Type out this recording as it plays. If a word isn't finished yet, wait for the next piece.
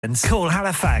Call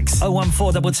Halifax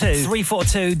 01422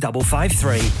 342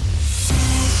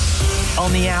 553.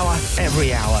 On the hour,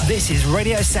 every hour. This is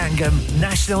Radio Sangam,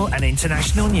 national and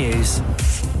international news.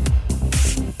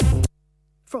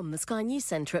 From the Sky News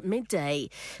Centre at midday.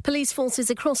 Police forces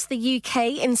across the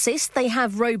UK insist they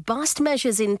have robust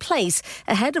measures in place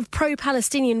ahead of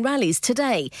pro-Palestinian rallies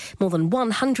today. More than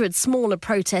 100 smaller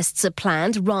protests are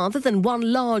planned rather than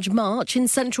one large march in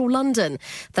central London.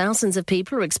 Thousands of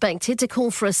people are expected to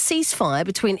call for a ceasefire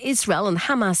between Israel and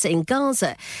Hamas in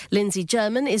Gaza. Lindsay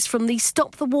German is from the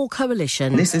Stop the War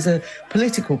Coalition. This is a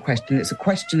political question. It's a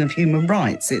question of human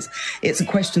rights. It's a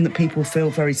question that people feel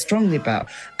very strongly about.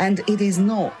 And it is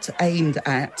not aimed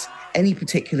at any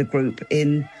particular group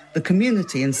in the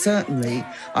community, and certainly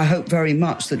I hope very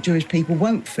much that Jewish people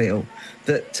won't feel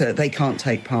that they can't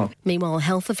take part. Meanwhile,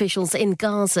 health officials in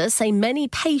Gaza say many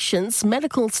patients,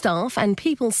 medical staff and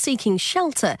people seeking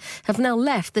shelter have now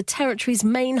left the territory's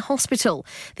main hospital.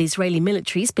 The Israeli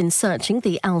military has been searching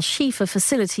the Al-Shifa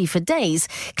facility for days,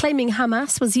 claiming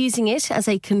Hamas was using it as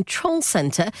a control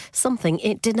centre, something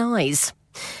it denies.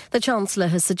 The Chancellor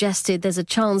has suggested there's a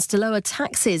chance to lower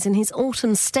taxes in his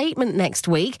autumn statement next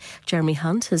week. Jeremy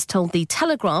Hunt has told The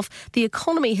Telegraph the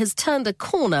economy has turned a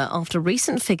corner after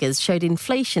recent figures showed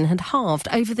inflation had halved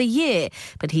over the year.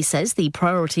 But he says the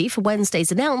priority for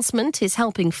Wednesday's announcement is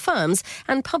helping firms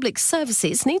and public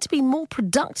services need to be more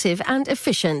productive and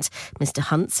efficient. Mr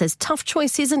Hunt says tough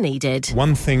choices are needed.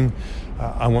 One thing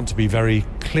I want to be very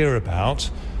clear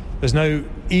about: there's no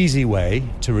easy way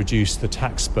to reduce the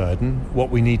tax burden. What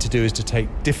we need to do is to take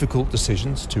difficult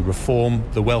decisions to reform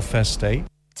the welfare state.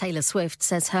 Taylor Swift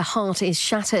says her heart is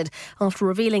shattered after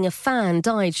revealing a fan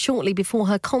died shortly before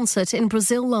her concert in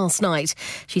Brazil last night.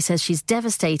 She says she's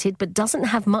devastated but doesn't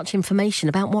have much information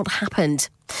about what happened.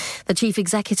 The chief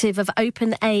executive of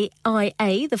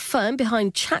OpenAI, the firm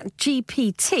behind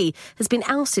ChatGPT, has been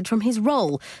ousted from his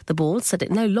role. The board said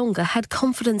it no longer had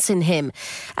confidence in him.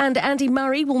 And Andy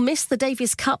Murray will miss the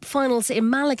Davis Cup finals in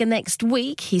Malaga next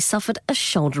week. He suffered a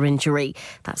shoulder injury.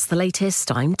 That's the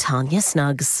latest. I'm Tanya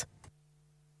Snuggs.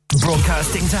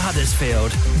 Broadcasting to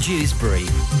Huddersfield, Dewsbury,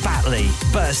 Batley,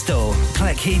 Birstall,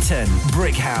 Cleckheaton,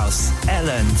 Brickhouse,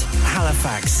 Elland,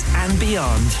 Halifax and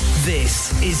beyond.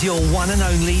 This is your one and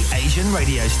only Asian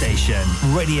radio station.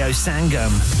 Radio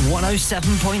Sangam,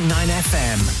 107.9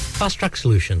 FM. Fast Track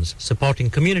Solutions, supporting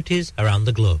communities around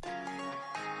the globe.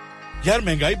 यार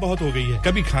महंगाई बहुत हो गई है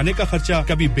कभी खाने का खर्चा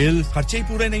कभी बिल खर्चे ही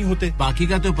पूरे नहीं होते बाकी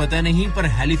का तो पता नहीं पर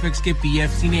हैलिफैक्स के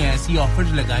पीएफसी ने ऐसी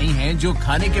ऑफर्स लगाई हैं जो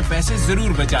खाने के पैसे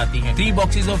जरूर बचाती हैं 3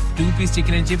 boxes of 2-piece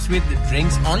chicken and chips with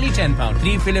drinks only £10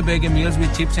 3 filet burger meals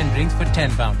with chips and drinks for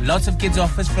 £10 lots of kids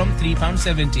offers from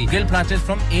 £3.70 grill platters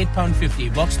from £8.50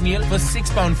 box meal for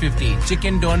 £6.50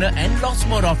 chicken doner and lots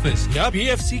more offers यार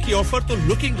PFC की offer तो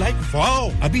looking like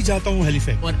wow अभी जाता हूं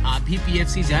Halifax और आप भी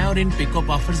PFC जाएं और इन पिकअप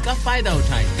ऑफर्स का फायदा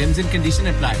उठाएं terms and condition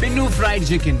apply. Pinu Fried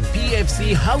Chicken,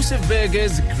 PFC, House of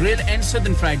Burgers, Grill and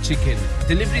Southern Fried Chicken.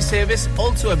 Delivery service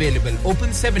also available.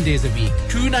 Open 7 days a week.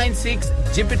 296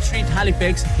 Gibbet Street,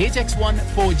 Halifax, HX1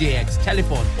 4JX.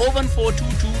 Telephone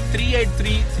 01422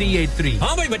 383 383.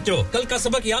 हाँ भाई बच्चों, कल का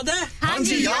सबक याद है? हाँ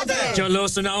जी याद है. चलो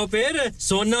सुनाओ फिर.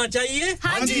 सोना चाहिए?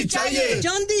 हाँ जी चाहिए.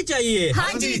 चांदी चाहिए?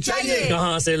 हाँ जी चाहिए.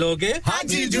 कहाँ से लोगे? हाँ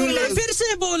जी जूलर्स. फिर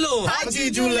से बोलो. हाँ जी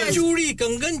जूलर्स. चूड़ी,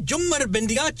 कंगन, झुमर,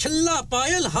 बिंदिया, छल्ला,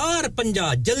 पायल, हार,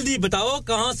 पंजा. जल्दी बताओ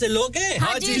कहाँ से लोगे?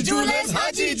 हाजी जूलर्स.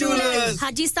 हाजी जूलर्स.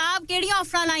 हाजी साहब केड़ी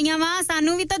ऑफर लाईया वा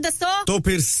सानू भी तो दसो. तो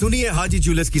फिर सुनिए हाजी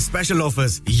जूलर्स की स्पेशल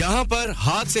ऑफर्स. यहाँ पर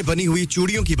हाथ से बनी हुई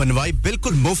चूड़ियों की बनवाई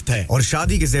बिल्कुल मुफ्त है और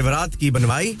शादी के ज़ेवरात की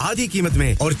बनवाई आधी कीमत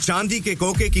में और चांदी के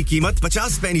कोके की कीमत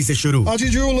 50 पैसे से शुरू. Haji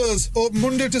Jewellers open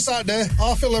Monday to Saturday,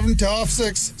 11:30 to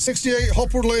 6:30, 68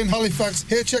 Hopwood Lane, Halifax,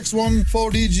 HX1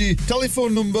 4DG.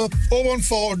 Telephone number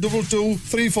 01422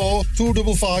 34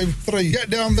 2553. Get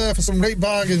down there for some great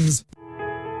bargains.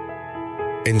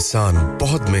 इंसान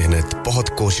बहुत मेहनत, बहुत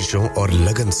कोशिशों और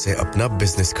लगन से अपना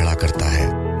बिजनेस खड़ा करता है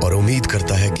और उम्मीद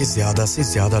करता है कि ज़्यादा से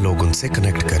ज़्यादा लोग उनसे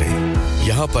कनेक्ट करें.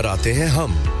 यहाँ पर आते हैं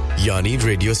हम, यानी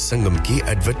रेडियो संगम की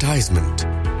एडवर्टाइजमेंट.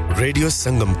 रेडियो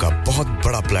संगम का बहुत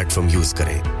बड़ा प्लेटफॉर्म यूज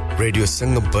करें. रेडियो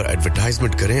संगम पर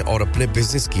एडवर्टाइजमेंट करें और अपने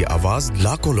बिजनेस की आवाज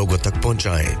लाखों लोगों तक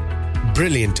पहुंचाएं.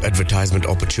 Brilliant advertisement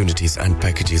opportunities and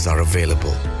packages are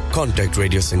available. Contact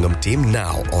Radio Sangam team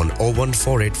now on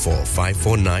 01484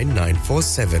 549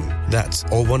 947. That's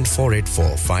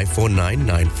 01484 549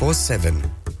 947.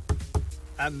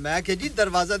 मैं के जी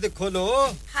दरवाजा दे खोलो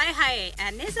हाय हाय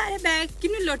एने सारे बैग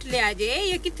किनु लुट ले आजे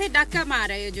ये किथे डाका मार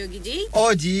रहे हो जोगी जी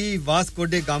ओ जी वास्को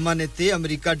डे गामा ने ते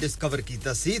अमेरिका डिस्कवर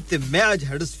कीता सी ते मैं आज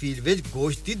हडर्सफील्ड विच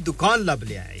गोश्त दी दुकान लब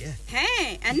ले आया है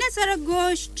एने सारा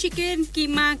गोश्त चिकन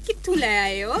कीमा किथु ले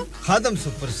आए हो खादम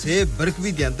सुपर से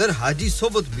बरकवी दे अंदर हाजी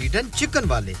सोबत मीट एंड चिकन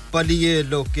वाले पलिए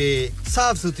लोके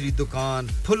साफ सुथरी दुकान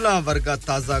फुल्ला वर्गा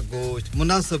ताजा गोश्त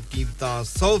मुनासिब कीमतां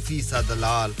 100%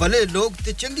 दलाल भले लोग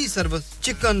ते चंगी service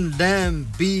chicken lamb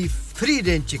beef free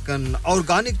range chicken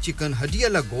organic chicken हड्डी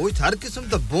वाला गोश्त हर किस्म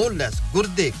दा बोनलेस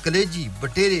गुर्दे कलेजी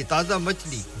बटेरे ताजा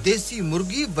मछली देसी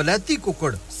मुर्गी बलाती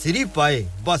कुकड़ सिरी पाए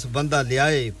बस बंदा ले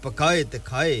आए पकाए ते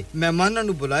खाए मेहमानां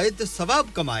नु बुलाए ते सवाब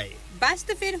कमाए बस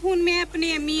तो फिर हुन मैं अपने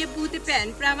अम्मी अब्बू ते भैन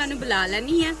भरावां नु बुला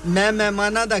लेनी है मैं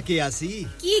मेहमानां दा किया सी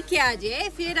की क्या जे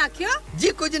फिर आखियो जी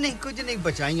कुछ नहीं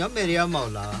बचाइयो मेरे या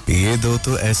मौला ये दो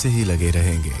तो ऐसे ही लगे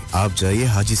रहेंगे आप जाइए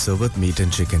हाजी सोबत meat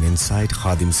and chicken inside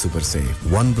Khadim super से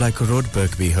 1 Black Road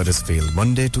Birkby Huddersfield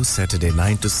Monday to Saturday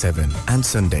 9 to 7 and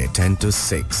Sunday 10 to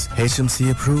 6 HMC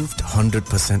approved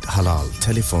 100% halal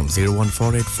telephone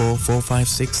 01484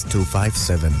 456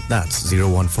 257 that's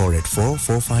 01484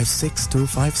 456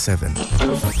 257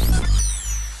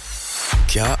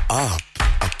 क्या आप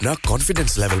अपना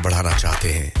कॉन्फिडेंस लेवल बढ़ाना चाहते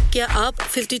हैं क्या आप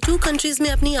 52 कंट्रीज में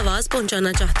अपनी आवाज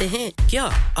पहुंचाना चाहते हैं क्या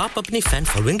आप अपनी फैन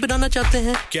फॉलोइंग बनाना चाहते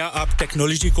हैं क्या आप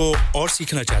टेक्नोलॉजी को और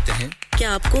सीखना चाहते हैं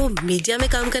क्या आपको मीडिया में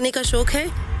काम करने का शौक है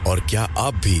और क्या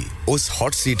आप भी उस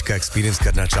हॉट सीट का एक्सपीरियंस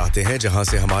करना चाहते हैं जहां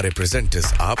से हमारे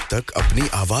प्रेजेंटर्स आप तक अपनी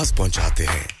आवाज पहुंचाते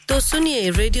हैं तो सुनिए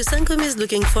radio Sangam is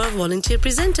looking for volunteer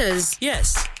presenters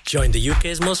yes join the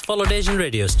UK's most followed Asian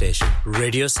radio station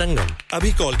Radio Sangam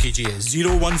अभी कॉल कीजिए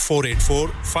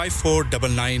 01484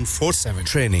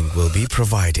 549947 training will be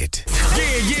provided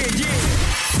yeah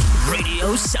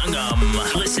Radio Sangam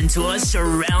listen to us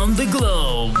around the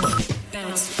globe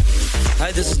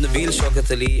Hi, this is Nabil Shaukat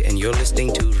Ali and you're listening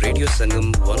to Radio Sangam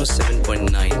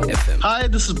 107.9 FM. Hi,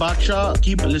 this is Baksha.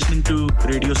 Keep listening to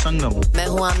Radio Sangam. मैं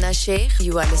हूँ आमना Sheikh.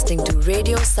 You are listening to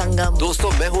Radio Sangam.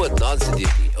 दोस्तों मैं हूँ अदनान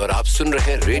सिद्दीकी और आप सुन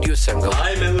रहे हैं Radio Sangam.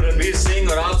 Hi, मैं हूँ रणवीर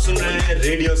सिंह और आप सुन रहे हैं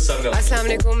Radio Sangam. अस्सलाम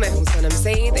वालेकुम मैं हूँ सनम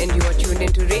Saeed and you are tuned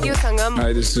into Radio Sangam. Hi,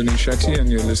 this is Zunin Shakti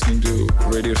and you're listening to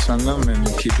Radio Sangam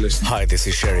and keep listening. Hi, this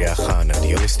is Sharia Khan and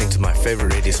you're listening to my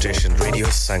favorite radio station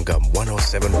Radio Sangam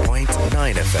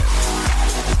 107.9 FM.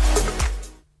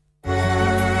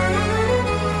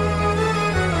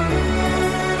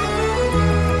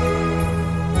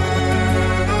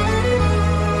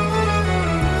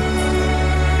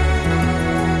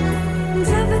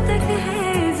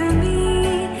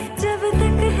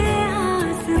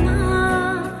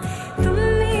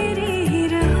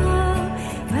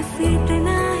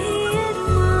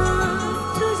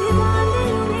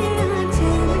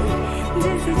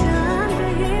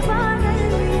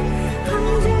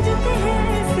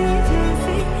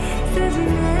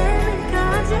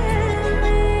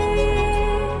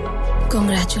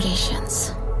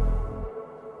 Congratulations.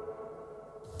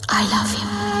 I love you.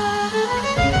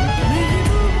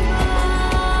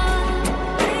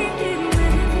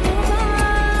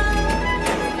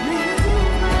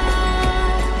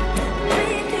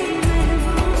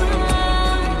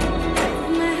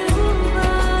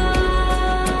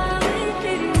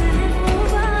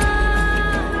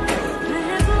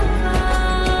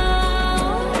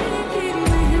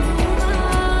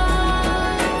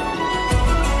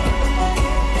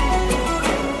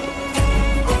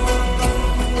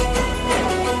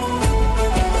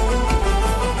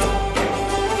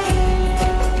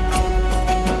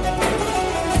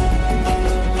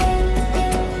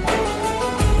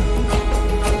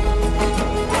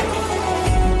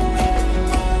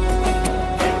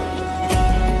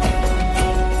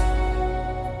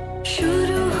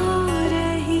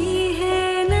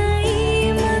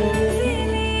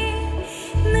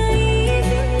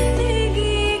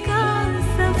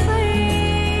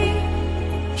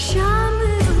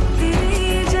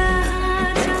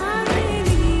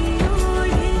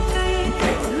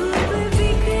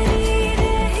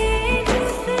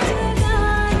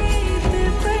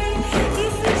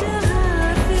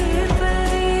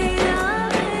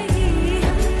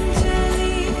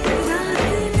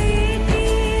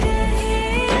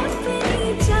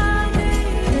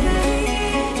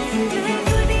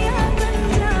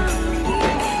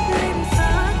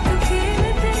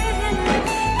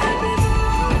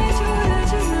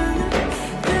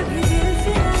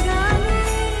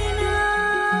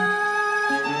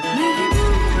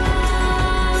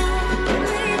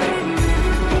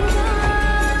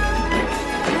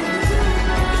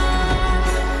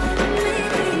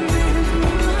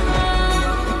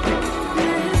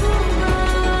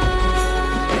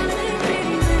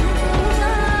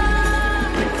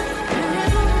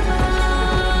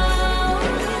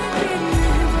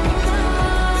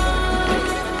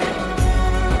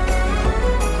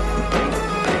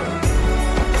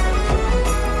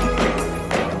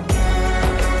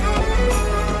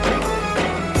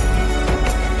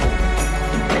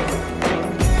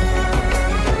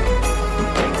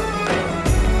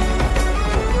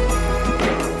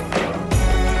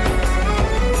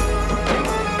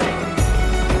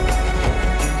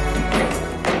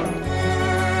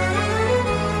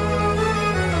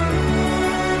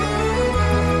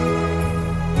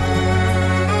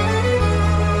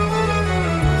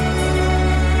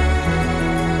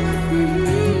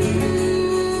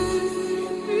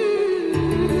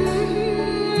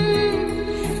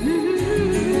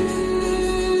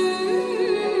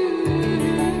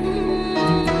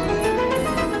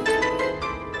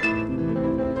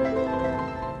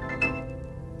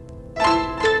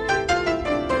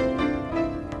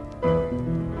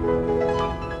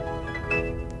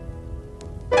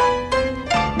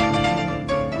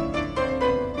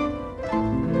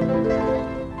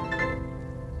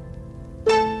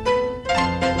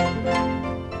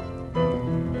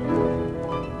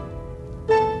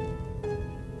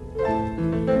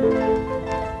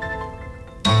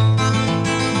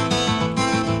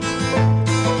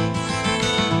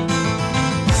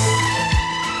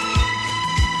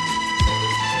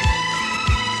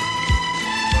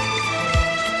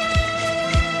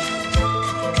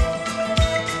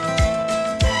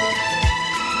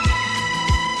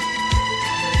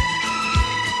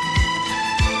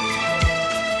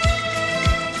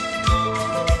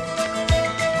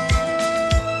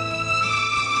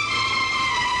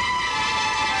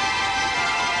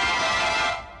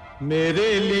 मेरे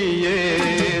लिए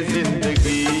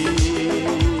जिंदगी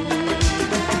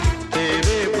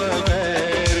तेरे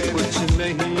बगैर कुछ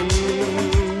नहीं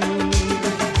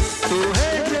तू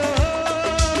है जहां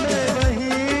मैं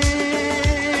वहीं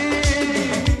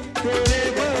तेरे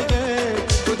बगैर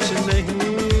कुछ नहीं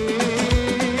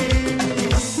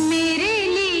मेरे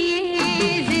लिए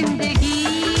जिंदगी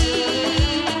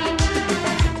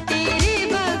तेरे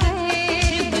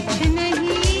बगैर कुछ नहीं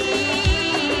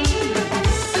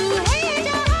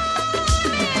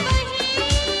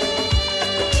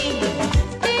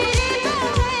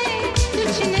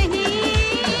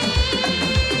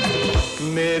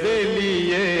मेरे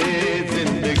लिए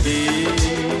जिंदगी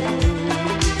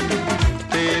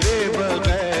तेरे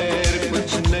बगैर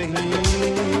कुछ नहीं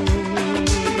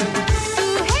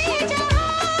तू है जहां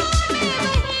मैं वहीं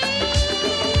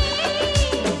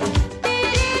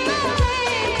तेरे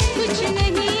बगैर कुछ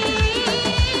नहीं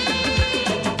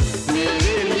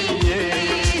मेरे लिए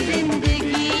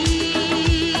जिंदगी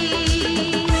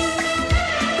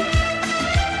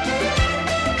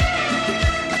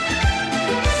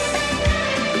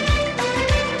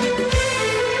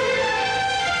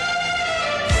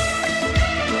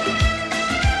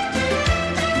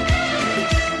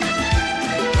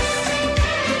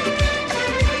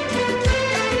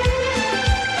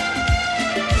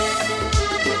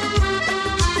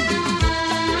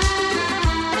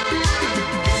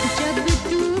जब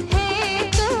तू है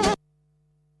तो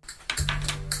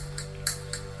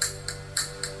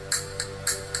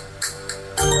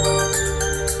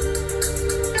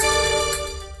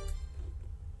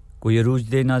कोई अरूज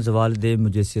दे ना ज़वाल दे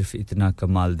मुझे सिर्फ इतना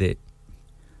कमाल दे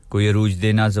कोई अरूज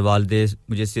दे ना ज़वाल दे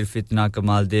मुझे सिर्फ इतना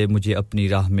कमाल दे मुझे अपनी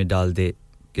राह में डाल दे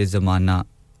कि ज़माना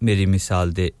मेरी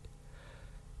मिसाल दे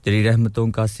तेरी रहमतों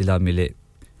का सिला मिले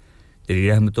तेरी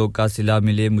रहमतों का सिला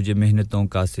मिले मुझे मेहनतों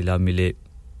का सिला मिले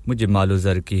मुझे मालो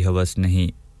ज़र की हवस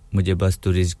नहीं मुझे बस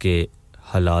तू रिज़्क़े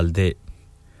हलाल दे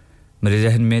मेरे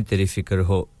ज़हन में तेरी फ़िक्र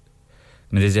हो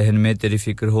मेरे ज़हन में तेरी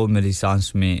फ़िक्र हो मेरी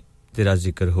सांस में तेरा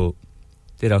ज़िक्र हो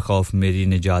तेरा खौफ मेरी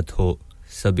निजात हो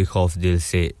सभी खौफ दिल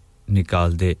से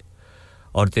निकाल दे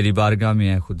और तेरी बारगाह में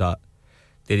है खुदा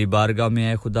तेरी बारगाह में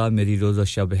है खुदा मेरी रोज़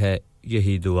शब है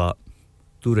यही दुआ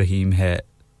तू रहीम है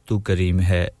तू करीम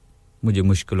है मुझे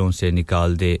मुश्किलों से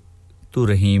निकाल दे तू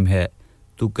रहीम है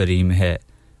तू करीम है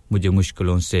मुझे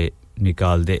मुश्किलों से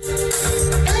निकाल दे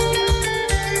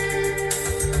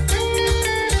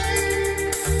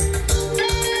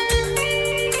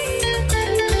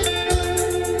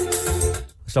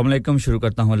अस्सलाम वालेकुम शुरू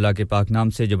करता हूं अल्लाह के पाक नाम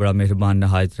से जो बड़ा मेहरबान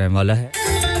नहायत रहने वाला है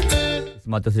इस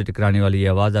मातों से टकराने वाली ये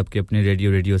आवाज़ आपके अपने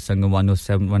रेडियो संगम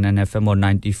 107.9 एफएम और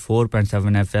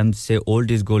 94.7 एफएम से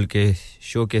ओल्ड इज गोल्ड के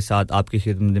शो के साथ आपकी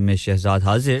खिदमत में शहजाद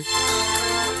हाजिर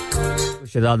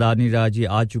शहजाद आनी राजी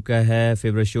आ चुका है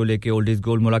फेवरेट शो लेके ओल्ड इज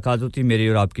गोल्ड मुलाकात होती मेरी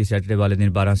और आपकी सैटरडे वाले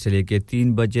दिन 12 से लेके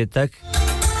 3 बजे तक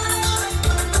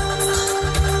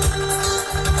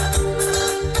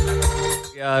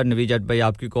नवी जट भाई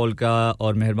आपकी कॉल का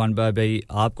और मेहरबान भाई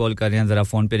आप कॉल कर रहे हैं जरा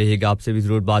फोन पे रहिएगा आपसे भी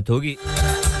जरूर बात होगी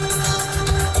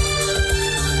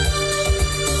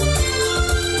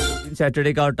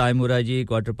सैटरडे का टाइम हो रहा है जी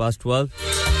 12:15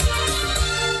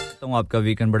 तो आपका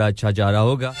वीकेंड बड़ा अच्छा जा रहा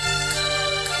होगा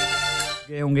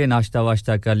गए होंगे नाश्ता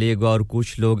वाश्ता कर लिएगा और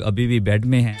कुछ लोग अभी भी बेड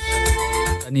में हैं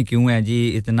पता नहीं क्यों है जी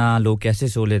इतना लोग कैसे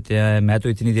सो लेते हैं मैं तो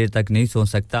इतनी देर तक नहीं सो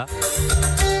सकता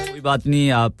कोई बात नहीं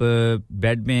आप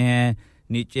बेड में हैं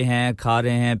नीचे हैं खा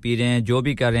रहे हैं पी रहे हैं जो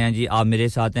भी कर रहे हैं जी आप मेरे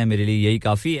साथ हैं मेरे लिए यही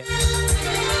काफी है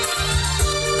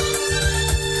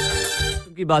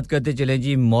की बात करते चले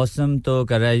जी मौसम तो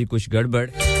कर रहा है जी कुछ गड़बड़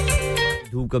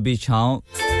धूप कभी छांव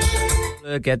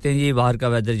कहते हैं जी बाहर का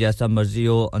वेदर जैसा मर्जी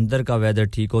हो अंदर का वेदर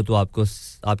ठीक हो तो आपको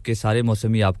आपके सारे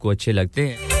मौसम ही आपको अच्छे लगते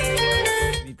हैं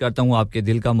उम्मीद करता हूं आपके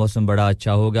दिल का मौसम बड़ा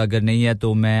अच्छा होगा अगर नहीं है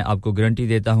तो मैं आपको गारंटी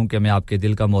देता हूं कि मैं आपके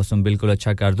दिल का मौसम बिल्कुल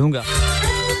अच्छा कर दूंगा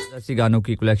ऐसी गानों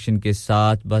की कलेक्शन के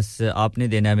साथ बस आपने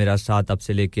देना है मेरा साथ अब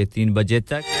से लेके 3 बजे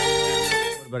तक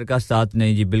उम्र भर का साथ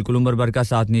नहीं जी बिल्कुल उम्र भर का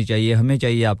साथ नहीं चाहिए हमें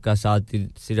चाहिए आपका साथ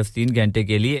सिर्फ 3 घंटे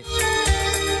के लिए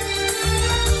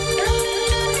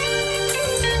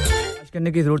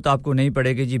करने की जरूरत आपको नहीं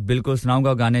पड़ेगी जी बिल्कुल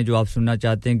सुनाऊंगा गाने जो आप सुनना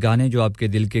चाहते हैं गाने जो आपके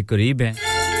दिल के करीब हैं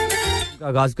उनका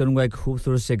आगाज करूंगा एक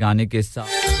खूबसूरत से गाने के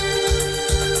साथ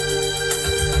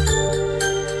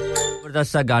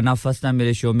जबरदस्त सा गाना फर्स्ट टाइम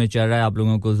मेरे शो में चल रहा है आप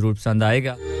लोगों को जरूर पसंद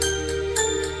आएगा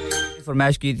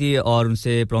फरमाइश की थी और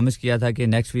उनसे प्रॉमिस किया था कि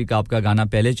नेक्स्ट वीक आपका गाना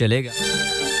पहले चलेगा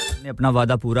मैंने अपना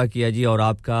वादा पूरा किया जी और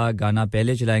आपका गाना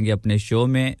पहले चलाएंगे अपने शो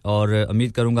में और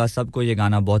उम्मीद करूंगा सबको ये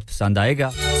गाना बहुत पसंद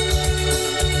आएगा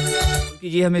कि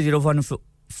जी हमें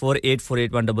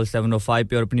 48481775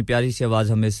 पे और अपनी प्यारी सी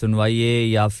आवाज हमें सुनवाइए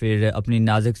या फिर अपनी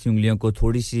नाजुक सी उंगलियों को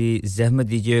थोड़ी सी ज़हमत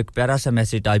दीजिए एक प्यारा सा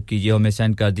मैसेज टाइप कीजिए हमें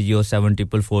सेंड कर दीजिए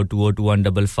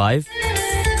 07444202155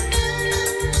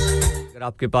 अगर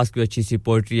आपके पास कोई अच्छी सी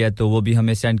पोएट्री है तो वो भी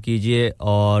हमें सेंड कीजिए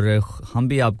और हम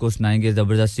भी आपको सुनाएंगे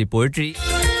जबरदस्त सी पोएट्री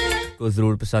को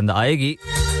जरूर पसंद आएगी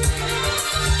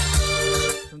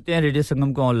सुनते हैं रेडियो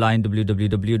संगम को ऑनलाइन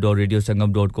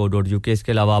www.radiosangam.co.uk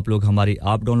इसके अलावा आप लोग हमारी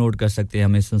ऐप डाउनलोड कर सकते हैं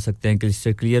हमें सुन सकते हैं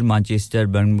crystal clear Manchester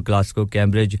Birmingham Glasgow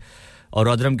Cambridge और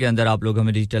रॉदरहम के अंदर आप लोग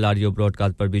हमें डिजिटल ऑडियो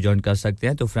ब्रॉडकास्ट पर भी ज्वाइन कर सकते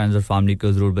हैं तो फ्रेंड्स और फैमिली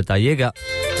को जरूर बताइएगा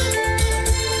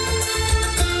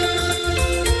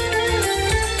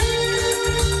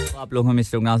आप लोग हम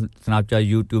इंस्टाग्राम स्नैपचैट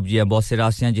YouTube जी बहुत से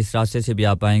रास्ते हैं जिस रास्ते से भी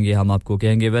आप आएंगे हम आपको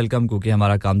कहेंगे वेलकम क्योंकि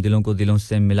हमारा काम दिलों को दिलों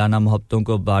से मिलाना मोहब्बतों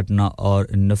को बांटना और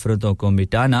नफरतों को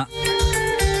मिटाना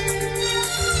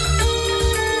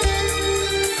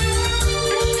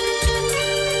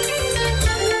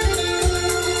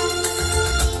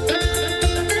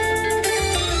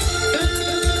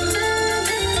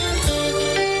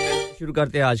शुरू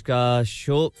करते हैं आज का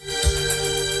show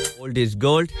old is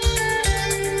gold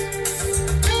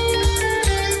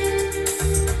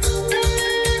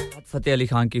Fateh Ali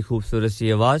Khan की खूबसूरत सी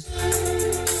आवाज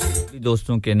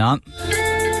दोस्तों के नाम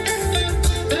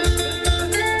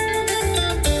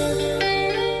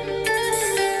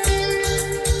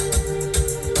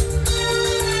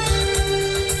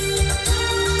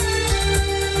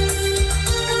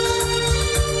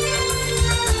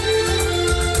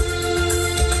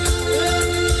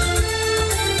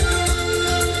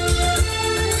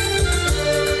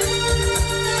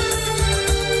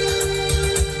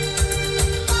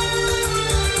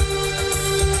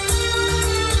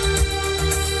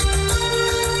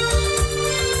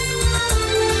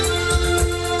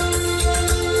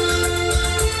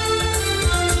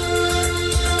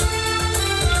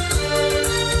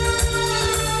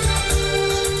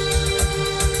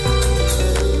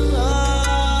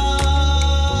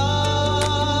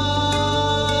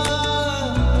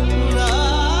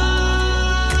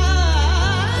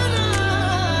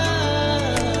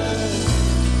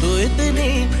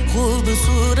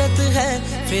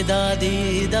फिदा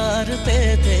दीदार पे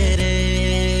तेरे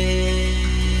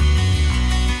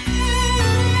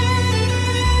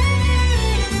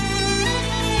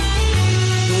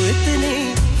तू इतनी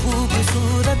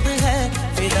खूबसूरत है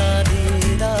फिदा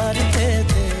दीदार पे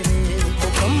तेरे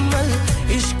मुकम्मल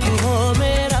इश्क हो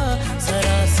मेरा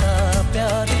जरा सा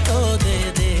प्यार तो दे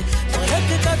दे पलक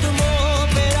कदमों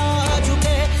पे आ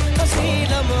झुके हंसी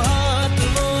लम्हात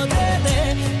वो दे दे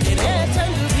तेरे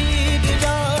संग भीग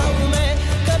जाऊं मैं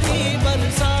कभी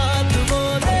बरसात वो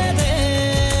दे दे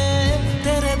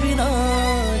तेरे बिना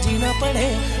जीना पड़े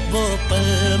वो पल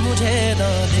मुझे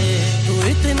ना दे तू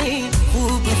इतनी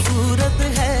खूबसूरत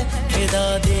है फिदा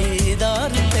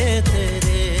दीदार पे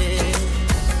तेरे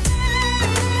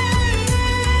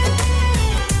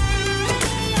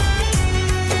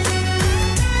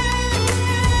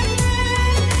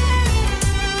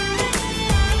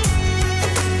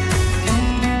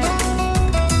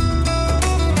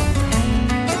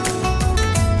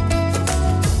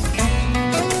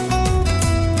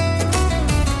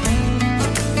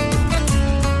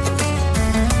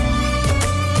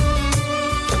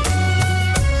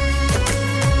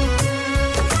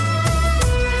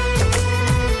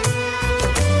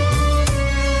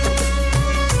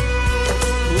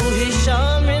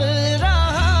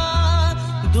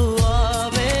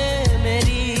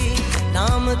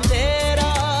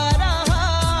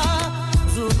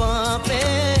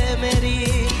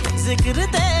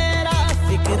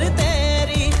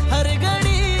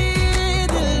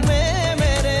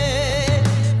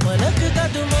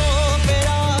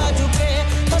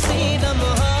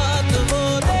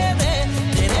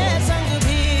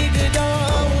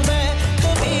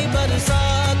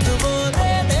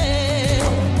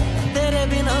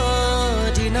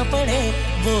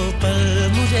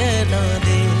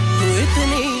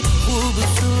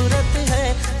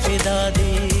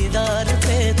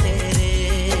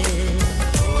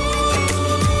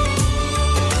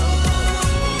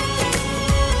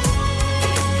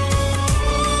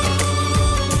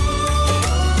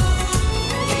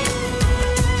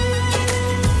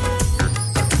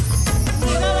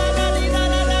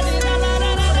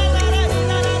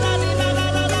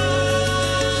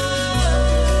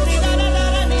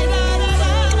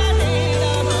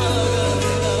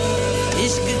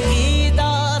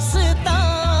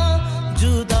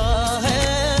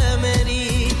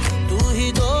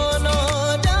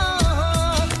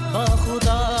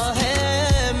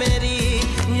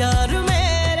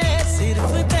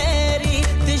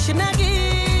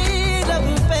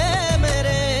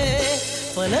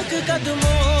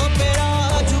कदमों पे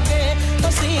आ झुके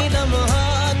हसी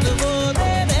लम्हात वो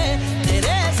दे दे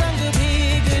तेरे संग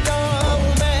भीग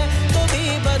जाऊं मैं तो भी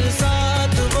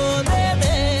बरसात वो दे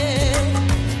दे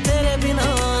तेरे बिना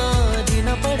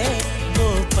जीना पड़े वो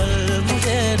पल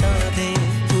मुझे ना दे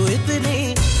तू इतनी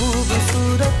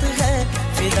खूबसूरत है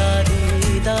फिदा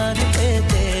दीदार पे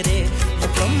तेरे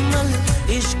मुकम्मल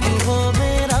इश्क हो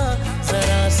मेरा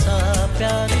जरा सा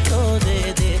प्यार तो दे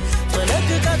दे पलक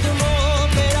कदमों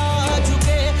पे आ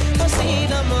झुके हसी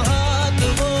लम्हात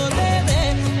वो दे दे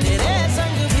तेरे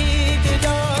संग भीग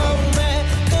जाऊं मैं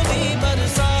कभी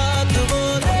बरसात वो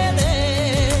दे दे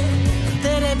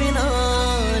तेरे बिना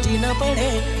जीना पड़े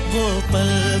वो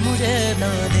पल मुझे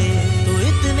ना दे तू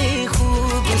इतनी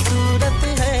खूबसूरत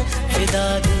है फिदा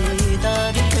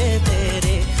दीदार पे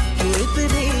तेरे तू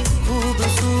इतनी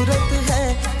खूबसूरत है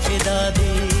फिदा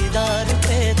दीदार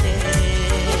पे तेरे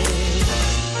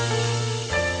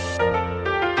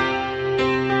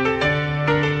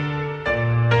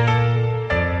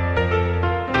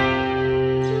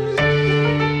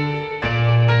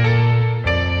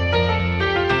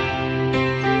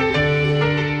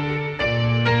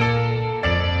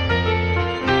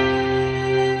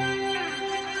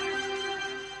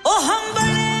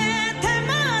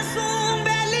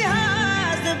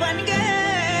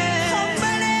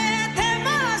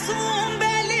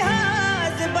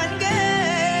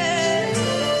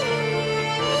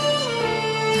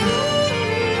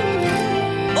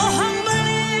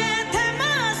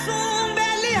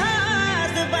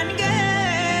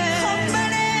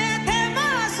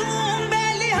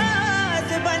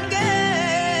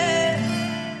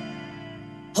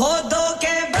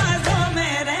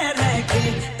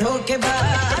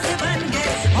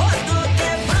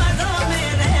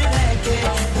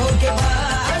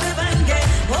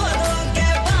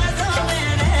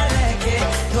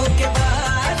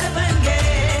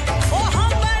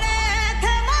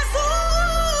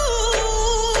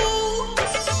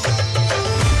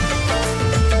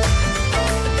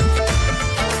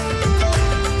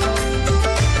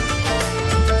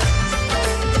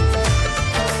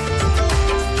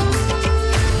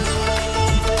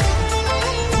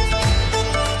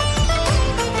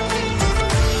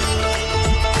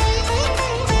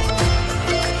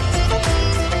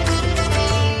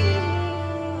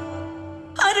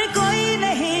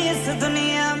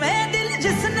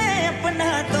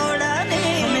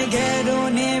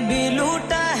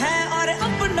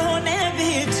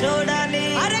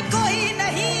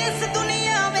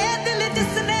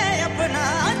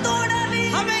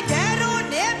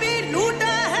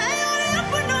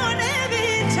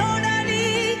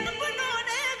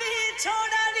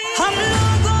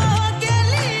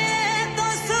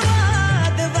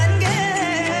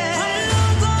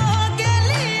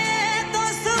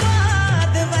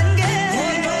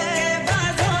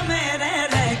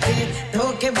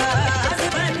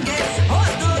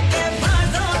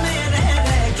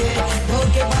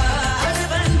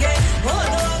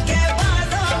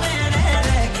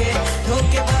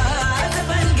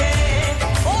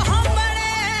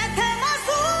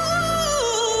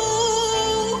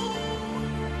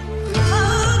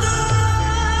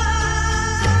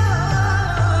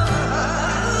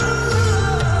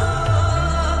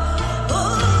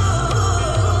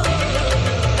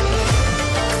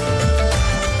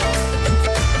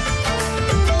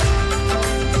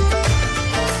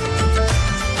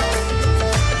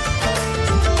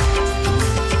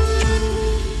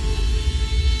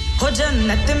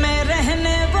जन्नत में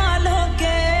रहने वालों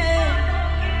के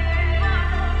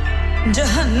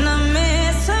जहन्नम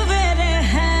में सवेरे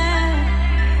हैं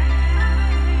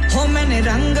हो मैंने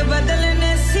रंग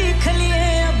बदलने सीख लिए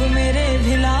अब मेरे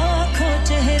भी लाखों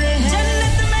चेहरे हैं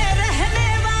जन्नत में रहने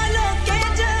वालों के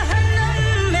जहन्नम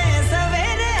में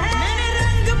सवेरे हैं मैंने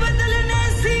रंग बदलने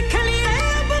सीख लिए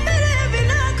अब मेरे भी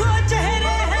लाखों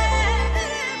चेहरे हैं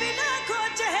मेरे भी लाखों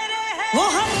चेहरे हैं वो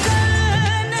हम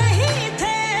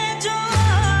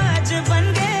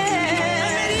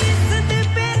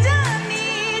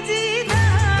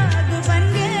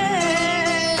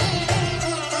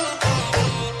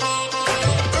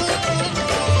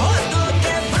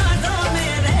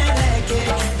मेरे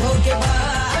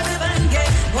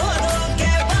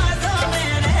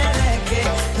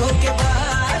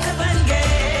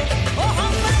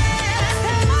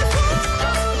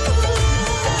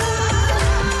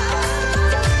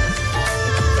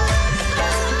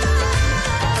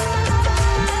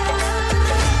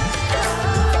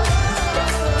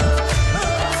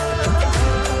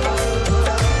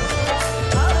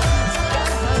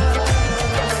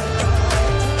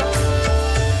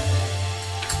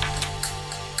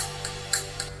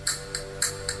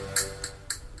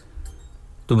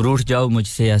तुम रूठ जाओ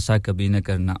मुझसे ऐसा कभी न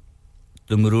करना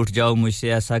तुम रूठ जाओ मुझसे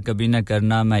ऐसा कभी न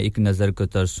करना मैं एक नजर को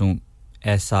तरसूं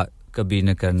ऐसा कभी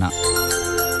न करना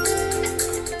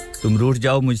तुम रूठ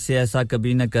जाओ मुझसे ऐसा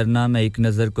कभी न करना मैं एक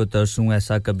नजर को तरसूं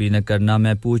ऐसा कभी न करना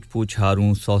मैं पूछ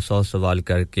हारूं 100 सवाल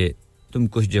करके तुम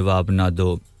कुछ जवाब ना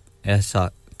दो ऐसा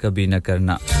कभी न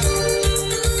करना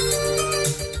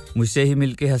मुझसे ही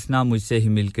मिलके हंसना मुझसे ही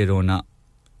मिलके रोना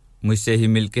मुझसे ही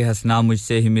मिलके हंसना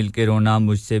मुझसे ही मिलके रोना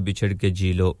मुझसे बिछड़ के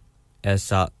जी लो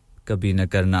ऐसा कभी न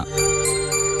करना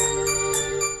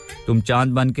तुम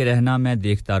चांद बन के रहना मैं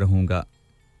देखता रहूंगा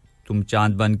तुम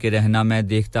चांद बन के रहना मैं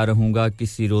देखता रहूंगा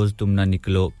किसी रोज तुम ना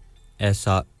निकलो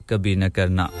ऐसा कभी न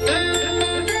करना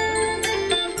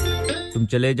तुम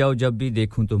चले जाओ जब भी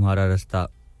देखूं तुम्हारा रास्ता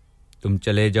तुम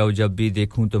चले जाओ जब भी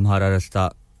देखूं तुम्हारा रास्ता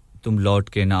तुम लौट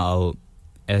के ना आओ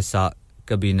ऐसा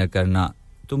कभी न करना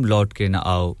तुम लौट के ना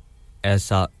आओ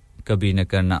ऐसा कभी न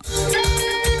करना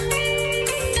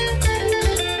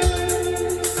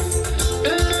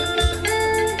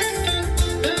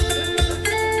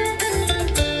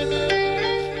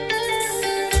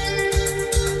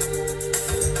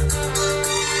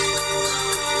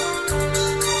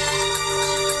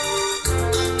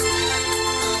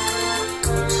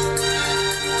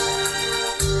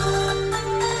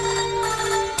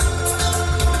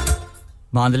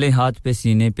बांध लें हाथ पे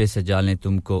सीने पे सजा लें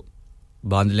तुमको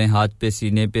बांध लें हाथ पे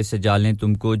सीने पे सजा लें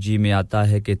तुमको जी में आता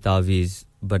है कि तावीज़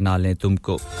बना लें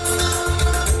तुमको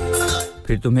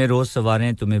फिर तुम्हें रोज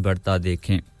सवारें तुम्हें बढ़ता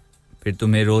देखें फिर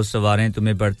तुम्हें रोज सवारें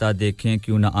तुम्हें बढ़ता देखें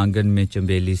क्यों ना आंगन में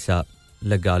चंबेली सा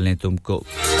लगा लें तुमको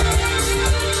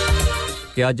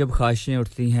क्या जब ख्वाहिशें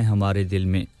उठती हैं हमारे दिल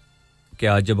में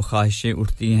क्या जब ख्वाहिशें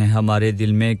उठती हैं हमारे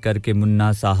दिल में करके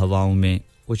मुन्ना सा हवाओं में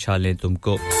उछालें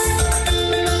तुमको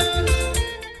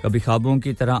कभी ख्वाबों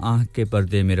की तरह आंख के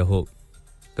पर्दे में रहो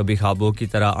कभी ख्वाबों की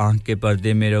तरह आंख के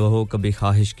पर्दे में रहो कभी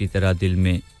ख्वाहिश की तरह दिल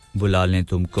में बुला लें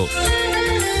तुमको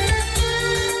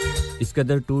इस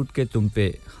कदर टूट के तुम पे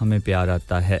हमें प्यार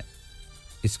आता है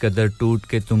इस कदर टूट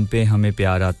के तुम पे हमें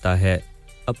प्यार आता है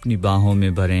अपनी बाहों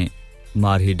में भरें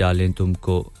मार ही डालें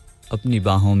तुमको अपनी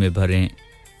बाहों में भरें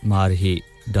मार ही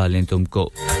डालें तुमको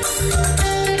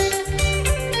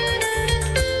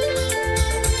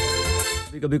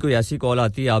कभी कोई ऐसी कॉल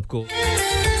आती है आपको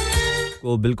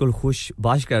को बिल्कुल खुश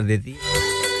बाश कर देती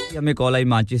है हमें कॉल आई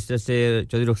मैनचेस्टर से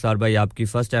चौधरी रुखसार भाई आपकी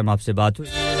फर्स्ट टाइम आपसे बात हुई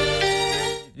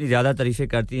इतनी ज़्यादा तारीफ़ें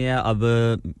करती हैं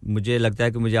अब मुझे लगता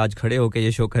है कि मुझे आज खड़े होकर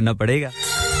ये शो करना पड़ेगा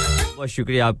बहुत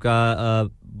शुक्रिया आपका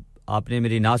आपने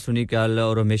मेरी नात सुनी कल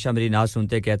और हमेशा मेरी नात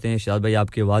सुनते कहते हैं शाद भाई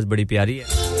आपकी आवाज़ बड़ी प्यारी है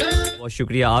बहुत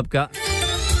शुक्रिया आपका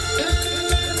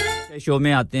शो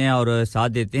में आते हैं और साथ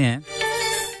देते हैं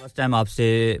फर्स्ट टाइम आपसे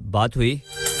बात हुई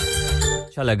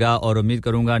अच्छा लगा और उम्मीद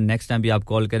करूंगा नेक्स्ट टाइम भी आप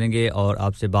कॉल करेंगे और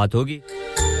आपसे बात होगी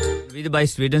नवीद भाई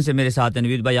स्वीडन से मेरे साथ हैं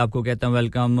नवीद भाई आपको कहता हूं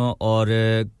वेलकम और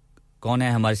कौन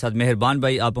है हमारे साथ मेहरबान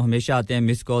भाई आप हमेशा आते हैं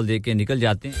मिस कॉल देके निकल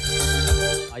जाते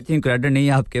हैं आई थिंक क्रेडिट नहीं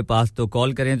है आपके पास तो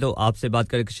कॉल करें तो आपसे बात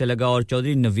करके अच्छा लगा और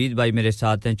चौधरी नवीद भाई मेरे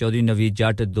साथ हैं चौधरी नवीद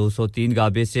जाट 203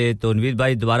 गाबे से तो नवीद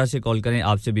भाई दोबारा से कॉल करें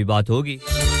आपसे भी बात होगी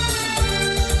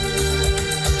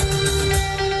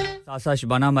सासा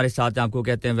शबाना हमारे साथ हैं आपको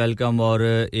कहते हैं वेलकम और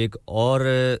एक और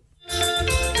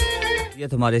ये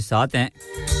हमारे साथ हैं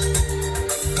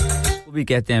वो भी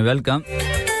कहते हैं वेलकम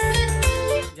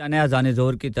जाने अज़ान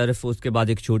ज़ोहर की तरफ उसके बाद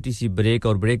एक छोटी सी ब्रेक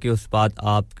और ब्रेक के उस बाद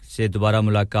आपसे दोबारा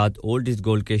मुलाकात ओल्ड इज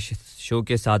गोल्ड के शो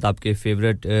के साथ आपके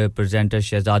फेवरेट प्रेजेंटर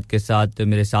शहजाद के साथ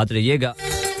मेरे साथ रहिएगा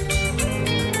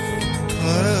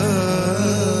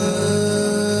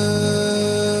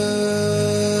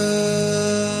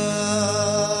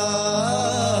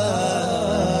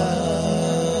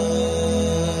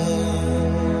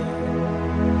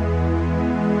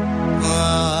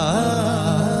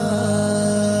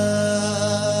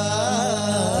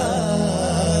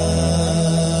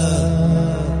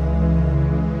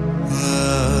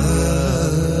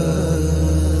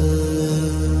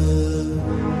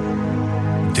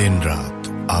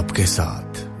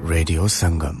रेडियो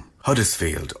संगम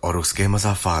हडर्सफील्ड और उसके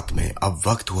मज़ाफ़ात में अब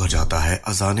वक्त हुआ जाता है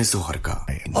अज़ान ज़ोहर का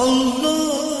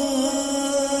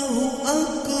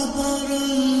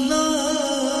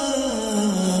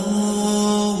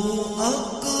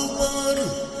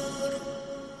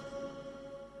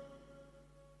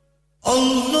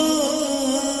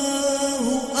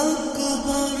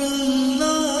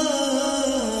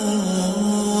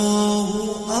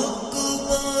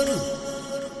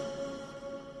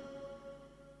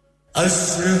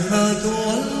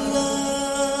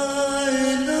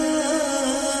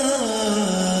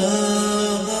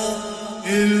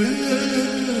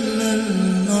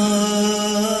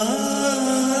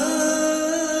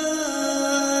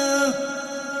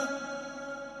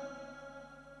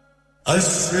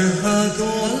أشهد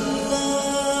أن لا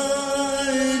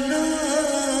إله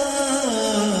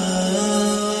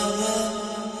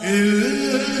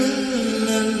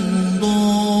إلا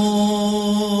الله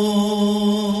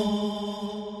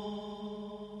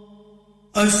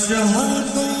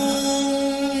أشهد أن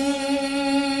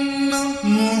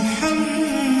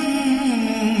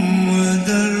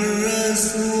محمدًا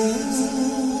رسول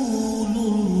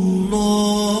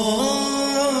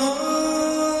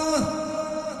الله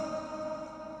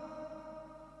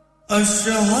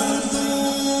أشهد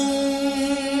أن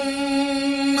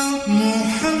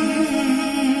محمدًا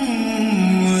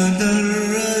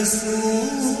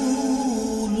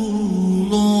رسول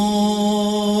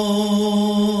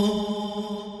الله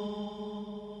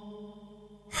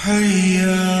حي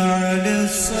على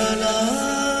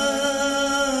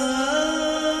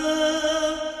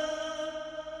الصلاة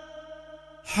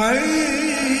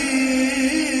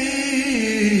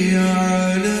حي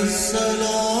على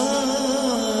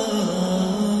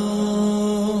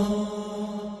الصلاة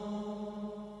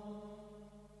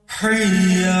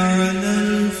حي على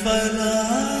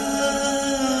الفلاح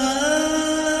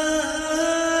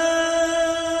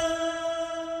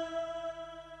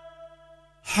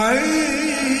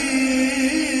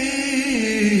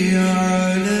حي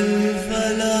على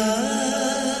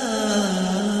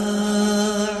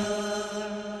الفلاح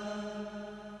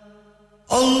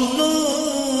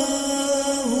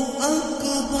الله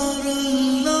أكبر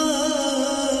الله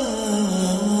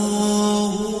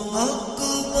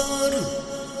أكبر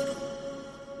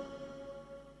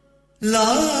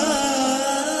لا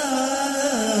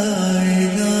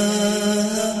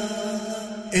إله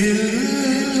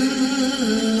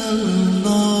إلا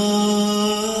الله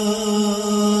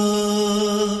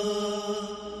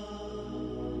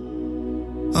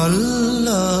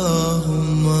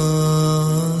اللهم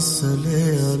صل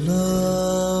على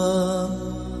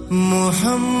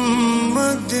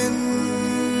محمد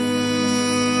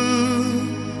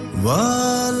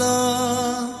وعلى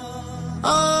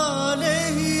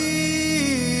آله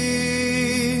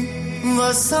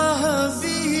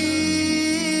وصحبه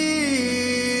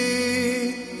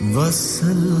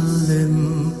وسلم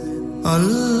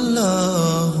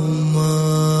اللهم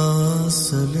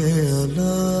صل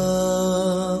على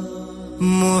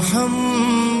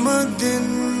محمد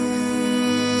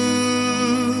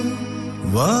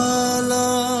وعلى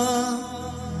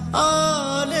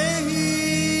آله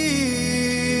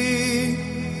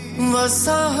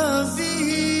وصحبه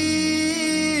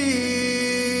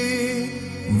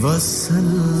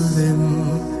وسلم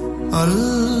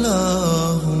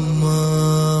اللهم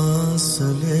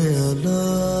صل على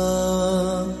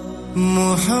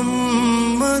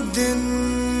محمد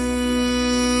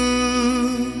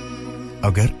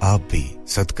अगर आप भी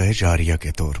सदका जारिया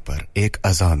के तौर पर एक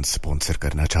अजान स्पॉन्सर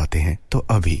करना चाहते हैं तो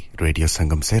अभी रेडियो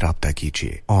संगम से राब्ता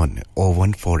कीजिए ऑन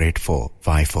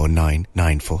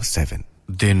 01484549947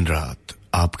 दिन रात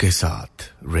आपके साथ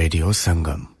रेडियो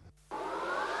संगम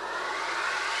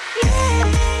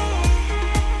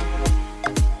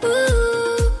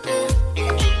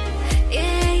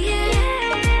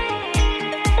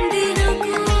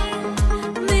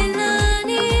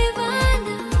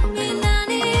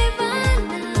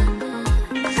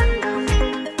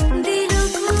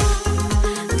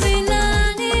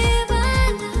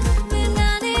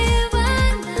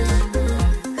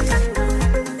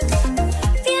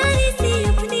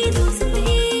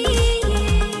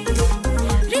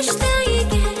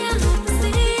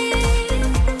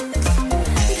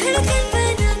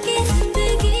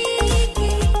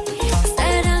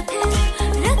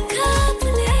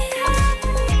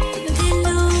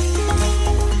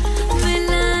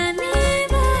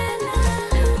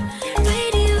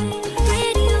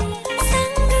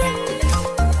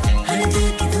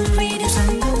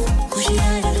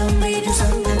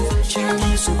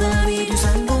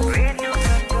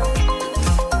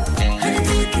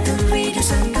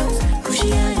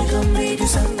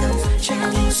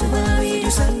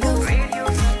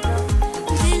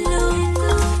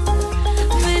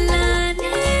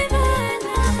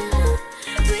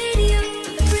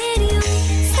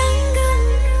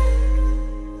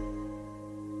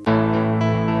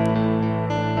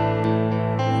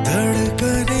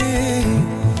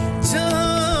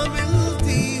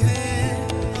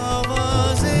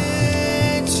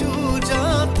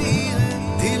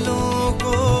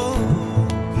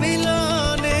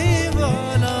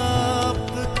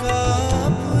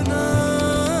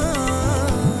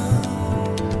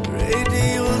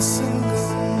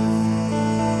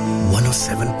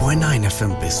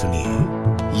FM पे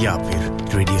सुनिए या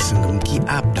फिर रेडियो संगम की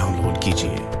ऐप डाउनलोड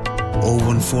कीजिए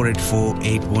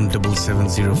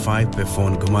 01484817705 पे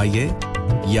फोन घुमाइए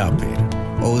या फिर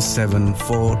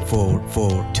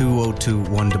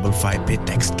 07444202155 पे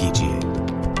टेक्स्ट कीजिए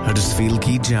हडर्सफील्ड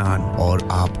की जान और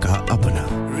आपका अपना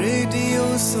radio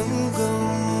Sangam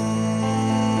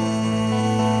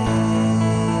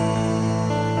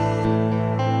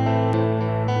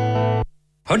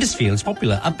Huddersfield's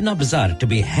popular Apna Bazaar to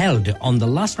be held on the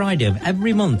last Friday of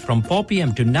every month from 4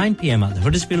 p.m. to 9 p.m. at the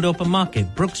Huddersfield Open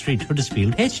Market, Brook Street,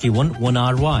 Huddersfield, HD1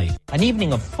 1RY. An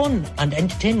evening of fun and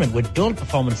entertainment with dual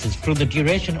performances through the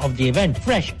duration of the event.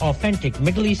 Fresh, authentic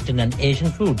Middle Eastern and Asian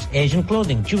foods, Asian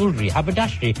clothing, jewellery,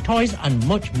 haberdashery, toys and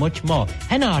much, much more.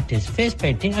 Henna artists, face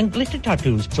painting and glitter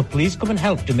tattoos. So please come and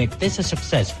help to make this a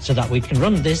success so that we can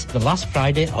run this the last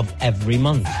Friday of every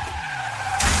month.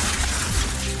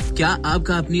 क्या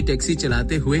आपका अपनी taxi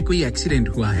चलाते हुए कोई accident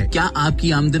हुआ है क्या आपकी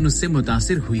आमदन उससे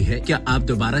मुतासिर हुई है क्या आप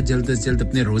दोबारा जल्द से जल्द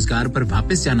अपने रोजगार पर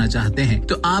वापस जाना चाहते हैं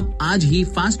तो आप आज ही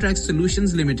फास्ट ट्रैक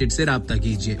सॉल्यूशंस लिमिटेड से राब्ता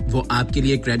कीजिए वो आपके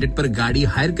लिए क्रेडिट पर गाड़ी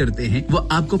हायर करते हैं वो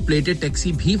आपको प्लेटेड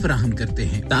टैक्सी भी फराहम करते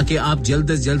हैं ताकि आप जल्द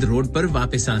से जल्द रोड पर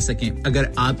वापस आ सकें अगर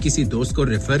आप किसी दोस्त को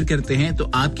रेफर करते हैं तो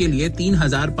आपके लिए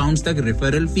 3000 पाउंड तक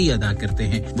रेफरल फी अदा करते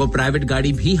हैं वो प्राइवेट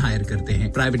गाड़ी भी हायर करते हैं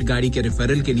प्राइवेट गाड़ी के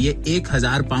रेफरल के लिए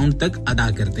 1000 पाउंड तक अदा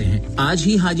करते हैं आज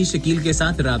ही हाजी शकील के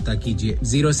साथ राब्ता कीजिए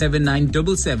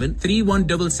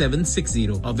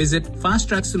 07977317760 और visit fast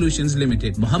track solutions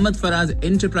limited Mohammad Faraz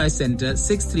enterprise centre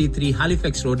 633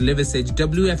 Halifax Road Liversedge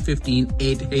WF15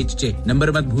 8HJ number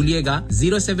मत भूलिएगा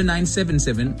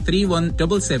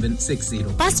 07977317760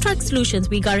 Fast Track Solutions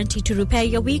we guarantee to repair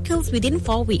your vehicles within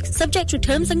 4 weeks subject to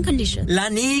terms and conditions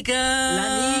Lanika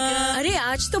अरे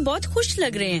आज तो बहुत खुश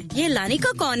लग रहे हैं ये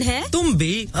लानिका कौन है तुम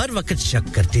भी हर वक्त शक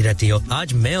करती रहती हो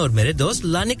आज मैं और मेरे दोस्त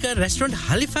लानिका रेस्टोरेंट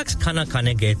हैलिफैक्स खाना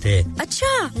खाने गए थे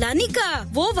अच्छा लानिका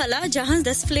वो वाला जहां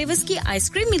 10 फ्लेवर्स की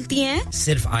आइसक्रीम मिलती है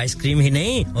सिर्फ आइसक्रीम ही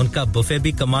नहीं उनका बुफे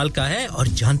भी कमाल का है और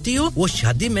जानती हो वो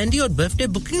शादी मेहंदी और बर्थडे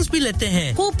बुकिंग्स भी लेते हैं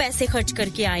खूब पैसे खर्च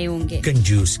करके आए होंगे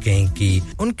कंजूस कहीं की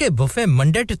उनके buffet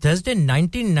Monday to Thursday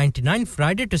 1999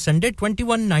 Friday to Sunday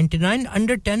 2199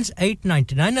 under 10s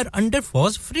 899 और अंडर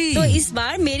 4s फ्री तो इस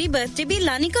बार मेरी बर्थडे भी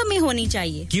लानिका में होनी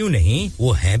चाहिए क्यों नहीं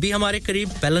वो है भी हमारे करीब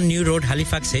पेलन new road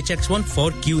Halifax HX1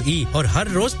 4QE और हर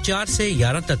रोज 4 से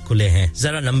 11 तक खुले हैं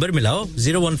जरा नंबर मिलाओ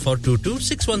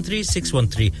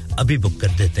 01422613613 अभी बुक कर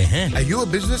देते हैं Are you a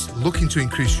business looking to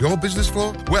increase your business flow?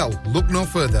 Well, look no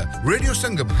further. Radio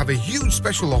Sangam have a huge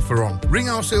special offer on. Ring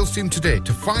our sales team today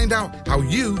to find out how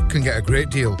you can get a great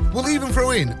deal. We'll even throw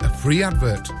in a free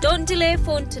advert. Don't delay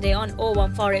phone today on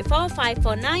 01484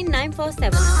 549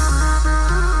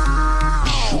 947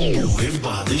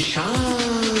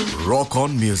 Rock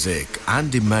On Music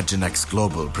and Imagine X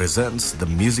Global presents the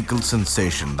musical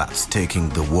sensation that's taking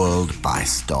the world by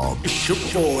storm.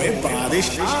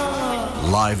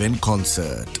 Live in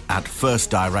concert at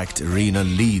First Direct Arena,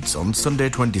 Leeds on Sunday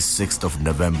 26th of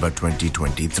November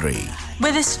 2023.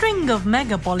 With a string of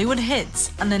mega Bollywood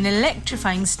hits and an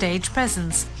electrifying stage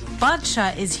presence,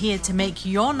 Badshah is here to make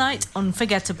your night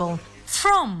unforgettable.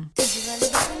 From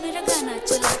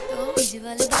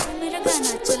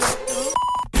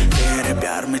तेरे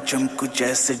प्यार में चमकू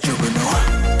जैसे जुगनू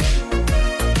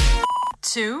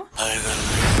to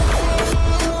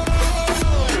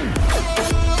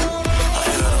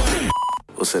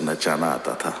उसे नचाना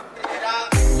आता था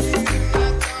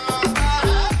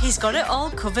He's got it all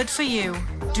covered for you.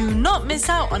 Do not miss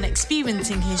out on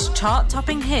experiencing his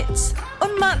chart-topping hits,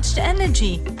 unmatched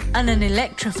energy, and an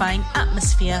electrifying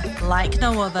atmosphere like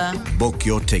no other. Book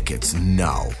your tickets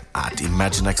now at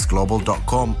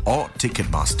imaginexglobal.com or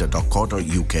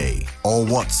ticketmaster.co.uk or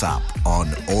WhatsApp on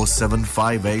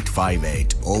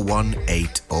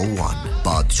 07585801801.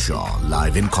 Badshah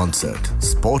live in concert,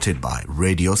 supported by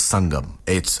Radio Sangam.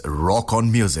 It's Rock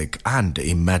On Music and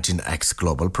Imagine X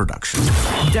Global production.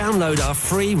 Download our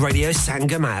free Radio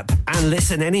Sangam app and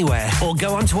listen anywhere or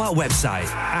go onto our website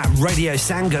at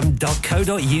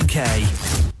radiosangam.co.uk.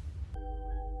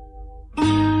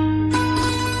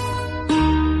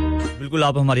 बिल्कुल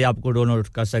आप हमारी app को download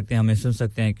कर सकते हैं हमें सुन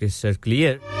सकते हैं क्रिस्टल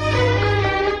क्लियर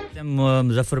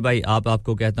मुजफ्फर भाई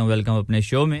आपको कहता हूं वेलकम अपने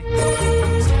शो में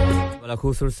बड़ा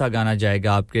खूबसूरत सा गाना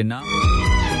जाएगा आपके नाम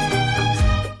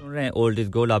सुन रहे हैं ओल्ड इज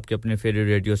गोल्ड आपके अपने फेवरेट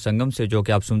रेडियो संगम से जो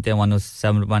कि आप सुनते हैं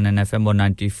 107.9 एफएम और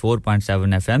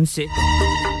 94.7 एफएम से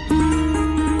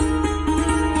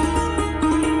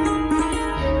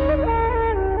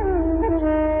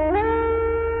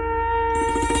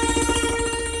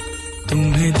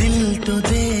तुम्हें दिल तो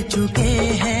दे चुके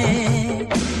हैं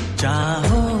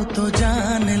चाहो तो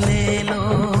जान ले लो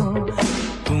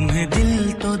तुम्हें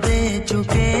दिल तो दे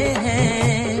चुके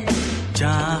हैं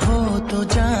चाहो तो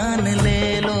जान ले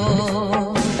लो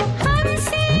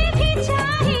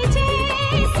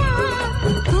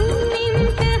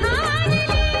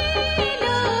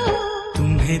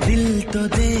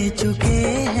चुके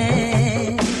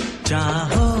हैं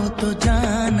चाहो तो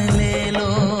जान ले लो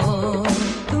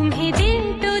तुम्हें दिल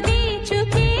तो दे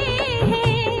चुके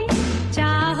हैं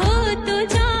चाहो तो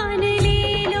जान ले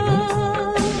लो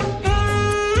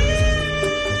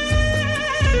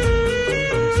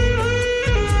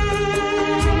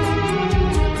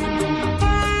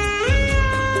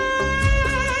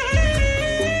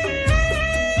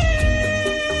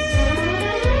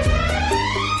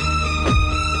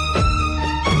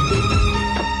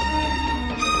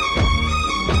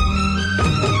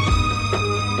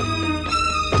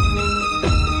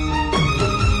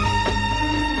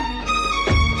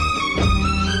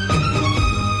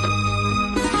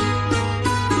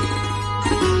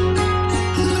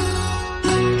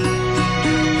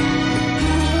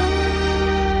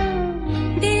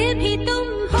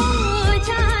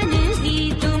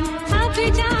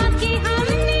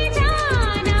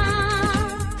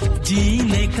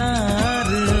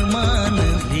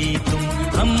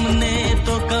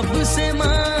से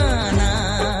माना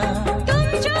तुम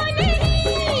जो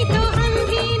नहीं तो हम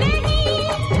भी नहीं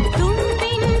तुम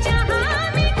बिन जहां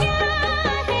में क्या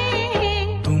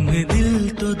है तुम्हें दिल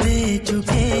तो दे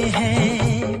चुके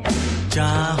हैं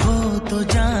चाहो तो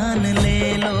जान ले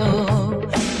लो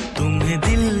तुम्हें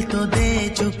दिल तो दे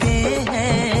चुके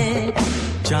हैं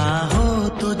चाहो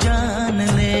तो जान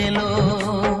ले लो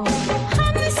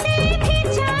हमसे भी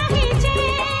चाहे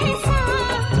जैसा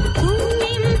तुम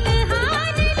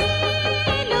इम्तिहान ले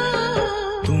लो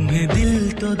तुम्हें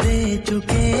दिल तो दे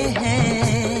चुके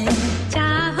हैं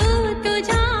चाहो तो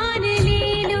जान ले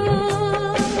लो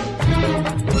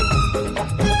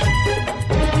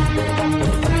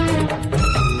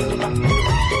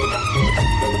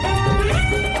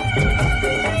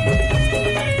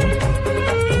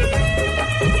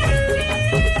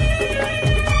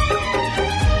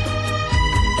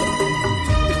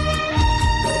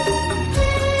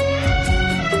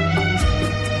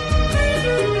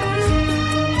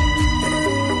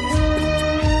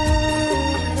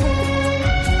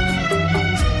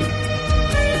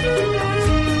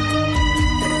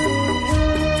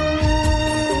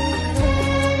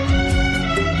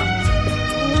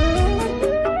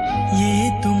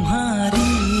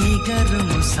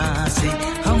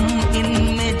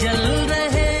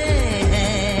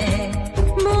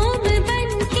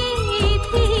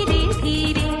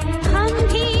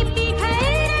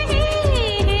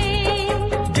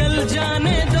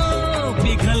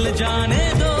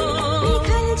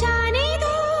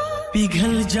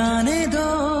पिघल जाने दो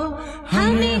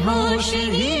हमें होश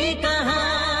ही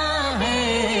कहाँ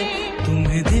है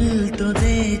तुम्हें दिल तो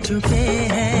दे चुके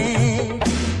हैं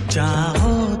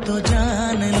चाहो तो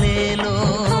जान ले लो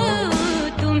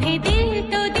तुम्हें दिल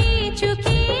तो दे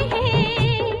चुके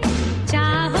हैं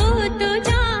चाहो तो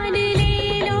जान ले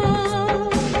लो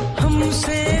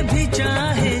हमसे भी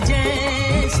चाहे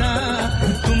जैसा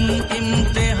तुम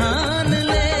इम्तिहान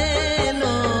ले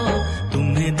लो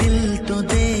तुम्हें दिल तो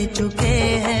दे चुके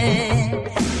हैं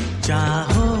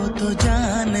चाहो तो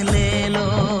जान ले लो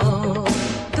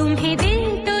तुम्हें दिल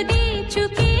तो दे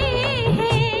चुके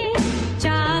हैं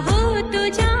चाहो तो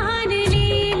जान ले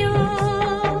लो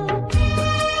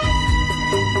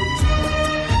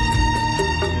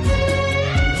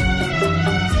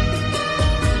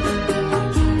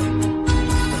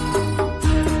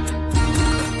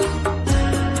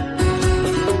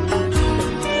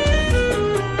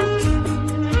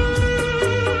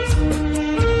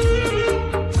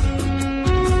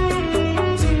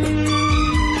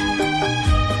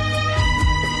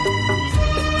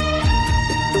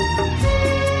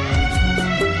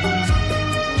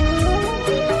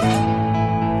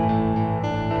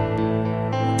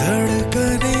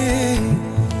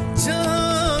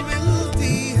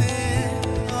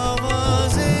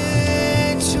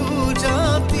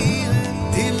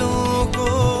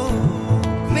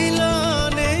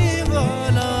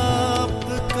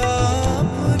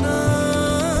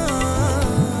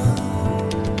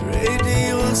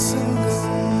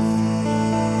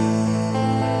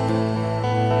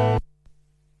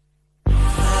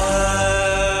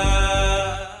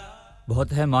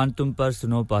बहुत है मान तुम पर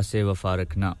सुनो पासे वफा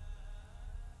रखना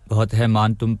बहुत है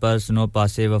मान तुम पर सुनो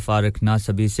पासे वफा रखना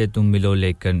सभी से तुम मिलो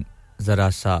लेकिन जरा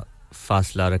सा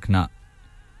फासला रखना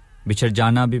बिछड़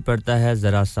जाना भी पड़ता है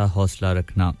जरा सा हौसला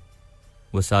रखना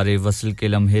वो सारे वसल के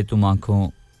लम्हे तुम आंखों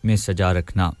में सजा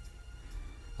रखना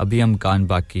अभी अमकान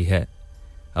बाकी है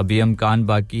अभी अमकान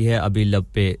बाकी है अभी लब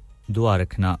पे दुआ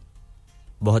रखना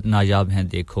बहुत नायाब हैं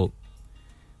देखो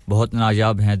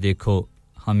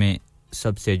हमें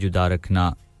सबसे जुदा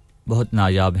रखना बहुत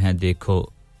नायाब हैं देखो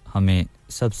हमें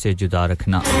सबसे जुदा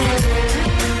रखना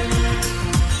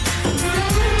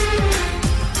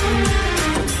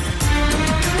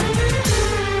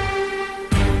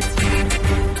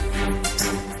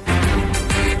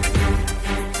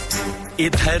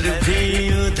इधर भी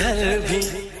उधर भी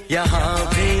यहाँ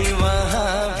भी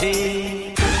वहाँ भी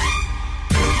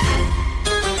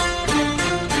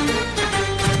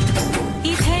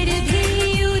इधर भी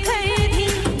उधर भी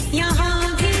यहाँ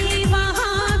भी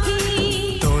वहाँ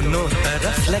भी दोनों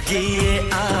तरफ लगी ये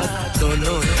आग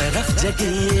दोनों तरफ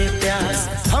जगी ये प्यास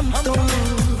हम तुम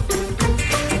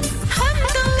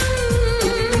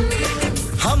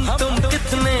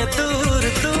कितने दूर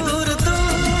दूर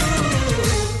दूर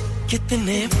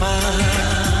कितने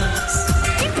पास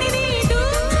कितने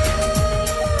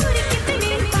दूर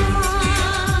कितने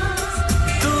पास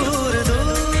दूर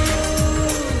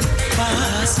दूर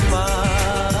पास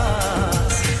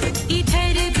पास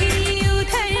इधर भी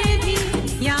उधर भी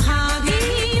यहाँ भी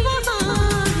वहाँ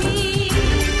भी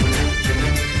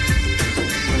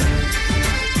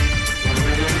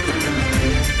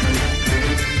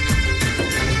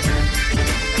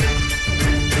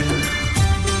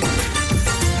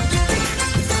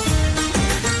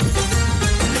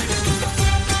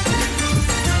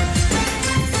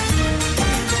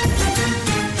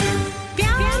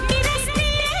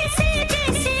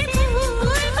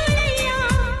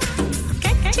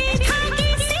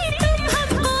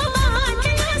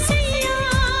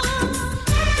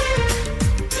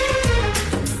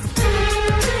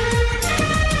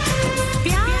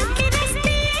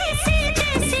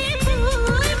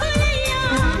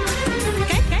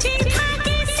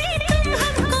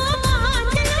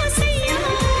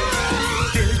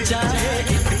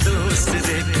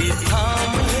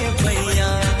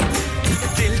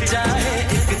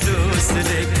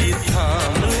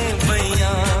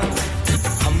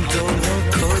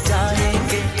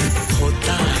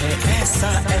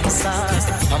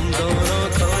हम दोनों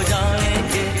खो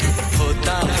जाएंगे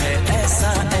होता है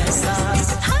ऐसा एहसास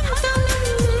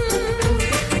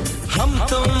हम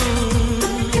तुम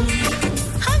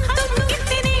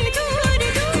कितने दूर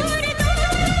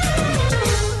दूर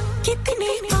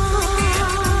कितने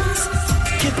पास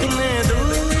कितने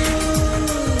दूर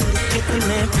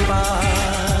कितने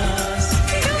पास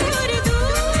दूर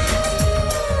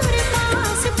दूर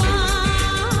पास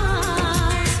पास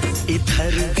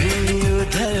इधर भी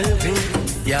उधर भी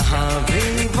यहाँ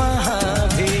भी वहाँ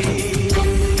भी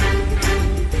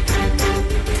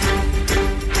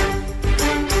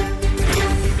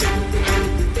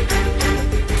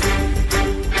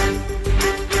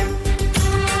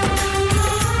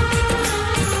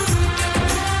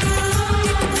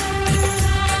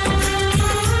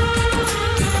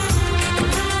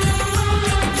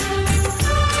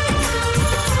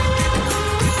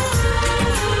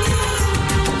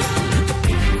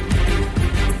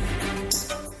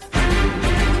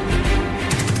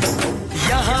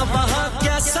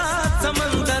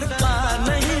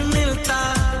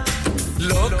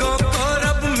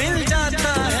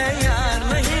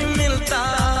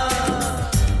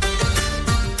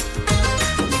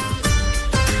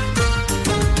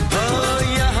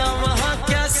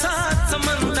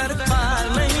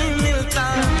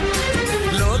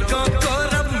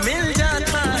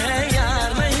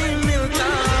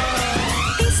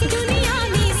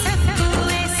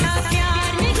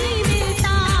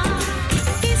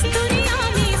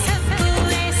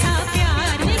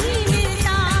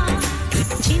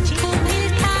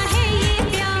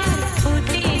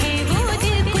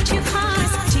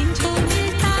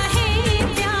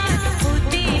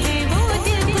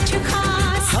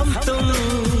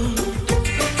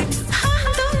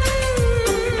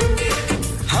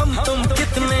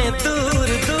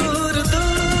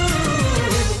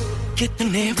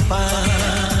कितने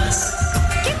पास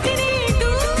कितने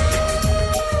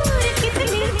दूर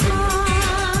कितने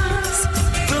पास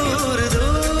दूर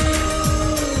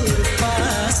दूर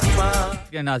पास पास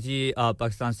क्या नाजी आप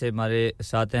पाकिस्तान से हमारे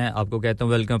साथ हैं आपको कहता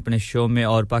हूं वेलकम अपने शो में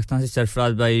और पाकिस्तान से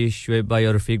सरफराज भाई शुएब भाई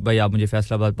और रफीक भाई आप मुझे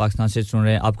फैसलाबाद पाकिस्तान से सुन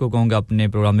रहे हैं आपको कहूंगा अपने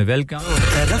प्रोग्राम में वेलकम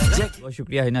बहुत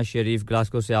शुक्रिया हिना शरीफ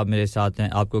ग्लासगो से आप मेरे साथ हैं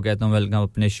आपको कहता हूं वेलकम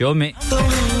अपने शो में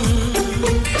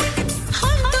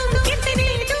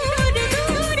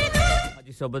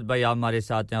सोबत भाई आप हमारे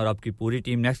साथ हैं और आपकी पूरी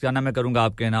टीम नेक्स्ट गाना मैं करूंगा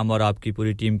आपके नाम और आपकी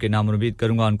पूरी टीम के नाम उम्मीद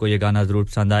करूंगा उनको ये गाना जरूर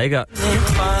पसंद आएगा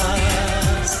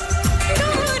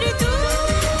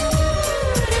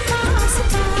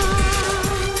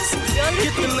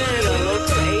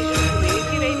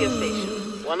Kittne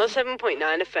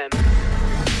 107.9 FM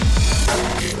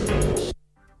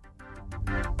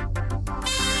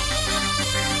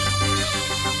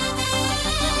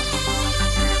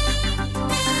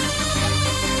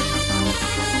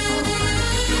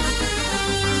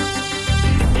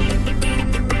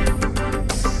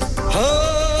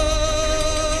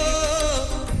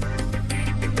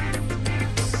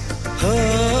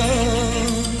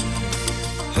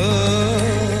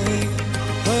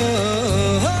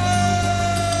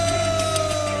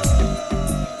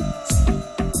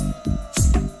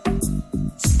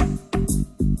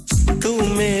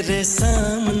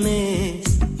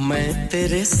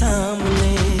तेरे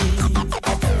सामने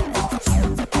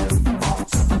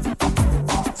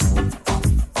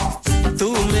तू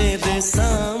मेरे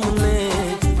सामने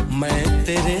मैं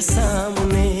तेरे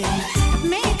सामने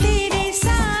मैं तेरे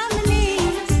सामने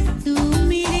तू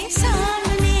मेरे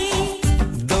सामने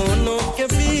दोनों के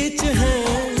बीच है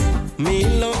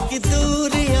मीलों की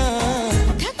दूरियां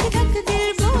धक धक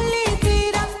दिल बोले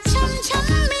तेरा छम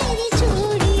छम मेरी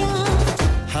चूड़ियां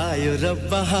हाय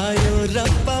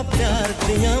रब्बा प्यार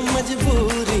दियां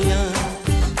मजबूरियां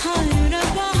हाय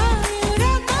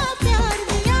रब्बा प्यार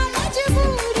दियां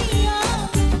मजबूरियां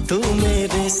तू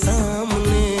मेरे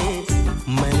सामने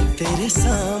मैं तेरे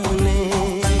सामने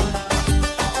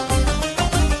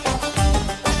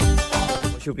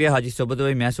शुक्रिया हाजी सोबत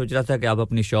भाई मैं सोच रहा था कि आप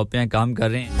अपनी शॉप पे काम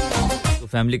कर रहे हैं तो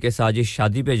फैमिली के साथ जी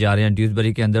शादी पे जा रहे हैं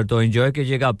ड्यूसबरी के अंदर तो एंजॉय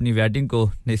कीजिएगा अपनी वेडिंग को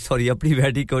नहीं सॉरी अपनी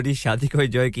वेडिंग को नहीं शादी को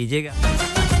एंजॉय कीजिएगा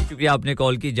शुक्रिया आपने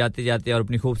कॉल की जाते जाते और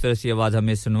अपनी खूबसूरत सी आवाज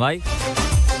हमें सुनवाई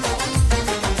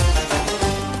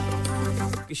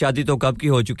की शादी तो कब की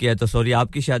हो चुकी है तो सॉरी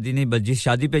आपकी शादी नहीं बस जिस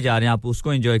शादी पे जा रहे हैं आप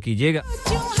उसको एंजॉय कीजिएगा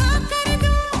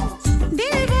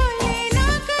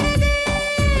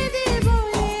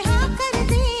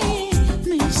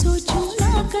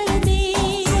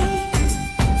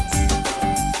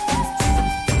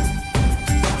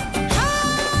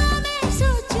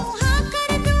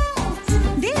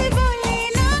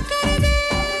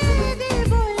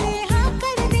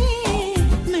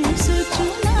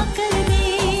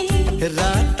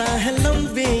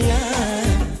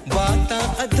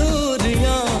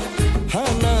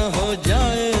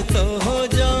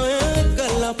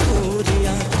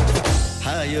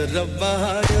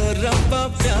रब्बा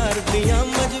प्यार दियां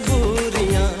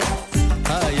मजबूरियां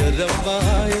हाय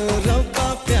रब्बा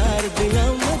प्यार दियां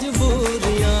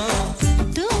मजबूरियां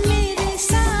तू मेरे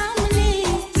सामने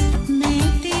मैं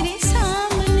तेरे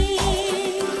सामने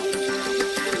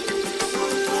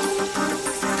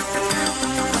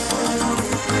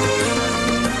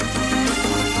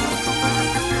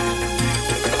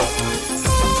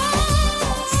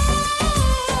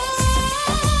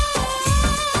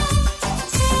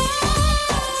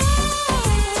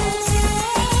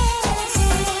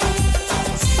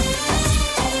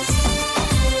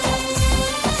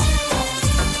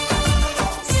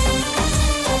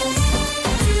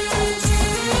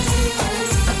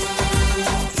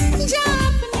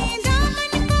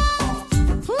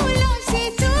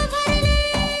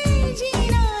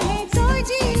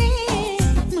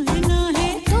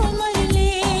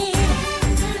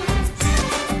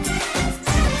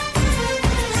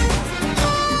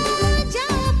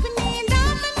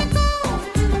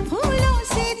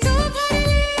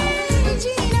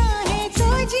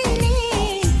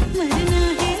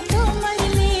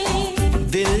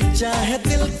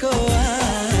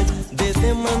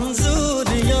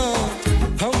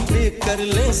कर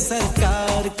ले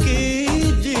सरकार की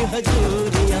जी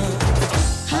हजूरियां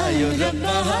हाय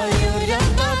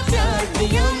रब्बा प्यार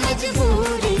दियां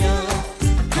मजबूरियां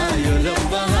हाय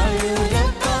रब्बा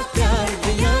प्यार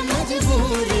दियां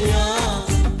मजबूरियां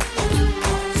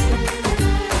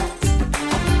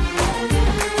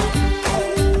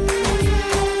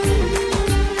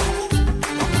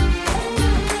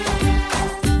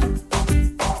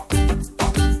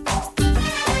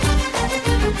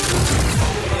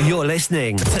You're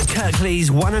listening to Kirklees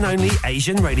one and only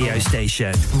Asian radio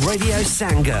station, Radio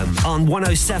Sangam on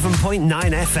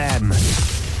 107.9 FM.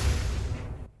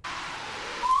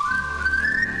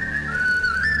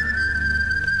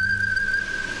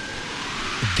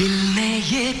 दिल ने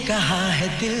ये कहा है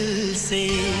दिल से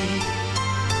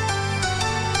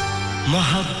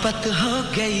मोहब्बत हो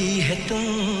गई है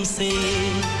तुमसे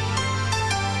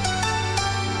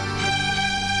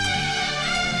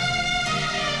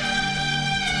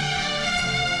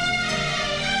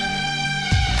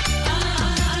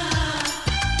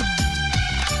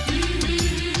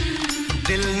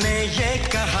दिल ने ये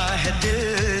कहा है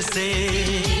दिल से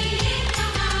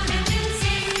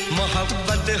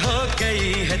मोहब्बत हो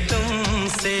गई है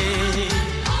तुमसे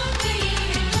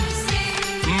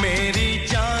मेरी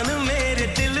जान मेरे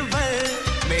दिल भर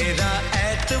मेरा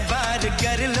एतबार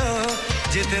कर लो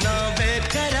जितना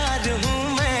बेकरार हूँ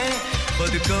मैं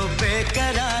खुद को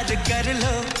बेकरार कर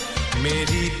लो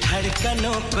मेरी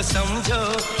धड़कनों को समझो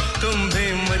तुम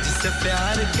भी मुझसे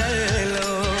प्यार कर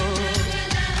लो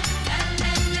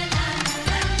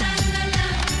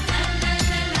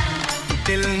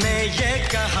दिल ने ये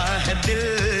कहा है दिल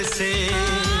से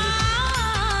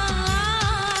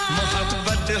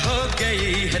मोहब्बत हो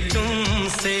गई है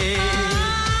तुमसे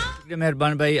शुक्रिया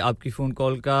मेहरबान भाई आपकी फोन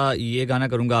कॉल का ये गाना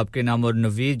करूंगा आपके नाम और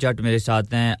नवीद जट मेरे साथ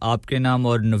हैं आपके नाम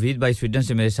और नवीद भाई स्वीडन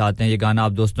से मेरे साथ हैं ये गाना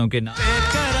आप दोस्तों के नाम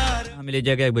हमें ले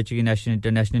जाएगा एक बच्चे की नेशनल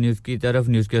इंटरनेशनल न्यूज़ की तरफ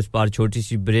न्यूज़ के उस पार छोटी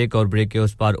सी ब्रेक और ब्रेक के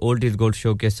उस पार ओल्ड इज गोल्ड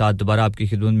शो के साथ दोबारा आपकी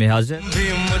खिदमत में हाजिर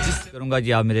करूंगा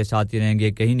जी आप मेरे साथ ही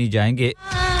रहेंगे कहीं नहीं जाएंगे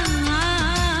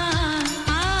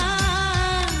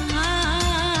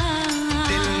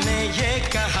दिल ने ये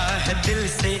कहा है दिल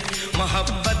से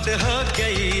मोहब्बत हो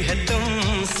गई है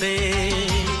तुमसे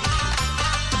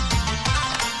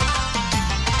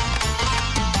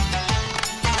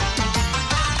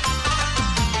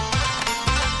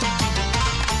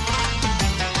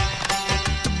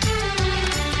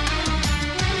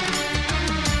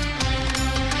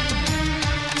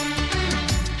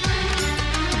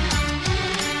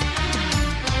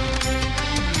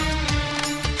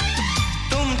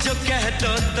कह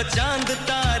दो तो चांद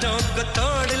तारों को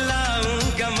तोड़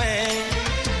लाऊंगा मैं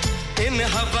इन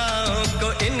हवाओं को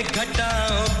इन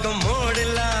घटाओं को मोड़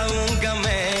लाऊंगा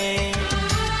मैं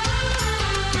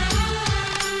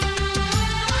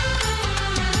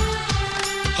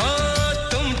हो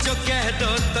तुम जो कह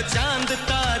दो तो चांद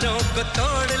तारों को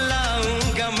तोड़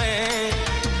लाऊंगा मैं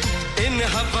इन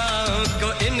हवाओं को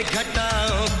इन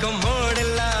घटाओं को मोड़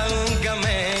लाऊंगा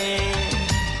मैं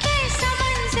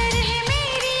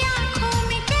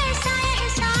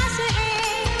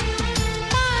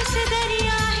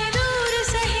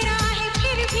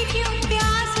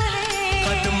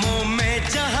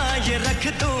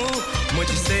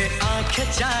मुझसे आंखें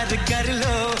चार कर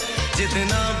लो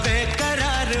जितना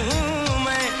बेकरार हूँ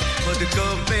मैं खुद को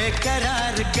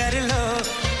बेकरार कर लो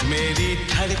मेरी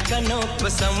धड़कनों को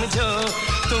समझो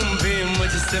तुम भी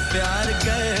मुझसे प्यार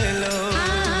कर लो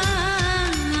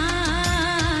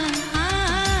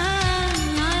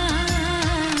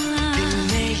दिल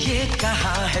ने ये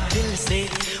कहा है दिल से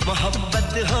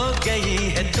मोहब्बत हो गई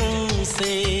है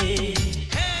तुमसे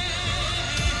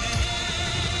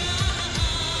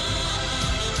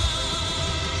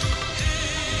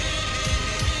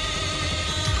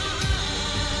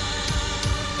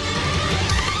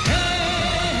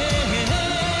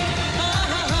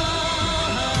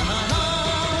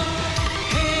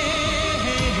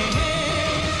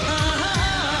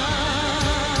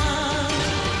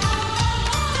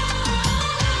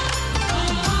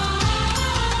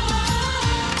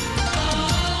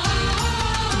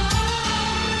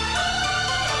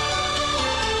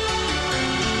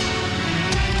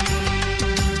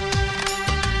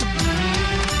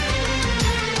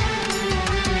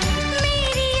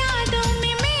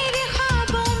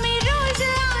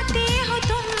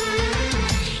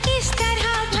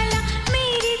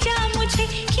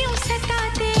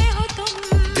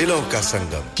दिलों का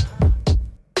संगम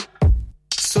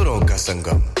सुरों का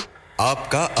संगम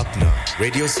आपका अपना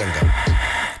radio Sangam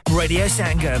Radio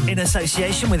Sangam in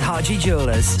association with Haji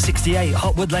Jewellers 68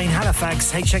 Hotwood Lane Halifax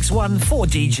HX1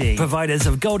 4DG providers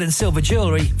of gold and silver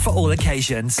jewellery for all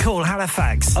occasions call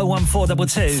Halifax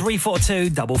 01422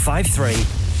 342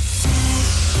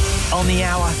 553 on the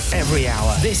hour every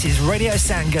hour this is Radio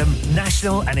Sangam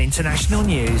national and international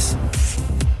news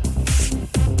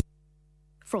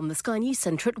From the Sky News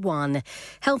Centre at 1.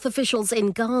 Health officials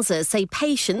in Gaza say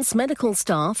patients, medical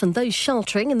staff and those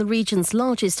sheltering in the region's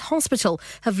largest hospital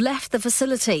have left the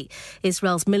facility.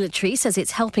 Israel's military says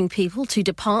it's helping people to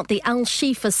depart the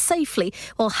Al-Shifa safely,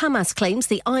 while Hamas claims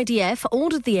the IDF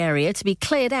ordered the area to be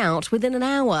cleared out within an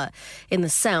hour. In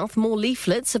the south, more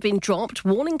leaflets have been dropped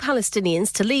warning Palestinians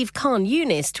to leave Khan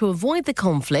Yunis to avoid the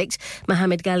conflict.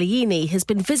 Mohammed Gallieni has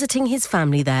been visiting his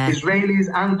family there. Israelis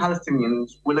and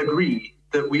Palestinians will agree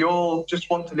that we all just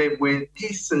want to live with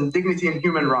peace and dignity and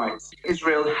human rights.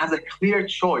 Israel has a clear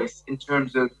choice in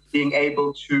terms of being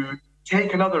able to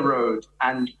take another road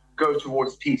and go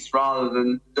towards peace rather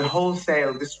than the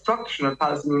wholesale destruction of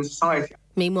Palestinian society.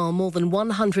 Meanwhile, more than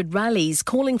 100 rallies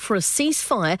calling for a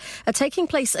ceasefire are taking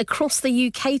place across the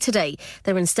UK today.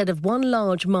 They're instead of one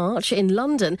large march in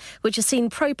London, which has seen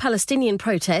pro-Palestinian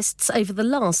protests over the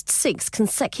last 6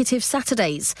 consecutive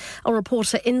Saturdays. Our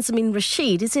reporter Inzamin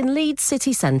Rashid is in Leeds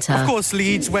city centre. Of course,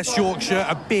 Leeds, West Yorkshire,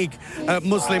 a big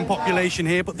Muslim population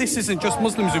here, but this isn't just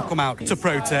Muslims who've come out to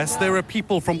protest. There are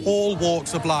people from all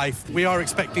walks of life. We are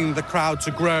expecting the crowd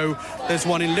to grow. There's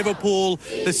one in Liverpool,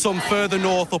 there's some further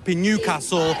north up in Newcastle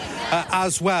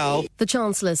as well. The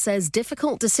Chancellor says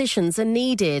difficult decisions are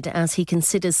needed as he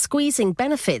considers squeezing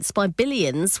benefits by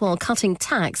billions while cutting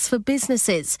tax for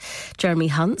businesses. Jeremy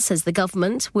Hunt says the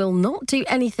government will not do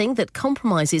anything that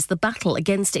compromises the battle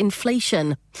against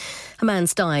inflation. A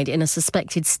man's died in a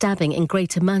suspected stabbing in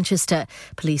Greater Manchester.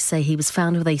 Police say he was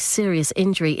found with a serious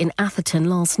injury in Atherton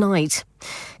last night.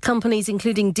 Companies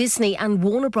including Disney and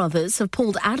Warner Brothers have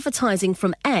pulled advertising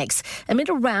from X amid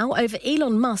a row over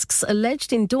Elon Musk's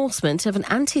alleged endorsement of an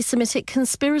anti-Semitic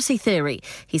conspiracy theory.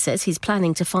 He says he's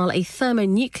planning to file a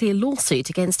thermonuclear lawsuit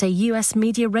against a US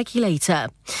media regulator.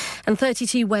 And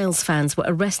 32 Wales fans were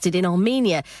arrested in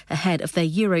Armenia ahead of their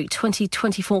Euro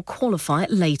 2024 qualifier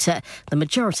later. The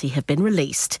majority have been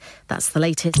released. That's the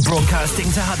latest.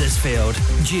 Broadcasting to Huddersfield,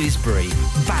 Dewsbury,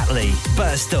 Batley,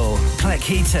 Birstall,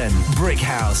 Cleckheaton,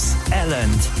 Brickhouse,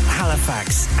 Elland,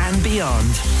 Halifax and beyond.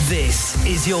 This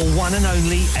is your one and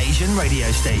only Asian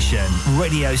radio station.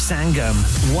 Radio Sangam,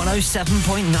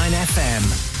 107.9 FM.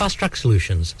 Fast Track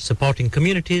Solutions, supporting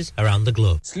communities around the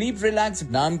globe. Sleep Relax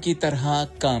नाम की तरह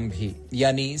काम भी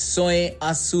यानी सोए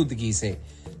आसूदगी से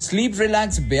Sleep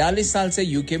Relax 42 साल से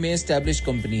यूके में एस्टैब्लिश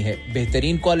कंपनी है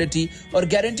बेहतरीन क्वालिटी और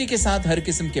गारंटी के साथ हर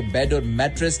किस्म के बेड और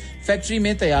मैट्रेस फैक्ट्री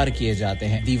में तैयार किए जाते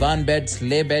हैं divan bed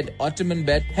sleigh bed ottoman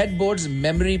bed headboards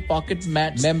memory pocket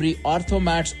mat memory ortho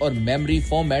mats और मेमोरी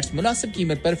फोम मैट्स मुनासिब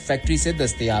कीमत पर फैक्ट्री से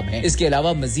दस्तयाब हैं इसके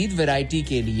अलावा मजीद वैरायटी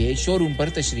के लिए शोरूम पर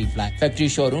तशरीफ लाएं फैक्ट्री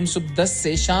शोरूम सुबह 10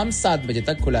 से शाम 7 बजे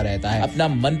तक खुला रहता है अपना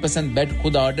मनपसंद बेड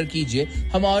खुद ऑर्डर कीजिए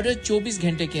हम ऑर्डर 24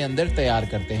 घंटे के अंदर तैयार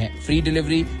करते हैं free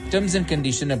delivery terms and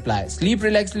condition apply. Sleep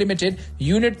Relax Limited,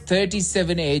 Unit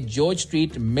 37A, George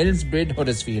Street, Millsbridge,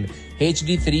 Huddersfield,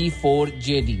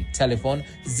 HD34JD. Telephone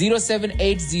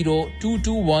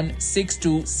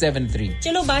 07802216273.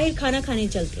 चलो बाहर खाना खाने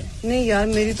चलते हैं नहीं यार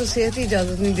मेरी तो सेहत ही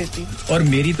इजाजत नहीं देती और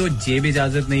मेरी तो जेब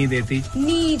इजाजत नहीं देती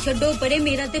नी छोड़ो परे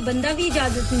मेरा ते बंदा भी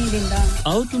इजाजत नहीं देता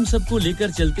आओ तुम सबको लेकर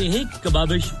चलते हैं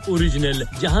कबाबिश ओरिजिनल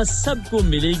जहां सबको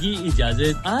मिलेगी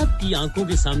इजाजत आपकी आंखों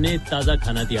के सामने ताजा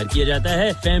खाना तैयार किया जाता है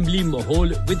फैमिली माहौल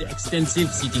with extensive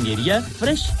seating area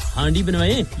fresh हांडी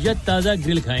बनवाएं या ताजा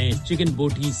ग्रिल खाएं चिकन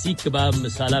बोटी सीख kebab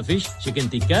masala fish chicken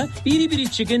tikka piri piri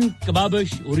chicken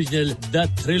kebabish original the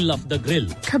thrill of the grill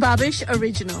kebabish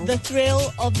original the thrill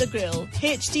of the grill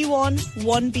HD1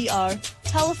 1BR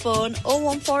telephone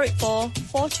 01484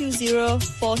 420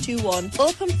 421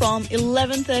 open from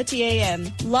 11:30 a.m.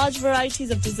 large varieties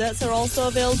of desserts are also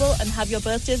available and have your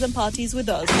birthdays and parties with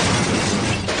us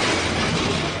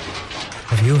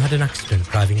Have you had an accident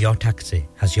driving your taxi?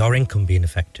 Has your income been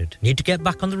affected? Need to get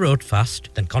back on the road fast?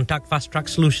 Then contact Fast Track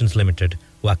Solutions Limited,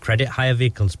 who are credit hire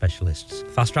vehicle specialists.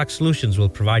 Fast Track Solutions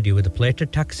will provide you with a plated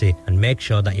taxi and make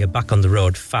sure that you're back on the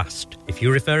road fast. If you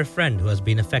refer a friend who has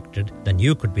been affected, then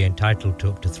you could be entitled to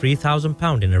up to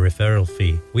 £3,000 in a referral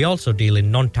fee. We also deal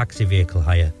in non-taxi vehicle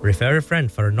hire. Refer a friend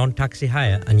for a non-taxi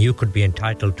hire and you could be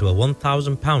entitled to a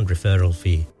 £1,000 referral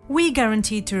fee. We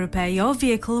guarantee to repair your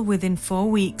vehicle within 4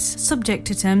 weeks, subject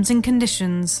to terms and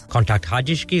conditions. Contact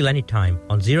Haji Shkil anytime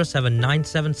on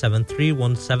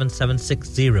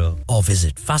 07977317760 or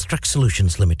visit Fast Track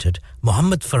Solutions Limited,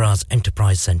 Mohammed Faraz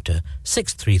Enterprise Centre,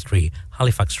 633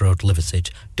 Halifax Road,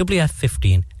 Liversedge,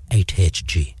 WF15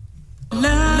 8HG.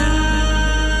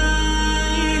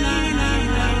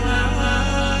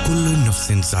 Kullu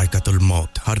नफ्सिन जायकातुल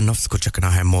मौत हर नफ्स को चखना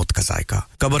है मौत का जायका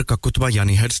कब्र का कुतबा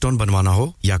यानी हेडस्टोन बनवाना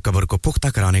हो या कब्र को पुख्ता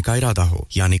कराने का इरादा हो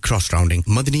यानी cross rounding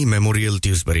Madani memorial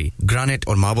Dewsbury granite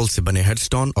और मार्बल से बने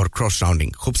हेडस्टोन और क्रॉस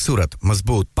राउंडिंग खूबसूरत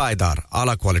मजबूत पायदार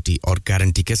आला क्वालिटी और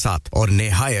गारंटी के साथ और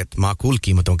निहायत माकूल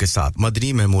कीमतों के साथ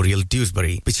मदनी मेमोरियल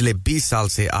ड्यूसबरी पिछले 20 साल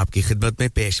से आपकी खिदमत में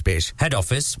पेश head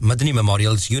office Madani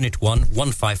memorials unit 1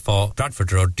 154 Bradford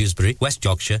Road Dewsbury West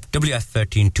Yorkshire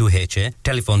WF13 2HA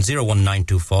telephone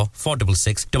 01924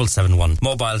 466 771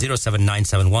 mobile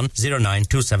 07971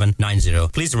 092790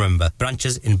 please remember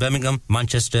branches in Birmingham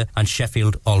Manchester and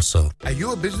Sheffield also Are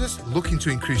you a business looking to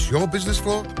increase your business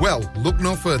flow well look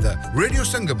no further Radio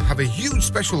Sangam have a huge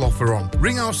special offer on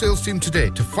ring our sales team today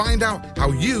to find out how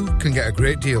you can get a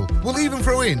great deal we'll even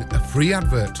throw in a free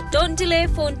advert Don't delay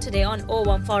phone today on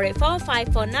 01484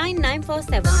 549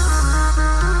 947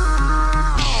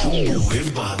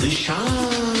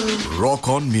 Rock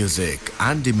On Music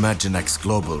and Imaginex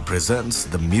Global presents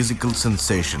the musical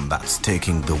sensation that's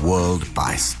taking the world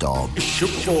by storm.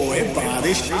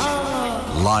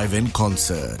 Live in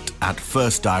concert at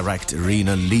First Direct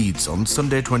Arena Leeds on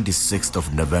Sunday 26th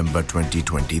of November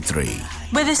 2023.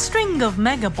 With a string of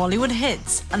mega Bollywood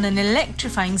hits and an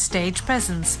electrifying stage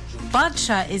presence,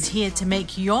 Badshah is here to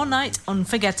make your night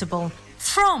unforgettable.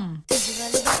 From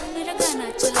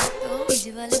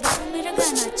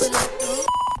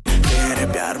तेरे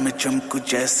प्यार में चमकू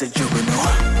जैसे जुगनू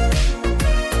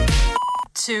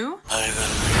to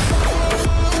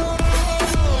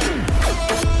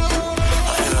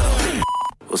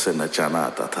उसे नचाना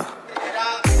आता था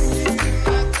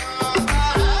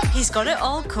He's got it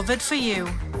all covered for you.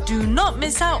 Do not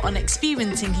miss out on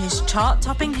experiencing his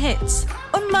chart-topping hits.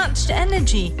 unmatched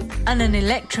energy, and an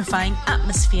electrifying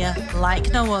atmosphere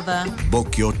like no other.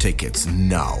 Book your tickets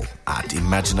now at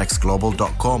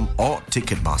imaginexglobal.com or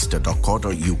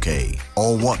ticketmaster.co.uk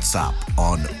or WhatsApp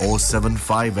on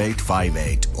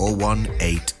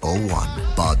 07585801801.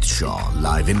 Badshah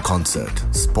live in concert,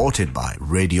 supported by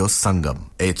Radio Sangam.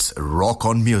 It's Rock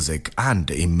on Music and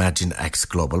Imagine X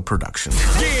Global Production. Yeah.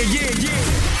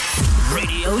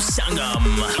 Radio Sangam.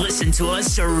 Listen to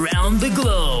us around the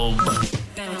globe.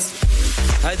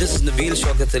 Hi, this is Nabil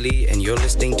Shaukat Ali and you're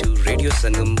listening to Radio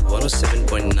Sangam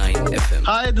 107.9 FM.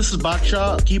 Hi, this is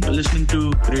Baksha. Keep listening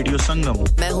to Radio Sangam.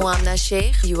 मैं हूँ आमना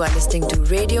Sheikh. You are listening to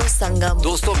Radio Sangam.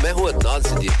 दोस्तों मैं हूँ अदनान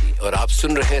सिद्दीकी और आप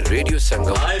सुन रहे हैं radio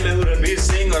संगम. Hi, मैं हूँ रणवीर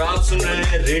सिंह और आप सुन रहे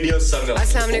हैं रेडियो संगम.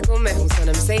 अस्सलाम वालेकुम, मैं हूँ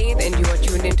सनम Saeed and you are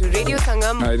tuned into Radio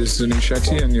Sangam. Hi, this is Sunil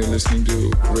Shetty and you're listening to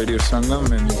Radio Sangam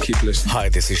and keep listening. Hi,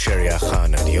 this is Sharia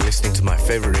Khan and you're listening to my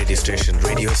favorite radio station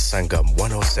Radio Sangam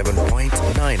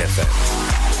 107.9 FM.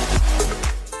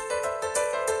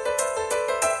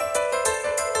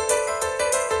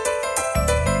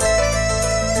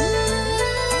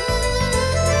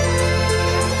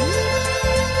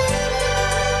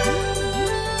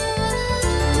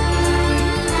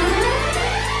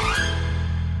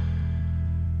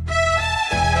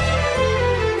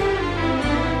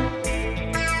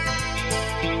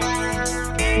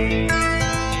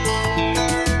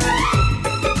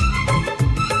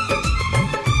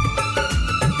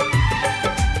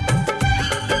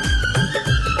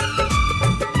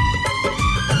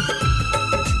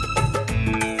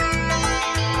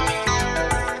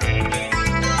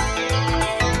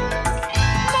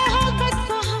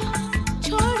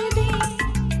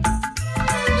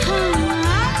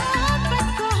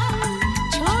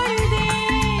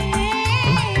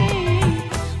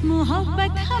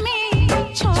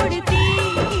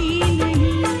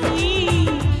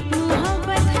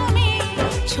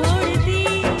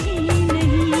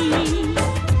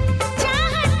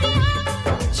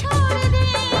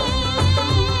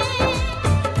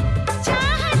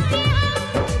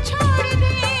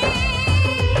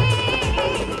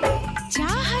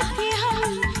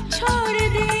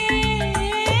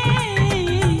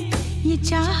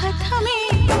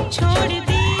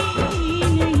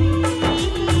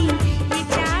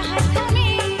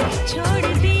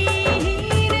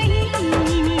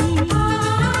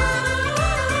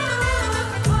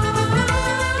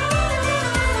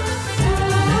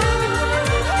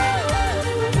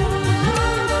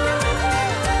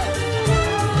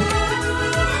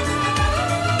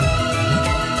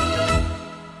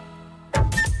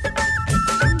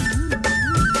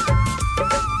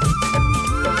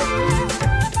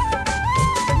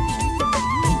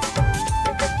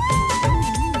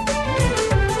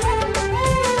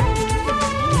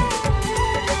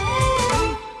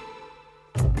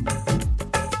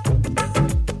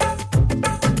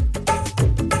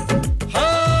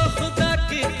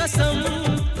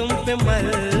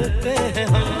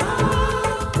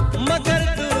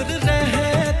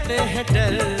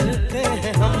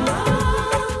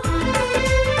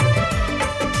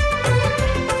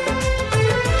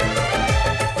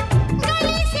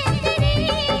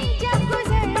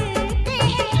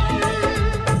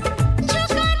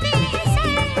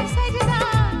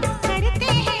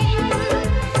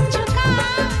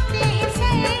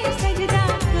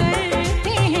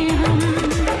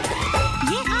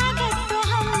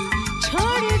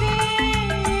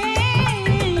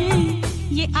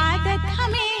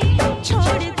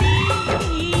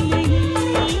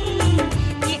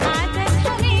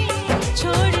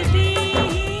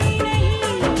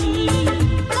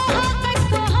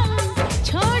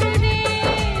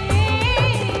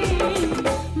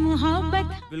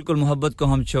 मोहब्बत को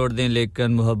हम छोड़ दें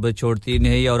लेकिन मोहब्बत छोड़ती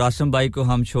नहीं और आसम भाई को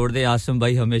हम छोड़ दें आसम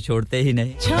भाई हमें छोड़ते ही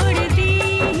नहीं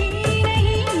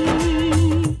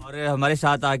और हमारे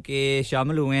साथ आके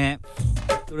शामिल हुए हैं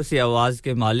तुलसी आवाज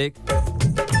के मालिक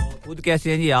खुद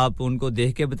कैसे हैं जी आप उनको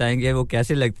देख के बताएंगे वो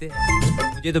कैसे लगते हैं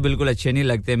मुझे तो बिल्कुल अच्छे नहीं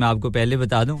लगते मैं आपको पहले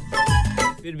बता दूं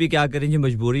फिर भी क्या करें जी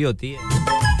मजबूरी होती है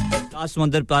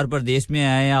समंदर पार परदेश में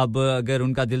आए हैं अब अगर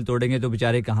उनका दिल तोड़ेंगे तो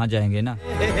बेचारे कहां जाएंगे ना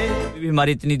भी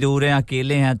हमारी इतनी दूर हैं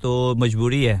अकेले हैं तो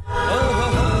मजबूरी है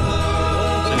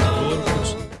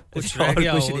कुछ रह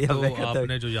गया तो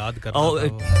आपने जो याद करना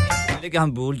था लेकिन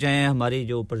हम भूल जाएं हमारी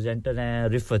जो प्रेजेंटर हैं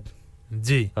रिफत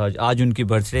जी आज उनकी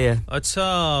बर्थडे है अच्छा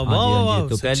वाह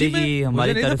तो पहले ही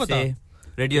हमारी तरफ से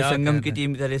रेडियो संगम की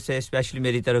टीम की तरफ से स्पेशली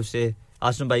मेरी तरफ से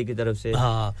आसम भाई की तरफ से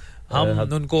हां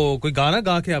हम उनको कोई गाना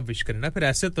गा के आप विश करें ना फिर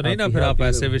ऐसे तो नहीं ना फिर आप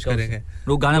ऐसे विश करेंगे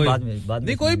वो गाना बाद में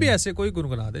नहीं कोई भी ऐसे कोई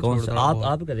गुनगुना दे छोड़ दो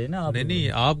आप करें ना आप नहीं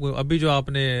आप अभी जो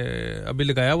आपने अभी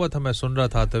लगाया हुआ था मैं सुन रहा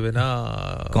था तब ना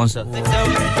कौन सा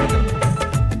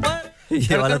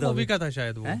ये वाला तो मूवी का था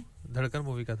शायद वो धड़कन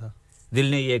मूवी का था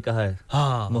दिल ने ये कहा है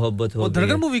हां मोहब्बत हो वो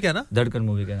धड़कन मूवी का ना धड़कन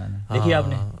मूवी का गाना देखिए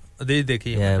आपने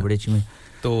देखी है बड़ी अच्छी में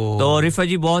तो रिफा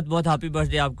जी बहुत-बहुत हैप्पी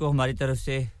बर्थडे आपको हमारी तरफ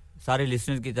से सारे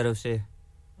लिसनर्स की तरफ से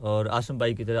और आसम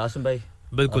भाई की तरफ आसम भाई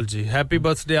बिल्कुल जी हैप्पी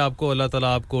बर्थडे आपको अल्लाह ताला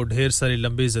आपको ढेर सारी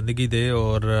लंबी जिंदगी दे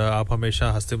और आप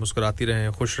हमेशा हंसते मुस्कुराती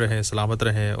रहें खुश रहें सलामत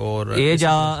रहें और एज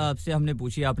आपसे हमने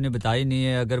पूछी आपने बताई नहीं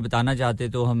है अगर बताना चाहते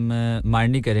तो हम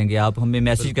माइंड नहीं करेंगे आप हमें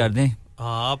मैसेज कर दें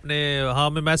हां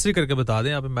मैं मैसेज करके बता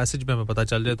दें आप मैसेज में हमें पता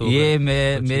चल जाए तो ये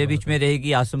मेरे बीच में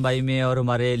रहेगी आसम भाई में और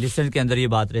हमारे लिसनर के अंदर ये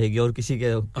बात रहेगी और किसी के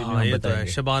हम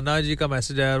बताएंगे शबाना जी का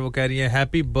मैसेज आया और वो कह रही है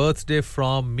happy birthday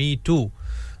from me to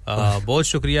बहुत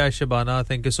शुक्रिया Shabana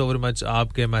thank you so very much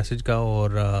आपके मैसेज का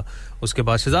और उसके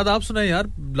बाद शहजाद आप सुनाए यार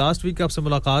लास्ट वीक आपसे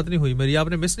मुलाकात नहीं हुई मेरी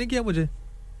आपने मिस नहीं किया मुझे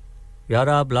यार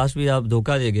आप लास्ट वीक आप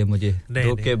धोखा दे गए मुझे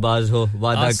धोखेबाज हो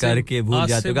वादा करके भूल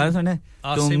जाते हो गाना सुने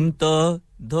तुम तो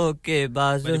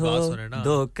धोखेबाज हो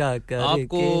धोखा करके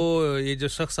आपको ये जो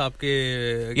शख्स आपके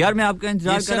यार मैं आपका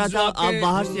इंतजार कर रहा था आप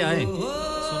बाहर से आए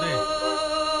सुने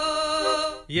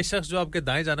ये शख्स जो आपके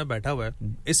दाएं जाना बैठा हुआ है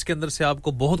इसके अंदर से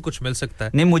आपको बहुत कुछ मिल सकता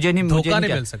है नहीं मुझे नहीं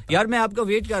मिल सकता यार मैं आपका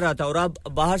वेट कर रहा था और आप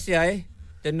बाहर से आए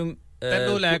तेनू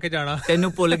लेके जाना तेनू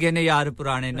भूल गए ने यार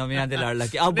पुराने नवेयां दे लड़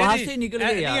लगे आप बाहर से निकल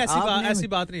गए यार ऐसी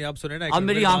बात नहीं आप सुने ना आप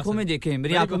मेरी आंखों में देखें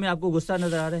मेरी आंखों में आपको गुस्सा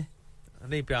नजर आ रहा है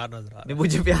नहीं प्यार नजर आ रहा है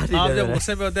मुझे प्यार नहीं आप जब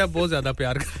गुस्से में होते हैं आप बहुत ज्यादा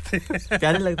प्यार करते हैं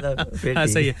प्यार लगता है हां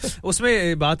सही है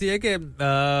उसमें बात ये है कि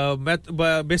मैं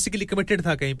बेसिकली कमिटेड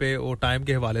था कहीं पे वो टाइम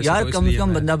के हवाले से यार कम से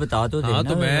कम बंदा बता तो दे हां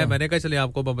तो मैंने कहा चलिए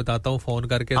आपको मैं बताता हूं फोन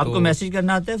करके आपको मैसेज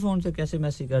करना आता है फोन से कैसे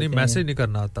मैसेज करते हैं नहीं मैसेज नहीं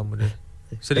करना आता मुझे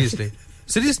सीरियसली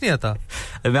नहीं आता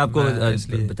मैं आपको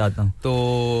बताता हूं तो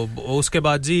उसके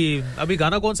बाद जी अभी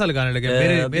गाना कौन सा लगाने लगे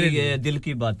मेरे दिल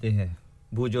की बातें हैं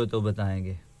बूझो तो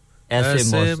बताएंगे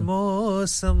ऐसे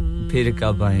मौसम फिर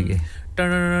कब आएंगे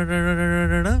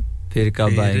फिर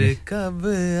कब आएंगे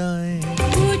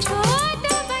पूछो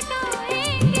तो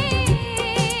बताएंगे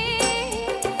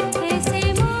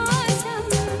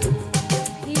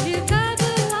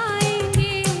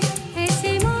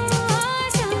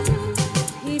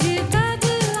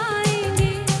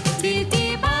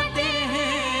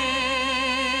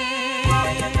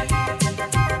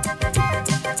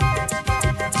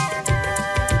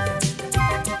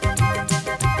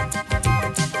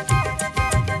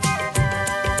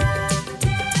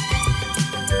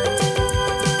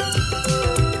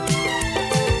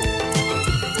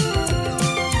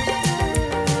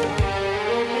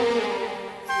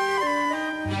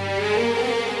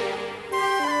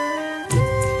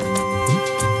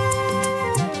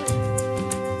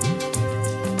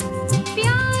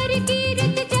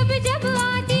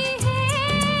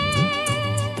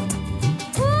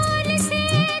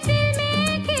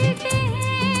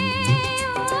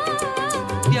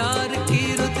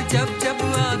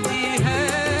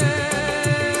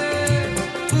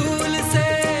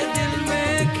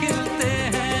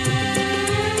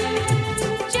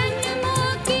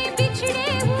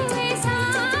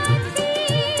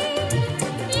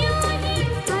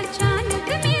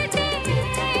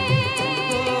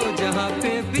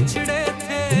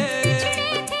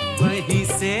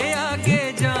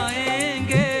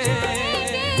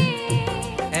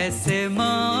ऐसे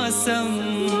मौसम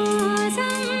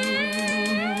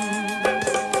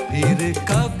फिर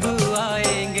कब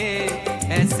आएंगे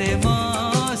ऐसे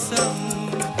मौसम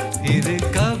फिर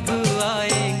कब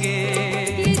आएंगे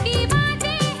दिल की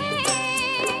बातें हैं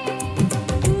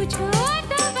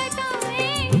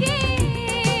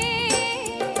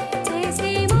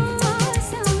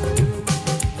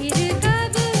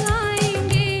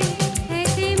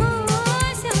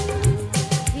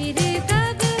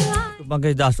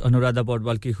पंकज दास अनुराधा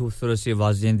पौडवाल की खूबसूरत सी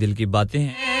आवाजें दिल की बातें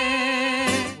हैं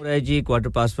और जी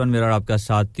 1:15 मेरा और आपका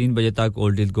साथ 3 बजे तक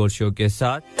ओल्ड इज गोल्ड शो के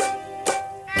साथ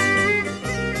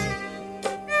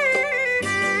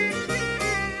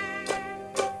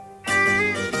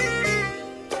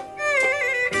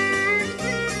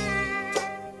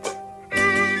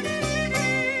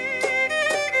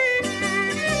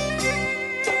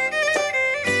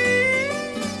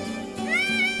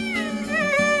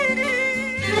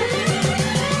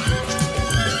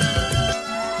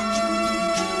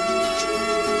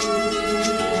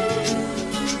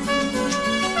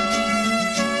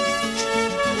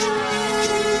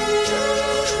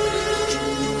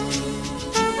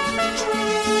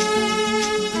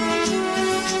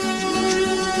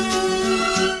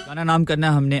गाना नाम करना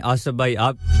है हमने आसिफ भाई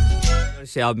आप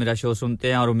से आप मेरा शो सुनते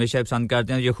हैं और हमेशा पसंद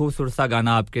करते हैं ये खूबसूरत सा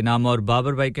गाना आपके नाम और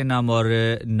बाबर भाई के नाम और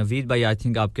नवीद भाई आई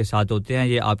थिंक आपके साथ होते हैं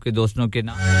ये आपके दोस्तों के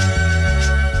नाम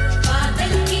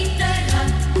बादल की तरह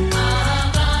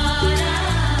आवारा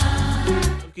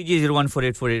कीजिए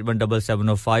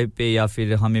 01484817705 पे या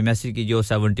फिर हमें मैसेज कीजिए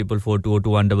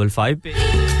 7442022155 पे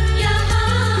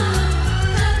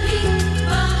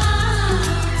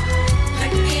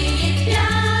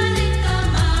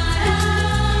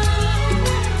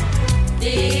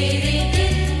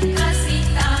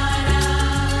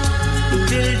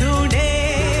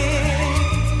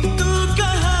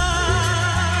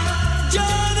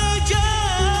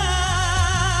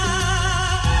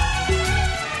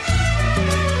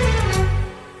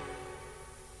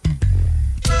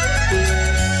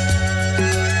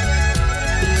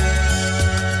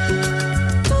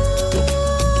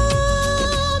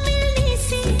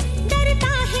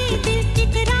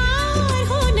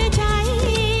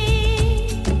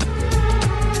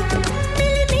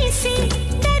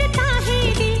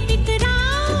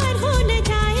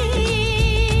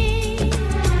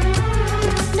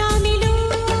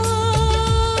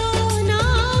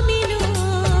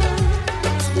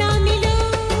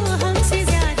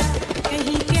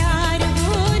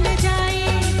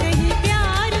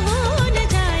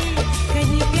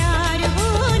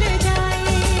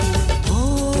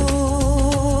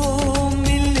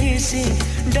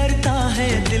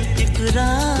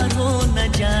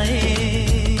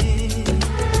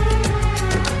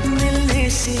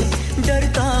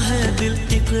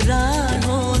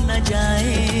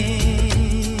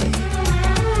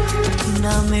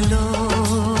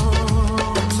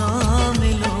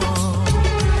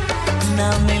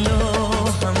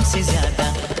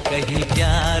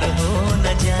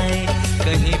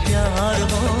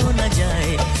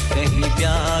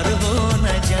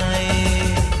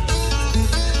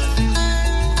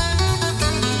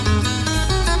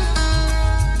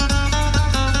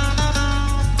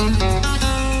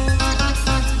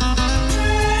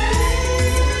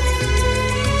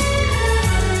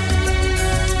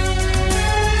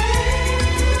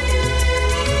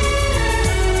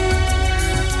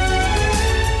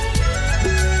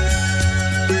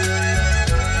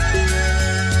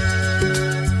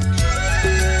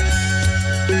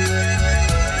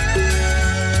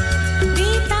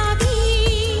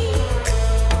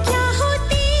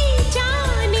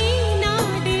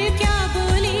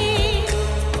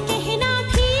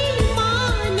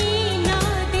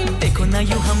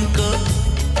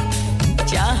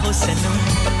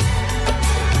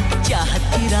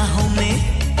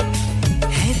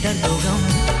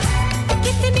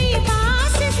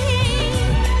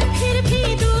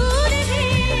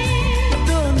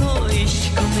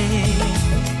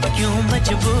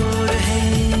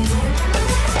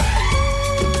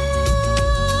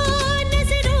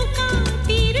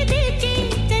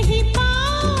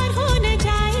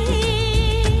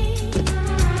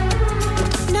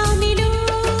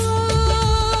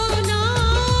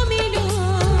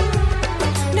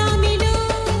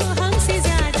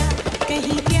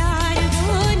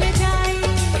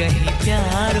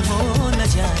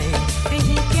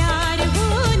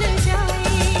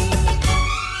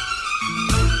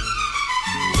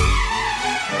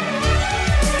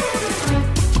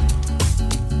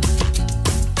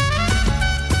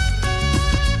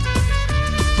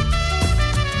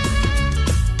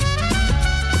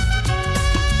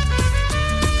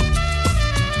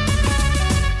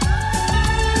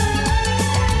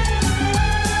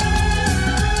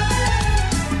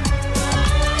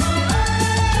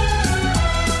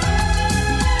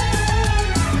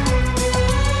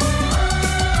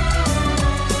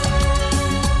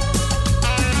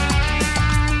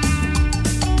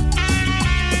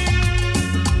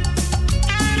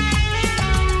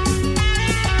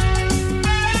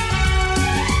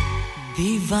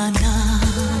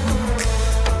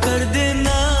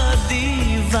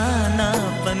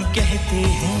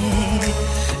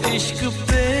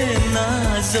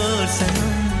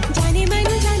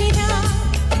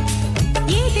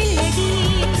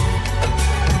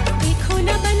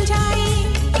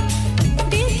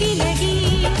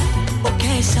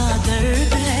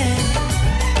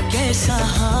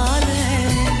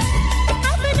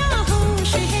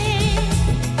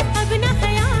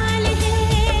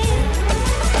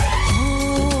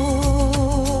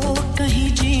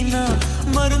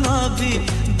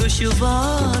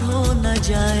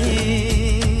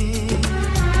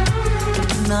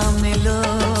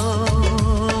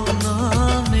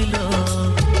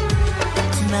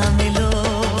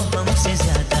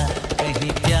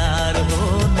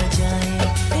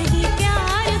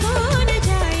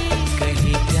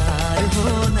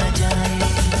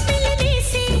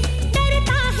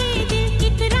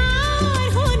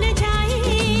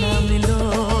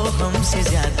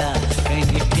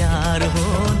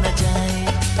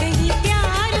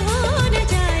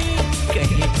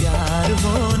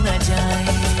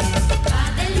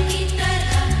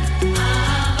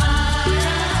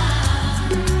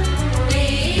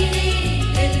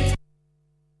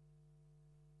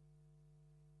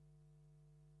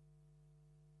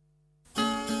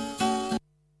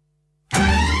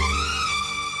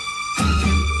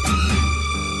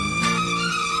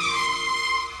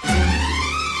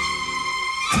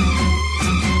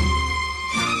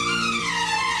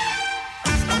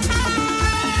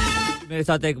मेरे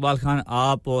साथ है इकबाल खान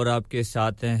आप और आपके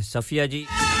साथ हैं सफिया जी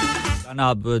गाना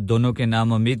आप दोनों के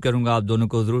नाम उम्मीद करूंगा आप दोनों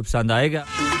को जरूर पसंद आएगा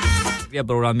ये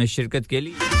प्रोग्राम में शिरकत के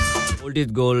लिए ओल्ड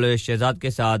इज गोल्ड शहजाद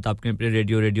के साथ आपके अपने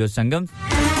रेडियो संगम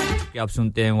कि आप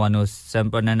सुनते हैं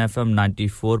 107.9 FM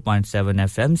 94.7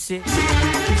 FM से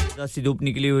सी धूप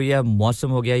निकली हुई है मौसम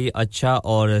हो गया ये अच्छा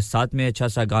और साथ में अच्छा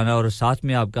सा गाना और साथ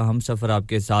में आपका हमसफर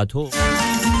आपके साथ हो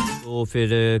तो फिर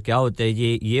क्या होता है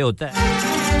ये होता है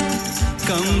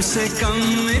कम से कम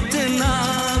इतना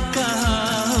कहा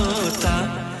होता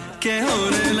कि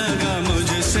होने लगा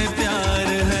मुझसे प्यार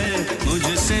है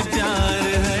मुझसे प्यार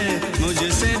है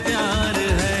मुझसे प्यार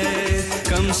है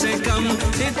कम से कम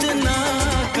इतना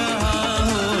कहा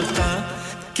होता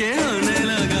कि होने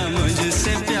लगा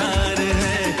मुझसे प्यार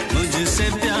है मुझसे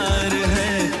प्यार है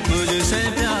मुझसे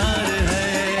प्यार है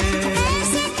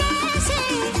ऐसे कैसे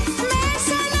मैं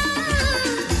सलाम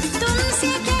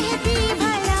तुमसे कहती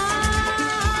भला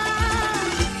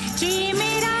कि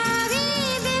मेरा भी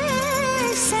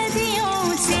दिल सदियों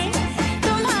से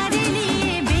तुम्हारे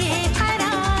लिए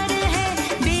बेकरार है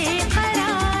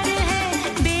बेकरार है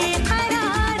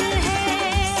बेकरार है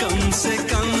कम से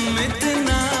कम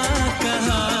इतना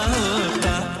कहा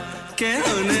होता कि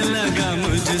होने लगा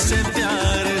मुझसे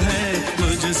प्यार है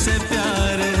मुझसे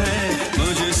प्यार है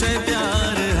मुझसे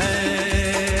प्यार है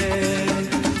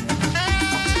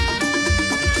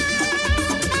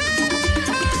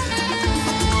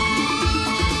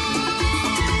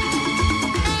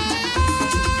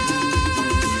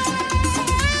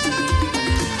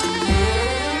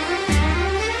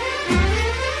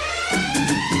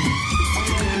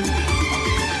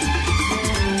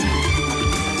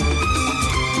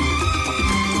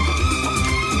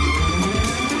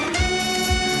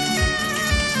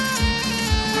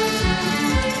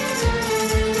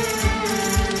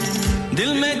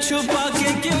दिल में छुपा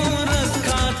के क्यों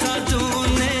रखा था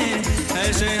तूने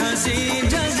ऐसे हंसी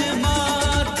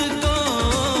जज्बात को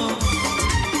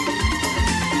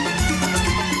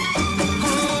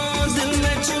हो दिल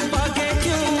में छुपा के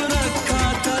क्यों रखा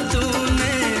था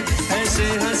तूने ऐसे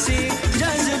हंसी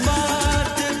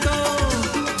जज्बात को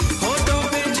होठों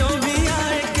पे जो भी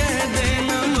आए कह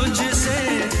देना मुझसे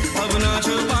अब ना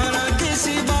छुपाना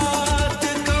किसी बात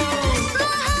को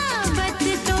मोहब्बत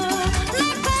तो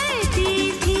मैं करती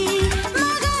थी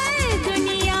मगर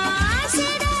दुनिया से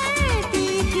डरती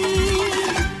थी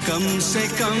कम से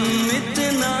कम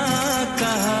इतना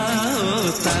कहा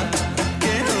होता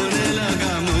कि होने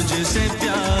लगा मुझसे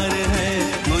प्यार है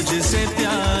मुझसे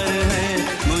प्यार है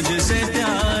मुझसे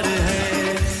प्यार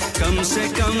है कम से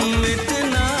कम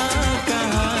इतना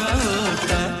कहा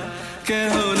होता कि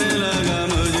होने लगा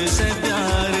मुझसे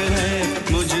प्यार है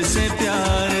मुझसे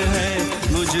प्यार है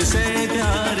मुझसे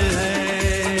प्यार है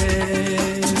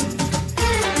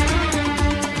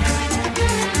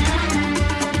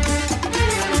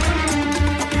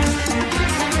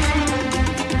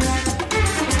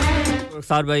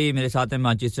रुखसार भाई मेरे साथ हैं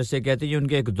मैनचेस्टर से कहते हैं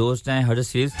उनके एक दोस्त हैं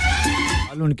हडर्सफील्ड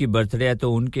कल उनकी बर्थडे है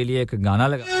तो उनके लिए एक गाना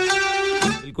लगा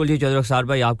बिल्कुल जी चौधरी रुखसार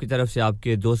भाई आपकी तरफ से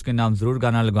आपके दोस्त के नाम जरूर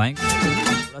गाना लगवाएंगे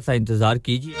थोड़ा सा इंतजार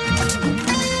कीजिए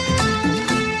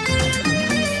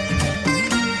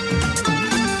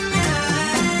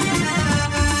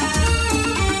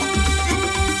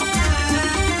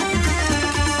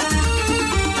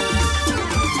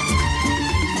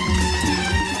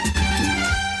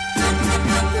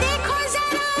देखो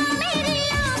जरा मेरी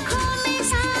आंखों में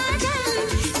साजन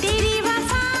तेरी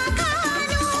वफा का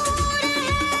नूर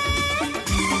है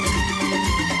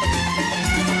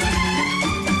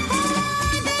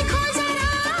देखो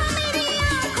जरा मेरी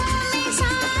आंखों में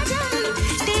साजन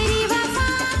तेरी वफा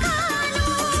का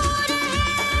नूर है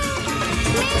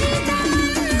मेरी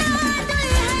तमन्ना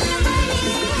दुल्हन बनी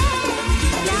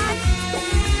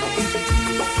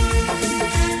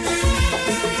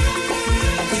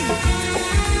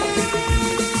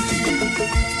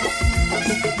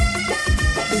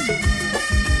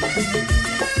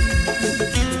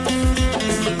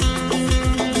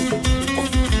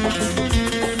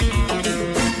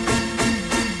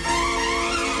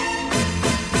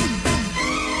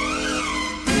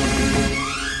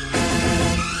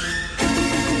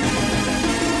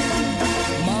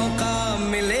मौका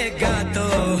मिलेगा तो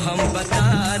हम बता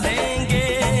देंगे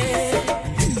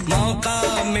मौका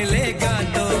मिलेगा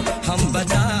तो हम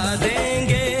बता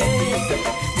देंगे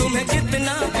तुम्हें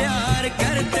कितना प्यार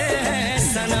करते हैं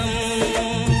सनम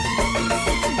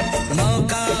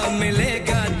मौका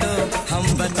मिलेगा तो हम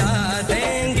बता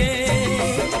देंगे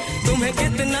तुम्हें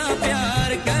कितना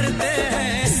प्यार करते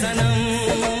हैं सनम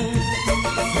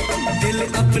दिल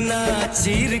अपना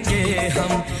चीर के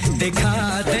हम दिखा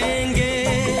देंगे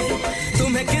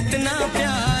तुम्हें कितना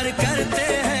प्यार करते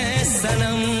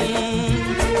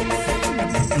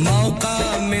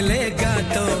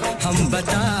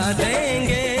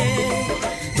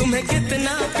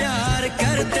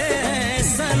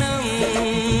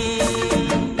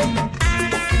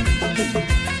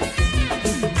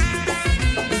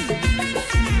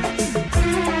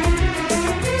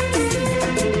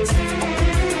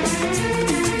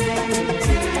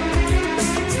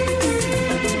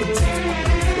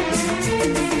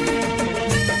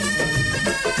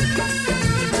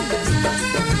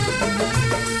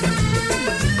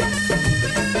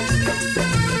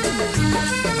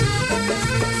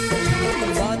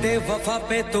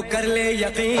पे तो कर ले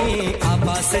यकीन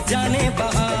आपा से जाने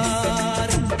बहार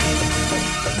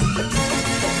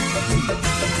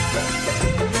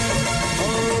ओ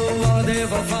वादे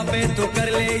वफा पे तो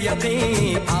कर ले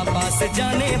यकीन आपा से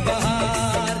जाने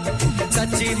बहार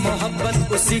सच्ची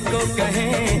मोहब्बत उसी को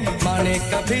कहें माने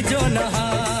कभी जो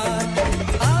नहार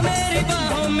आ मेरी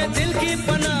बाहों में दिल की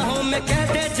पनाहों में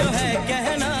कहते जो है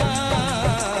कहना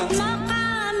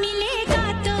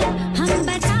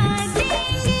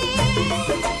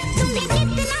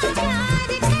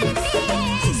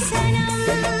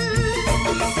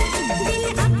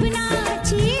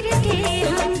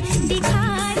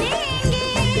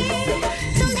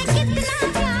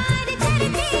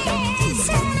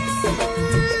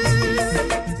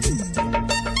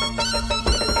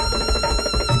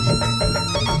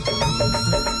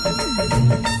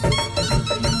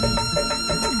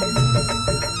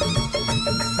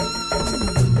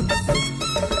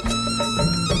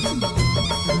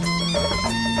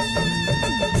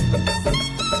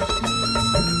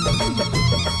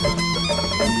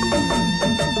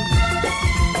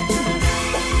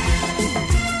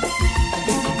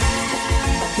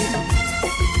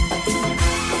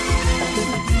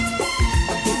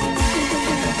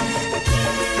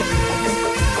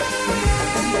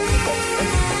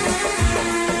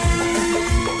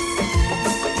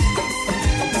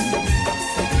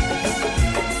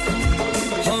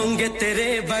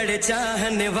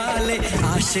चाहने वाले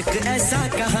आशिक ऐसा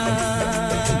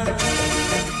कहां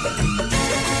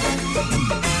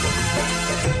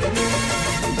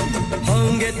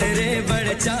होंगे तेरे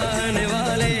बड़े चाहने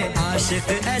वाले आशिक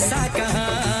ऐसा कहां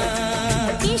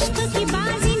इश्क की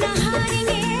बाजी न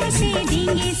हारेंगे ऐसे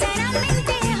देंगे सनम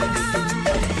इम्तिहान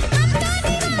हम तो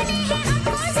दीवाने हैं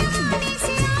हमको ज़माने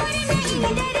से और नहीं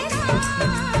डरना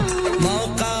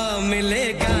मौका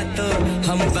मिलेगा तो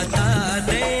हम बता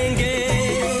देंगे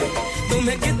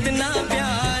तुम्हें कितना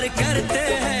प्यार करते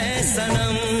हैं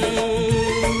सनम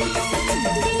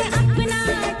दिल अपना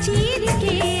चीर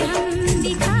के हम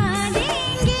दिखा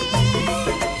देंगे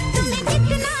तुम्हें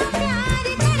कितना प्यार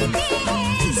करते हैं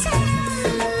सनम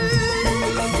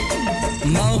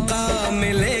मौका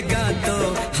मिलेगा तो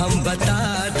हम बता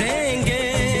देंगे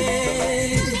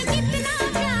तुम्हें कितना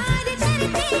प्यार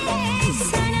करते हैं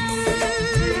सनम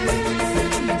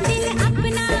दिल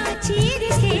अपना चीर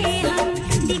के हम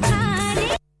दिखा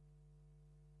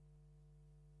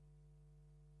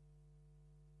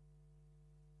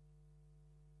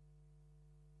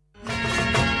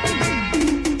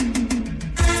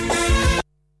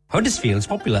Huddersfield's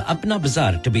popular Apna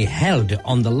Bazaar to be held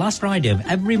on the last Friday of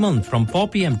every month from 4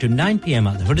 p.m. to 9 p.m.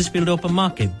 at the Huddersfield Open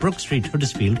Market, Brook Street,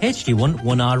 Huddersfield, HD1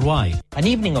 1RY. An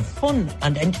evening of fun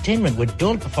and entertainment with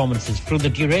dual performances through the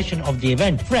duration of the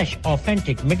event. Fresh,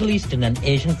 authentic Middle Eastern and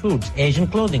Asian foods, Asian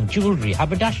clothing, jewellery,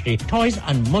 haberdashery, toys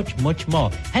and much, much more.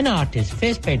 Henna artists,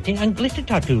 face painting and glitter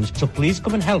tattoos. So please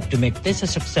come and help to make this a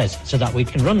success so that we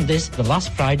can run this the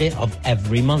last Friday of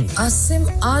every month. Asim,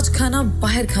 आज खाना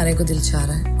बाहर खाने को दिल चाह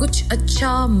रहा है कुछ अच्छा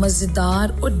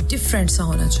मजेदार और डिफरेंट सा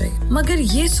होना चाहिए मगर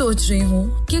ये सोच रही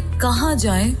हूँ कि कहाँ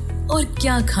जाएं और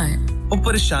क्या खाएं ओ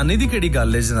परेशानी दी केड़ी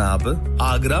गल है जनाब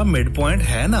आगरा मिड पॉइंट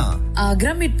है ना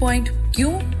आगरा मिड पॉइंट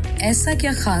क्यों ऐसा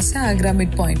क्या खास है आगरा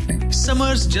मिड पॉइंट में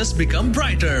Summers just become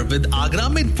brighter with Agra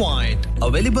Midpoint.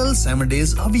 Available 7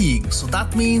 days a week. So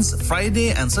that means Friday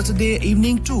and Saturday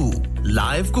evening too.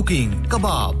 Live cooking,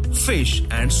 kebab, fish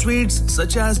and sweets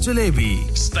such as jalebi.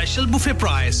 Special buffet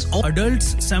price. Adults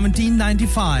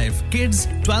 $17.95, kids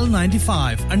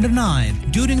 $12.95 under 9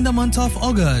 during the month of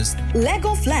August. Leg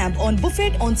of lamb on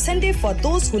buffet on Sunday for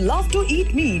those who love to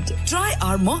eat meat. Try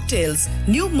our mocktails.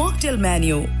 New mocktail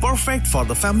menu. Perfect for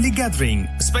the family gathering,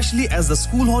 especially as the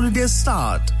school holidays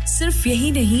start. सिर्फ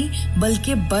यही नहीं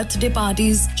बल्कि birthday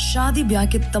parties शादी ब्याह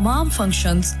के तमाम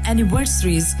functions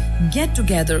anniversaries gate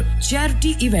together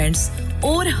charity events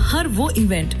और हर वो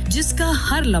इवेंट जिसका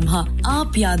हर लम्हा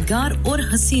आप यादगार और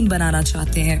हसीन बनाना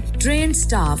चाहते हैं ट्रेन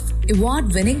स्टाफ अवार्ड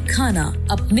विनिंग खाना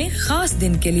अपने खास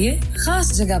दिन के लिए खास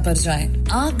जगह पर जाएं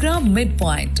Agra mid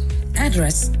point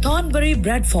Address Thornbury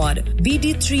Bradford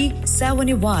BD3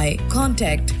 7Y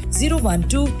Contact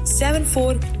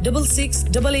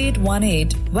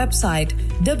 01274668818 Website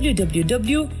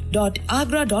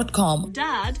www.agra.com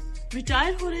Dad,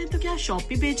 retire हो रहे हैं तो क्या शॉप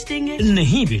भी बेच देंगे?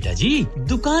 नहीं बेटा जी,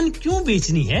 दुकान क्यों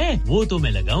बेचनी है? वो तो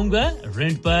मैं लगाऊंगा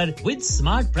रेंट पर with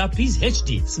smart properties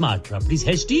HD. Smart properties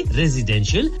HD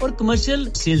residential और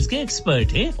कमर्शियल सेल्स के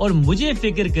एक्सपर्ट हैं और मुझे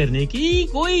फिक्र करने की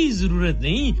कोई जरूरत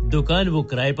नहीं। दुकान वो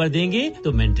किराए पर देंगे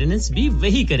तो मेंटेनेंस भी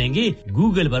वही करेंगे।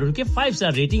 गूगल पर उनके 5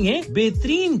 स्टार रेटिंग है,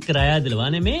 बेहतरीन किराया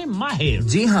दिलवाने में माहिर।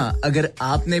 जी हां, अगर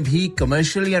आपने भी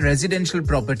कमर्शियल या रेजिडेंशियल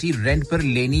प्रॉपर्टी रेंट पर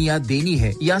लेनी या देनी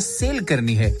है या सेल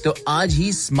करनी है तो आज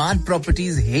ही स्मार्ट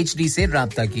प्रॉपर्टीज एचडी से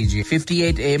राब्ता कीजिए।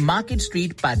 58A market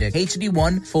street, paddock,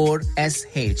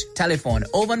 HD14SH। Telephone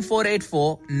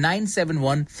 01484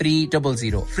 971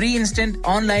 300। Free instant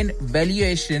online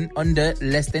valuation under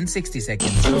less than 60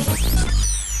 seconds.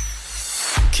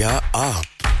 क्या आप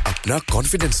अपना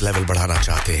कॉन्फिडेंस लेवल बढ़ाना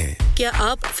चाहते हैं? क्या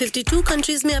आप 52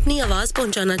 कंट्रीज में अपनी आवाज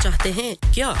पहुंचाना चाहते हैं?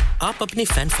 क्या आप अपनी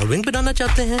फैन फॉलोइंग बनाना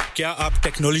चाहते हैं? क्या आप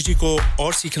टेक्नोलॉजी को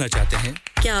और सीखना चाहते हैं?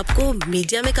 क्या आपको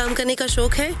मीडिया में काम करने का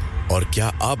शौक है? और क्या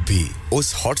आप भी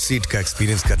उस हॉट सीट का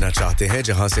एक्सपीरियंस करना चाहते हैं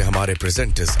जहां से हमारे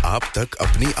प्रेजेंटर्स आप तक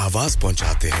अपनी आवाज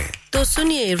पहुंचाते हैं? तो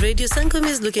सुनिए, radio Sangam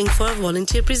is looking for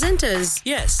volunteer presenters.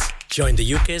 Yes, join the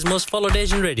UK's most followed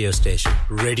Asian radio station,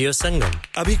 Radio Sangam.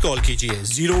 अभी कॉल कीजिए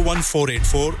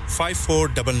 01484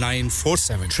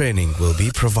 549947. Training will be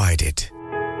provided.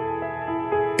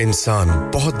 इंसान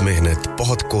बहुत मेहनत,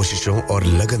 बहुत कोशिशों और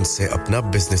लगन से अपना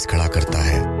बिजनेस खड़ा करता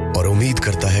है और उम्मीद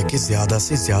करता है कि ज्यादा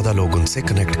से ज्यादा लोग उनसे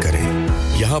कनेक्ट करें।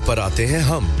 यहाँ पर आते हैं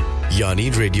हम, यानी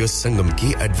रेडियो संगम की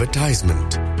एडवर्टाइजमेंट।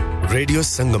 रेडियो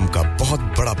संगम का बहुत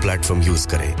बड़ा प्लेटफॉर्म यूज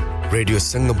करें। रेडियो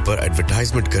संगम पर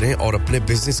एडवर्टाइजमेंट करें और अपने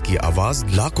बिजनेस की आवाज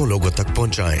लाखों लोगों तक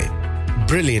पहुंचाएं।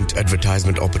 Brilliant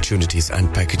advertisement opportunities and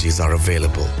packages are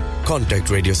available. Contact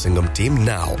Radio Sangam team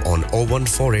now on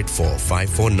 01484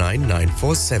 549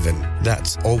 947.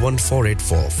 That's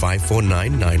 01484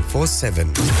 549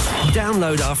 947.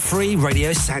 Download our free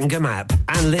Radio Sangam app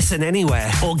and listen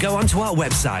anywhere or go onto our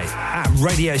website at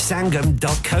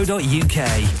radiosangam.co.uk.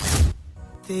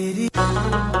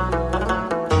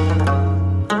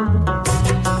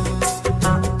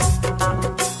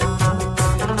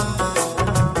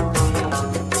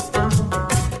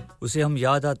 उसे हम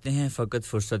याद आते हैं फ़कत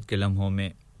फुर्सत के लम्हों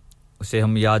में, उसे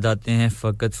हम याद आते हैं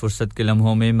फ़कत फुर्सत के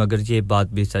लम्हों में, मगर ये बात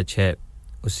भी सच है,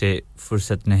 उसे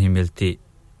फुर्सत नहीं मिलती।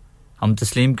 हम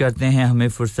तस्लीम करते हैं हमें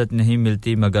फुर्सत नहीं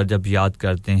मिलती, मगर जब याद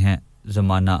करते हैं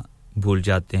ज़माना भूल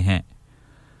जाते हैं।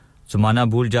 ज़माना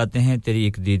भूल जाते हैं तेरी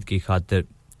एक दीद की खातिर,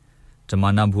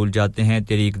 ज़माना भूल जाते हैं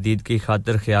तेरी एक दीद की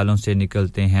खातिर, ख्यालों से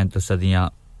निकलते हैं तो सदियां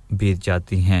बीत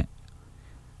जाती हैं।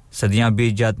 सदियां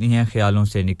बीत जाती हैं ख्यालों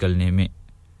से निकलने में,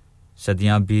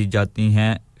 सदियां बीत जाती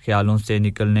हैं ख्यालों से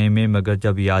निकलने में, मगर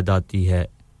जब याद आती है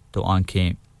तो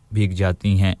आंखें भीग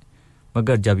जाती हैं,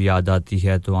 मगर जब याद आती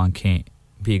है तो आंखें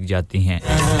भीग जाती हैं।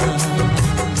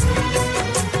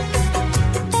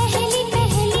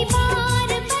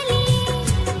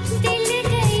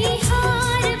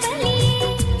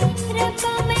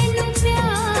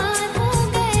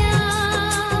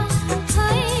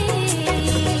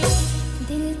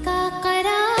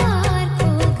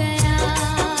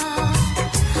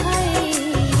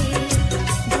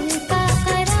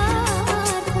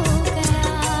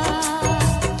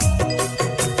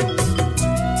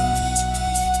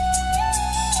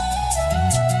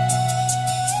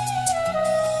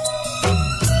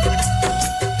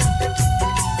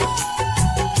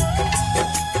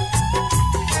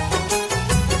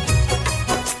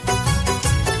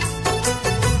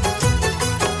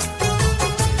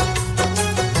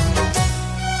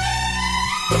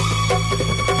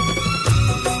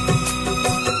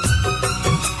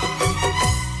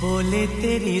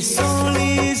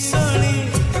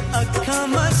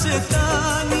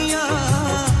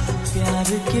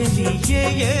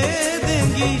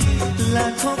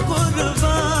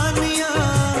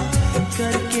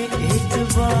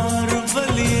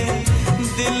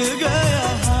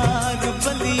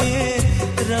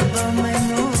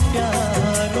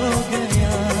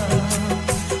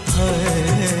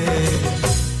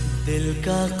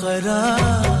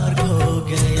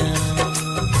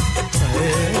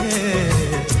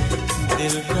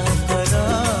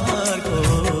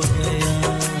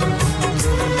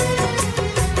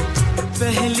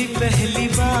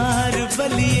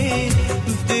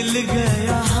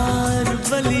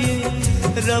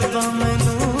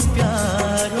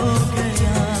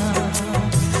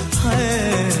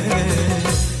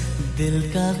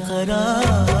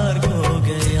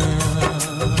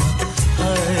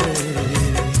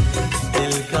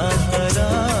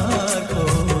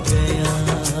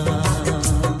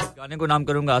 नाम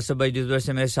करूंगा आसिफ भाई, जिस वजह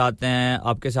से मेरे साथ हैं,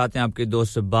 आपके साथ हैं आपके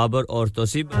दोस्त बाबर और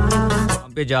तौसीब।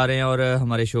 पे जा रहे हैं और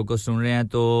हमारे शो को सुन रहे हैं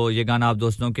तो ये गाना आप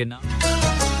दोस्तों के नाम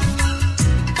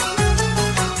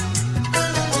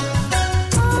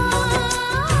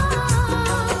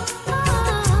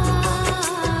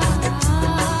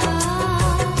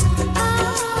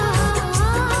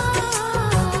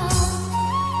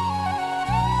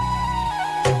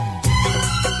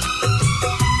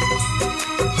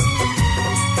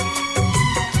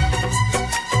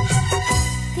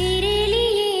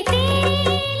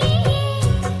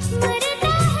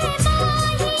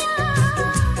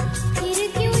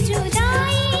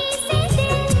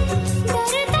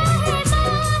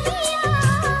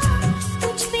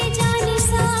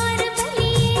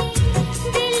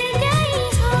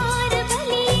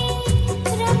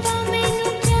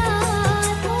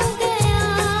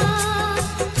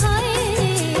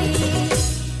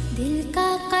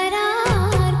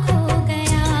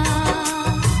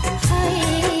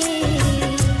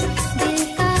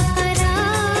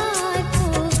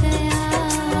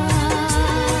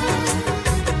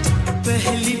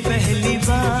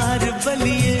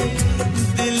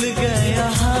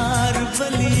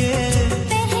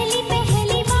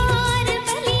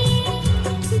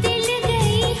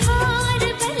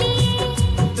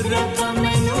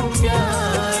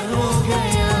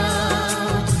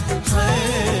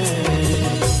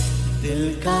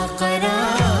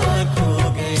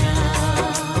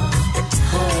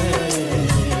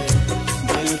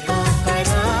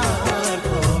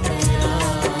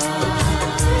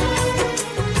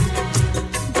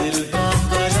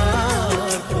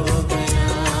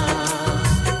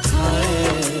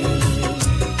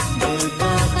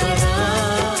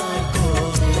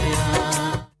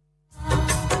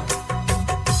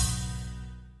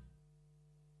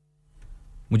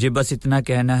मुझे बस इतना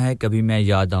कहना है कभी मैं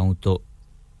याद आऊं तो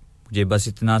मुझे बस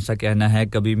इतना सा कहना है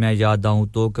कभी मैं याद आऊं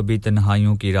तो कभी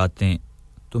तन्हाइयों की रातें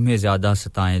तुम्हें ज़्यादा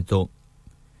सताएं तो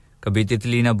कभी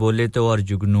तितली ना बोले तो और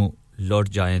जुगनू लौट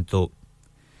जाएं तो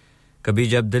कभी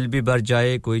जब दिल भी भर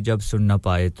जाए कोई जब सुन ना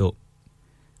पाए तो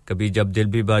कभी जब दिल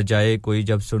भी भर जाए कोई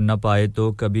जब सुन ना पाए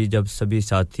तो कभी जब सभी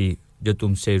साथी जो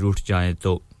तुमसे रूठ जाएं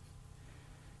तो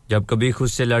जब कभी खुद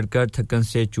से लड़कर थकन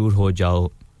से चूर हो जाओ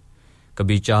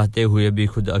कभी चाहते हुए भी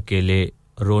खुद अकेले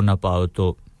रो ना पाओ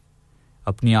तो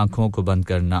अपनी आंखों को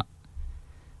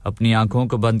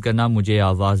बंद करना मुझे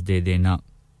आवाज दे देना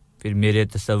फिर मेरे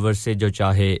तसव्वुर से जो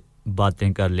चाहे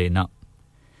बातें कर लेना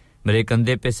मेरे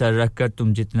कंधे पे सर रखकर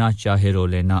तुम जितना चाहे रो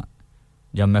लेना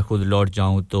जब मैं खुद लौट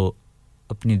जाऊं तो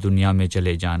अपनी दुनिया में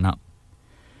चले जाना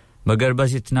मगर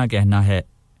बस इतना कहना है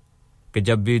कि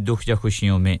जब भी दुख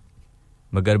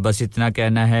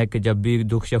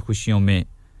या खुशियों में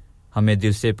हमें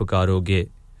दिल से पुकारोगे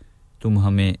तुम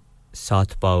हमें साथ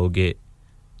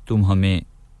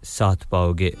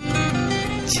पाओगे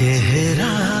चेहरा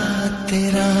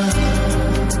तेरा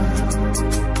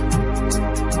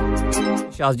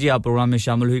शाह जी आप प्रोग्राम में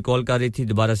शामिल हुई कॉल कर रही थी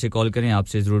दोबारा से कॉल करें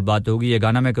आपसे जरूर बात होगी ये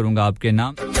गाना मैं करूंगा आपके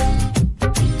नाम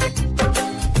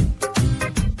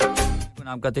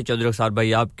का थे चौधरी अख्तार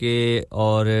भाई आपके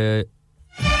और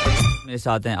मेरे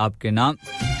साथ हैं आपके नाम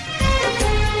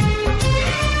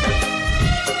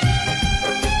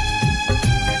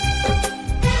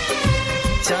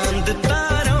चांद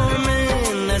तारों में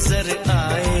नजर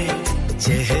आए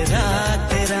चेहरा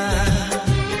तेरा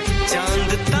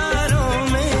चांद तारों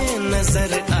में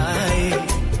नजर आए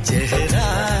चेहरा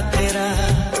तेरा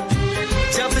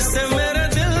जब से मेरे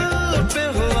दिल पे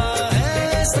हुआ है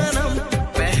सनम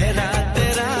पहरा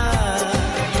तेरा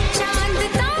चांद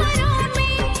तारों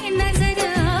में नजर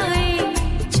आए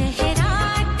चेहरा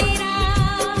तेरा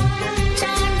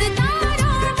चांद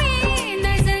तारों में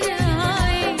नजर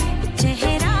आए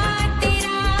चेहरा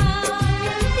तेरा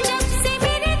जब से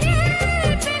मेरे दिल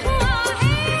पे हुआ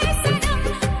है सनम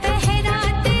पहरा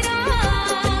तेरा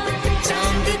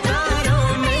चांद तारों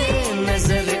में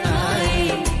नजर आए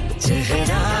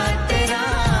चेहरा तेरा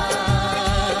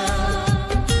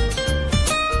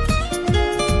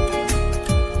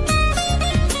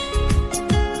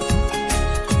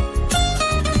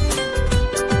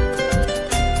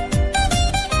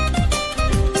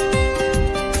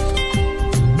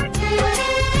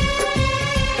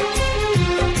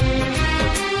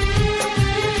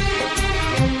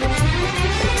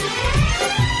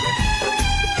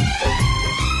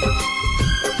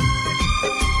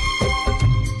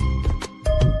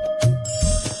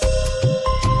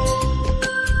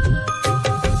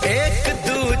एक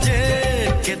दूजे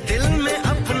के दिल में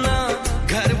अपना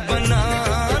घर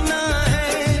बनाना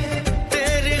है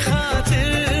तेरी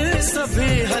खातिर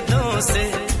सभी हदों से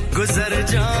गुजर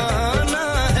जाना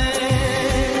है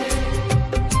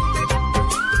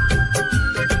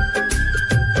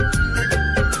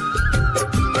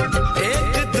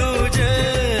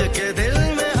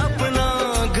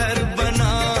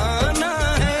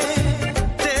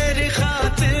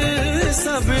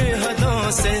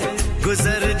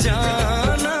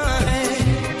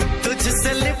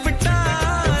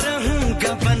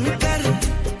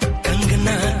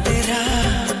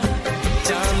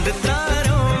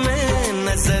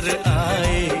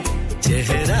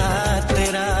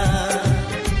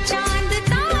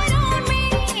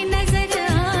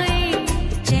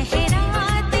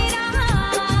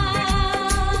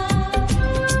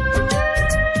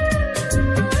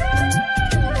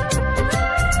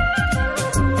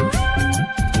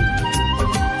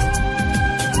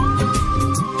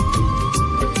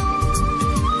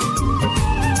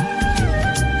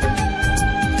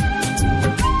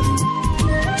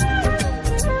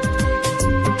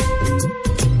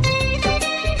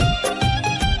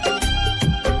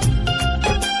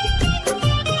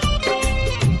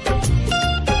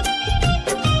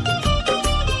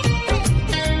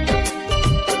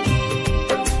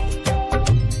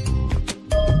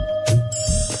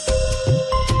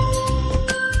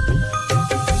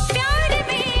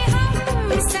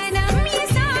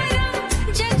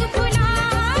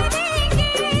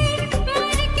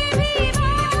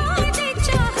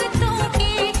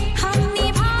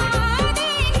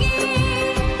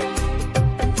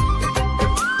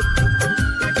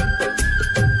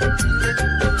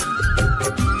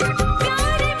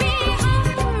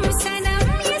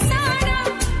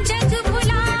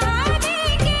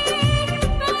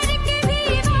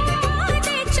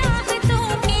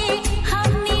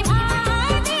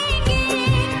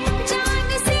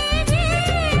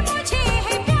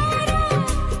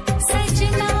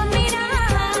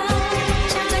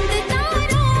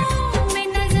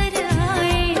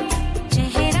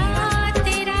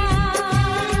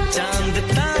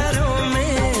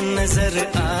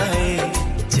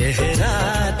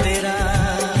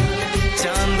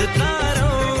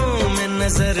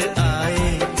नजर आए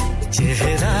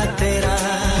चेहरा तेरा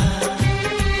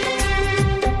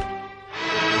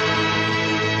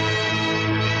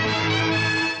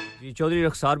चौधरी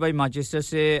रखसार भाई मैनचेस्टर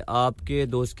से आपके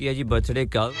दोस्त की है जी बर्थडे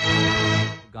का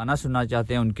गाना सुनना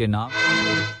चाहते हैं उनके नाम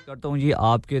करता हूं जी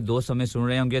आपके दोस्त हमें सुन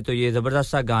रहे होंगे तो ये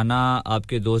जबरदस्त सा गाना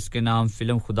आपके दोस्त के नाम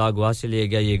फिल्म खुदा गवाह से लिया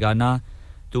गया ये गाना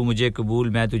तू मुझे कबूल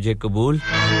मैं तुझे कबूल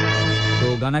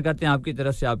तो गाना करते हैं आपकी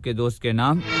तरफ से आपके दोस्त के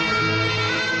नाम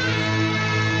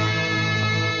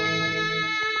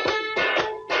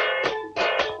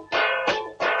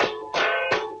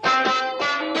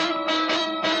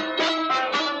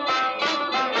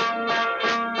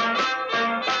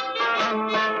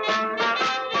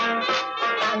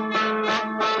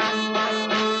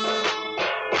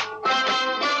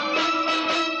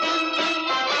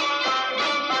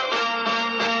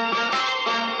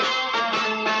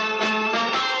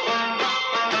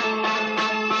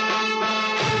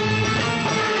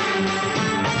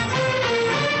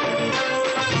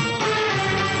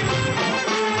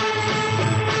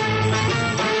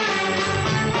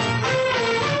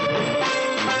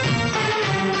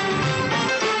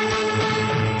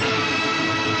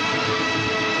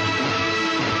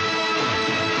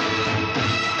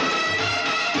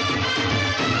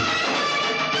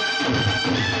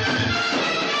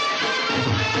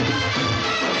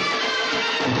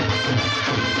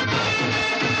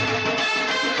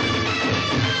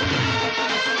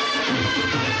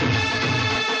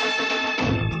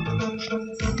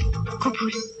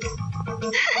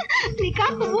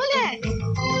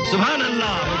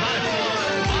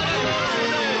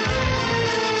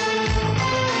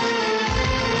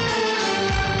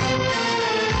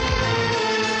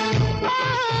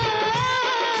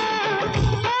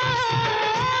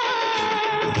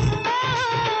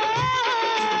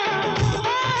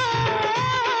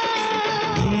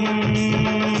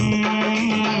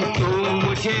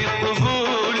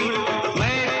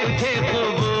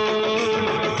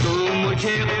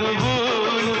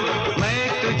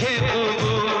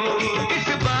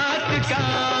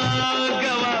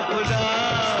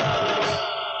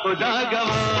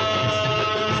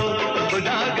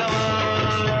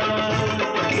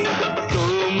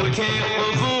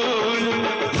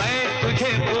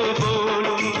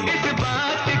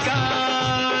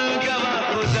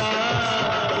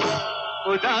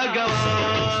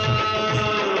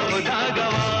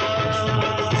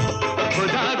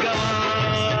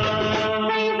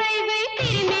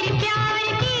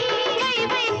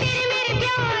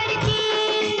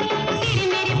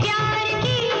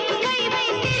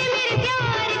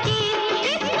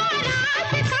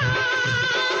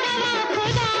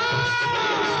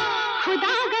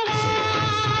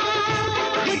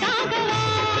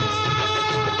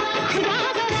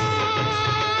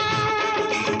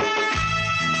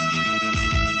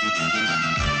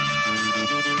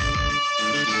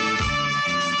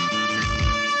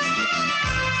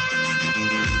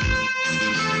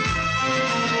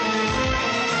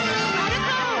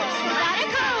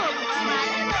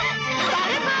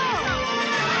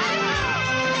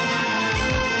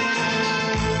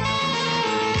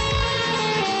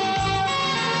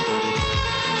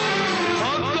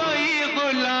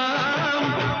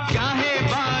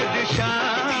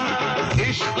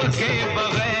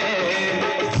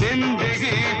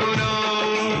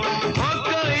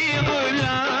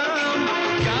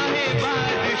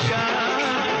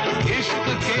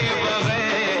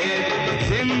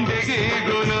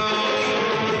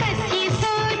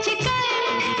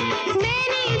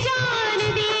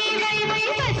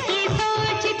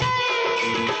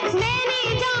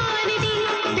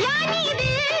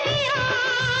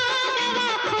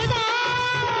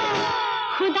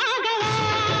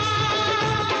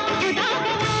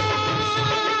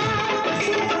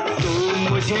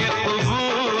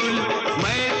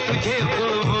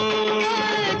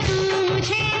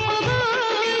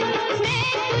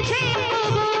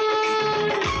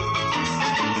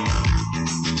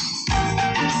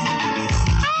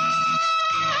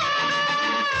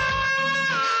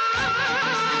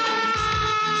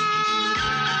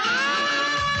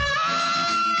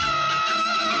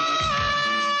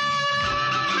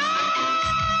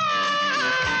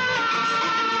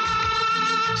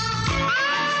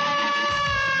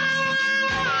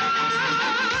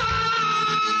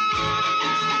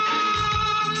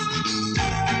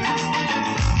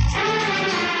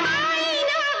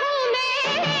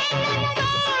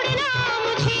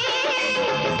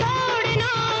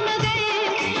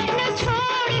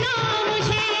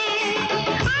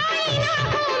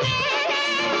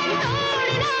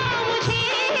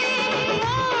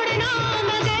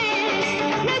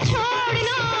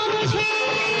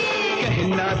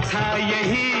था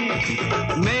यही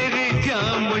मेरी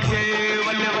जान मुझे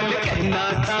वल वल कहना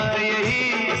था यही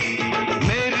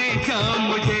मेरी जान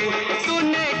मुझे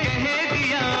तूने कह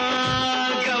दिया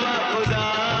गवा खुदा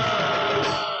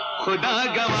खुदा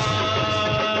गवा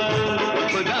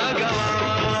खुदा गवा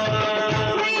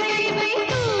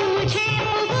मुझे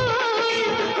कबूल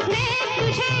मैं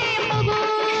तुझे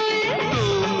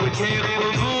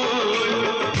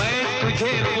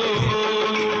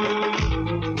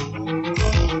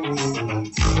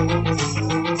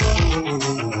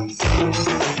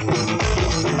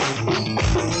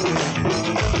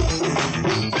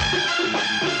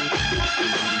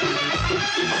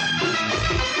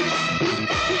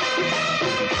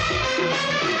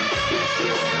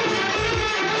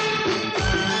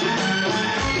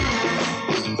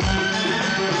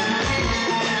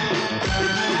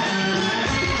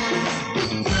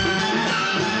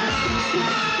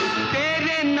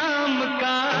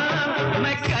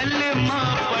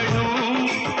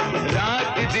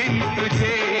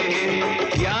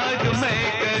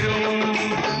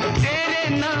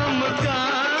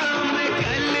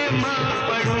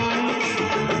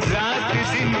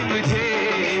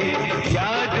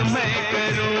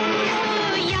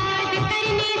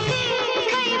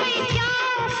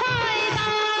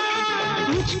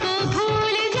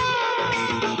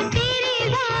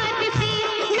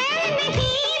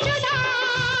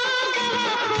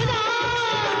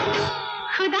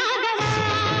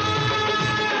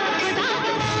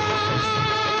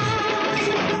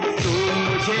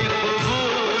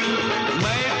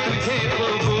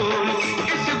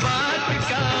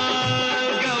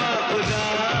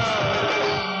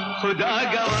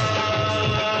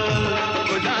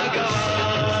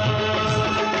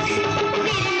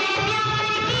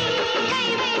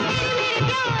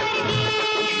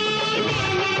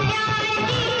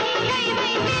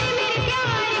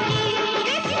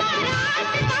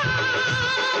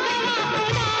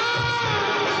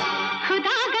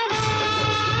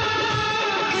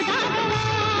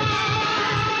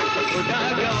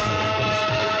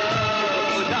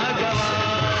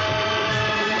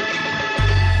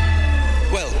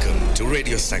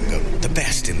Radio Sangam, the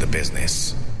best in the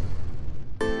business.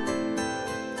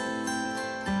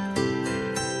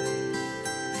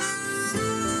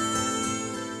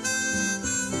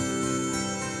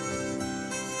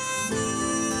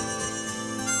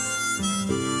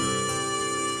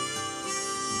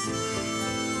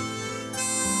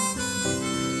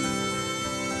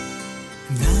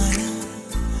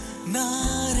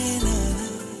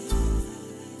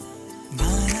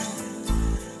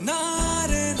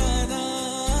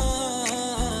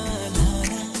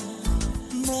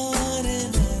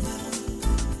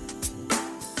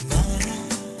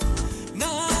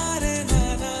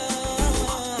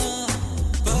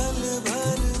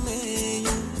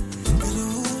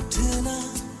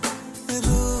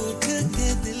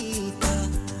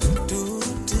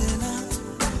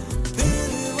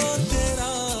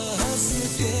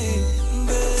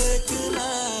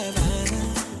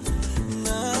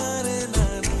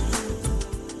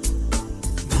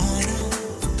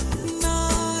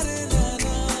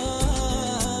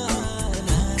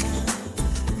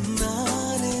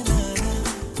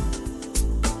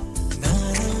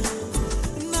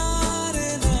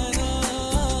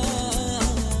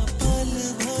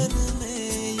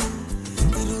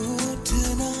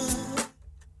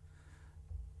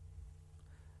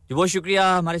 बहुत शुक्रिया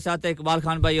हमारे साथ है इकबाल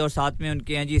खान भाई और साथ में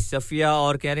उनके हैं जी सफिया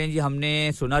और कह रहे हैं जी हमने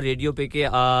सुना रेडियो पे कि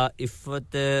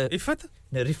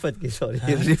रिफत की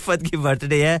सॉरी रिफत की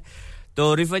बर्थडे है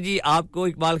तो रिफत जी आपको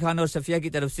इकबाल खान और सफिया की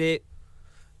तरफ से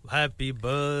happy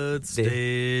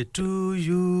birthday to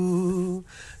you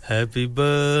happy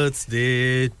birthday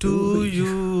to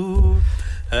you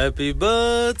Happy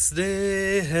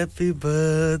birthday, happy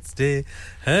birthday,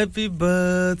 happy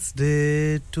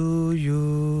birthday to you.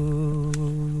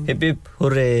 Hip hip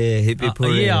hooray, hip hip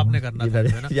hooray. ये आपने करना था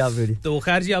है ना? या फिर तो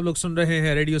खैर जी आप लोग सुन रहे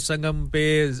हैं रेडियो संगम पे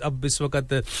अब इस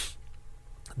वक्त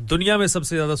दुनिया में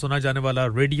सबसे ज्यादा सुना जाने वाला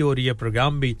रेडियो और ये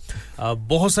प्रोग्राम भी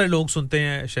बहुत सारे लोग सुनते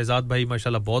हैं शहजाद भाई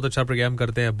माशाल्लाह बहुत अच्छा प्रोग्राम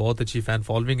करते हैं बहुत अच्छी फैन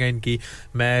फॉलोइंग है इनकी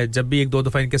मैं जब भी एक दो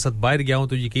दफा इनके साथ बाहर गया हूं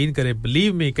तो यकीन करें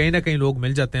बिलीव मी कहीं ना कहीं लोग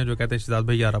मिल जाते हैं जो कहते हैं शहजाद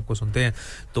भाई यार आपको सुनते हैं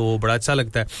तो बड़ा अच्छा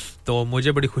लगता है तो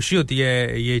मुझे बड़ी खुशी होती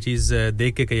है ये चीज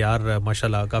देख के कि यार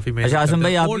माशाल्लाह काफी मैं अच्छा आसम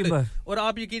भाई आपकी और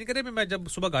आप यकीन करें मैं जब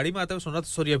सुबह गाड़ी में आता हूं सुना तो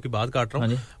सॉरी आपकी बात काट रहा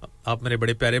हूं आप मेरे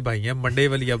बड़े प्यारे भाई हैं मंडे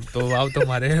वाली अब तो आप तो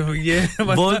हमारे ये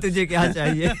बोल तुझे क्या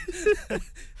चाहिए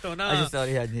तो ना अच्छा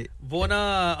सॉरी हां जी वो ना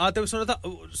आते हुए सुना था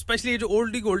स्पेशली जो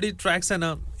ओल्डी गोल्डी ट्रैक्स है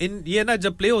ना इन ये ना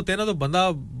जब प्ले होते हैं ना तो बंदा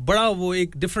बड़ा वो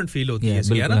एक डिफरेंट फील होती है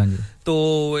इसकी है ना तो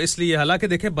इसलिए हालांकि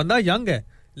देखें बंदा यंग है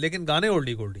लेकिन गाने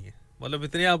ओल्डी गोल्डी हैं मतलब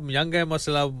इतने आप यंग है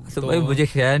मसला तो भाई मुझे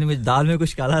ख्याल नहीं मुझे दाल में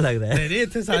कुछ काला लग रहा है नहीं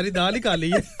इतने सारी दाल ही काली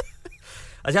है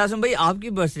अच्छा आसम भाई आपकी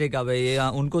बर्थडे कब है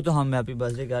उनको तो हम हैप्पी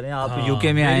बर्थडे कर रहे हैं आप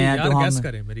यूके में आए हैं तो हम गैस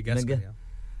करें मेरी गैस करें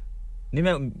नहीं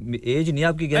मैं एज नहीं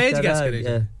आपकी गैस कर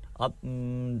रहा आप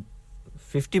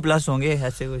 50 प्लस होंगे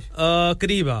ऐसे कुछ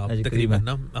करीब आप तकरीबन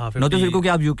ना हां नो तो फिर को कि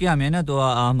आप यूके में है ना तो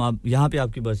हम आप यहां पे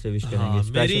आपकी बर्थडे विश करेंगे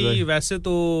स्पेशल मेरी वैसे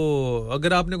तो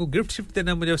अगर आपने को गिफ्ट शिफ्ट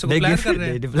देना मुझे वैसे प्लान कर रहे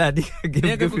हैं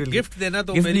गिफ्ट देना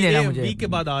तो मेरी वीक के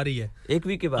बाद आ रही है एक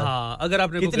वीक के बाद हां अगर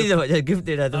आपने कितनी दफा गिफ्ट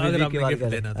देना है तो वीक के बाद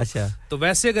देना अच्छा तो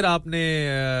वैसे अगर आपने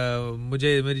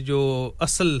मुझे मेरी जो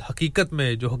असल हकीकत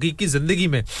में जो हकीकी जिंदगी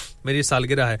में मेरी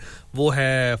सालगिरह है वो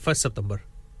है 1 सितंबर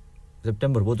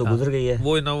वो तो गुजर गई है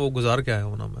वो ना वो गुजार के आया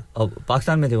हूं ना मैं अब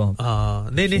पाकिस्तान में थे वहां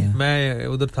हां नहीं मैं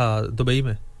उधर था दुबई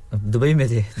में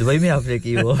थे दुबई में आपने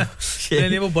की वो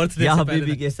नहीं वो बर्थडे से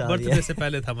हबीबी के साथ बर्थडे से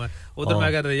पहले था मैं उधर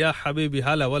मैं कह रहा या हबीबी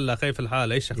हाला वल्ला कैफ अल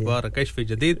हाल ऐश अखबार कैश फी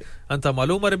जदीद अंत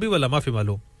मालूम अरबी वला माफी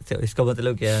मालूम तो इसका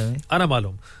मतलब क्या है अना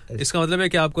मालूम इसका मतलब है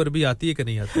कि आपको अरबी आती है कि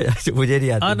नहीं आती मुझे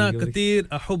नहीं आती अना कतीर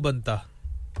अहुब अंता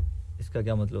इसका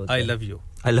क्या मतलब होता है आई लव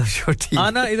यू ठीक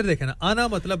आना इधर देखें ना आना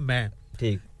मतलब मैं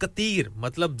ठीक कतीर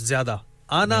मतलब ज्यादा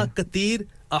आना कतीर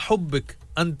अहुब्बिक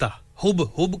अंता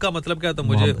हुब का मतलब क्या था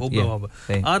मुझे हुब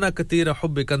आना कतीर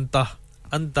अहुब्बिक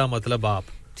अंता मतलब आप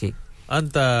ठीक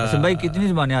अंता भाई कितनी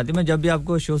ज़बानें आती मैं जब भी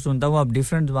आपको शो सुनता हूं आप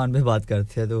डिफरेंट ज़बान में बात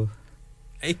करते हैं तो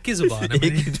एक ही ज़बान है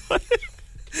मेरी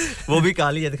वो भी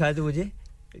काली है दिखाए तो मुझे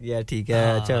या ठीक है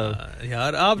अच्छा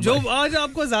यार आप जो आज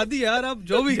आपको आजादी यार आप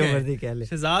जो भी कहें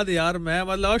शहजाद यार मैं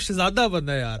मतलब शहजादा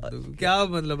बंदा यार क्या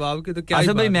मतलब आपकी तो क्या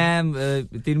अच्छा भाई मैं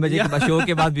 3 बजे के बाद शो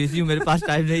के बाद बिजी हूं मेरे पास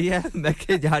टाइम नहीं है मैं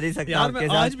के जा नहीं सकता यार मैं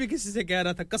आज भी किसी से कह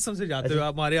रहा था कसम से जाते हुए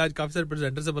हमारे आज काफी सारे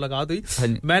प्रेजेंटर से मुलाकात हुई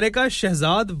मैंने कहा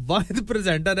शहजाद वाहिद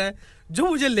प्रेजेंटर है जो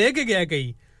मुझे लेके गया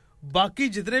कहीं बाकी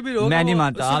जितने भी लोग मैं नहीं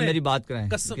मानता आप मेरी बात करें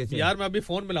कसम यार मैं अभी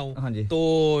फोन मिलाऊं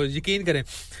तो यकीन करें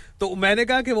तो मैंने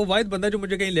कहा कि वो वाहिद बंदा जो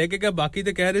मुझे कहीं लेके गया बाकी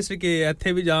तो कह रहे थे कि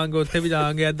ਇੱਥੇ भी जाएंगे ਉੱਥੇ भी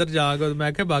जाएंगे इधर जाएंगे तो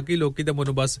मैं कहा बाकी लोग की तो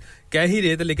मुझे बस कह ही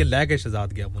रहे थे लेकिन लेके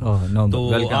शहजाद गया मुझे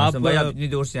तो आप भाई अपनी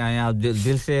दूर से आए हैं आप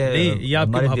दिल से नहीं ये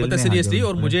आपकी मोहब्बत है सीरियसली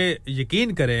और मुझे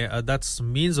यकीन करें that's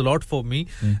means a lot for me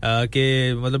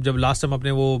कि मतलब जब लास्ट टाइम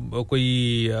आपने वो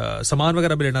कोई सामान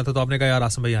वगैरह भी लेना था तो आपने कहा यार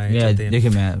आसम भाई आए चलते हैं देखिए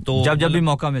मैं तो जब भी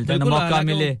मौका मिलता है ना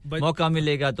मौका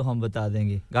मिलेगा तो हम बता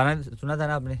देंगे गाना सुना था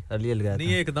ना आपने अर्लियर लगाया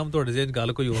नहीं एकदम थोड़े से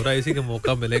गाल कोई हो रहा है इसी का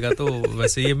मौका मिलेगा तो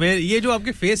वैसे ये जो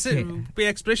आपके फेस पे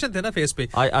एक्सप्रेशन थे ना फेस पे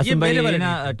ये मेरे वाले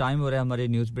ना टाइम हो रहा है हमारे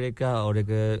न्यूज़ ब्रेक का और एक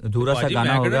अधूरा सा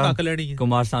गाना होगा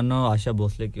कुमार सानू आशा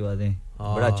भोसले की आवाजें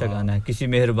बड़ा अच्छा गाना है किसी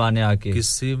मेहरबान ने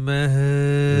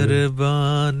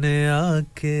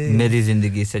आके मेरी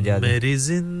जिंदगी सजा दे मेरी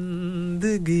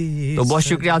जिंदगी तो बहुत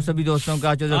शुक्रिया आप सभी दोस्तों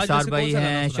का जो शाज भाई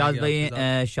हैं शाज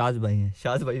भाई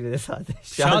मेरे साथ हैं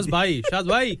शाज भाई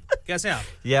कैसे हैं आप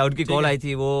ये उनकी कॉल आई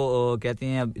थी वो कहती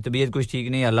हैं अब तबीयत कुछ ठीक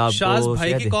नहीं अल्लाह आपको शाज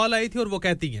भाई की कॉल आई थी और वो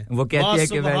कहती हैं कि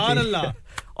सुभान अल्लाह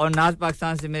और नाज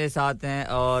पाकिस्तान से मेरे साथ हैं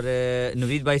और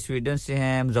नवीद भाई स्वीडन से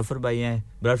हैं मुजफ्फर भाई हैं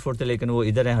ब्रैडफोर्ड से लेकिन वो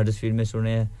इधर हैं हडर्सफील्ड में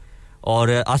सुने हैं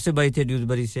और आसिफ भाई थे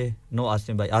ड्यूसबरी से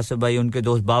आसिफ भाई उनके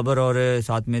दोस्त बाबर और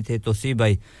साथ में थे तौसीफ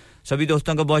भाई सभी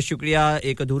दोस्तों का बहुत शुक्रिया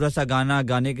एक अधूरा सा गाना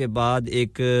गाने के बाद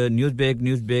एक न्यूज़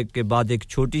ब्रेक के बाद एक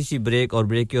छोटी सी ब्रेक और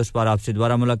ब्रेक के उस पार आपसे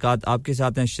दोबारा मुलाकात आपके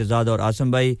साथ हैं शहजाद और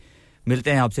आसम भाई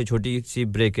मिलते हैं आपसे छोटी सी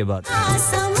ब्रेक के बाद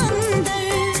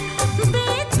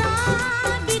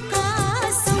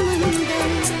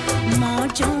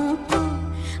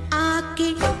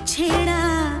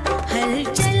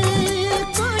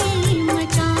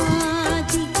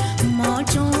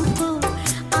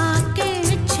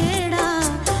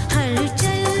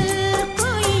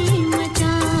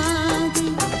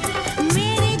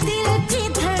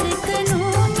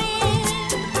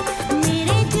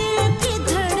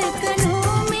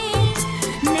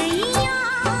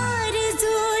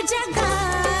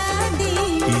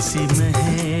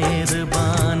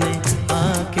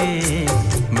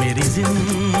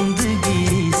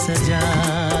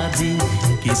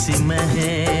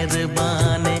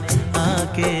मेहरबान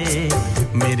आके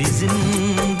मेरी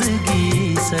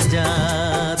जिंदगी सजा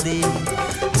दी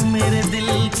मेरे दिल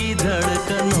की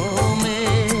धड़कनों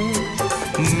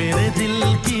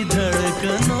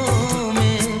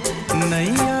में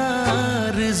नई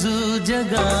आरज़ू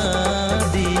जगा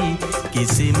दी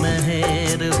किसी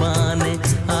मेहरबान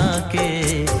आके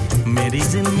मेरी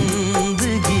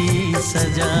जिंदगी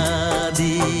सजा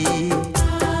दी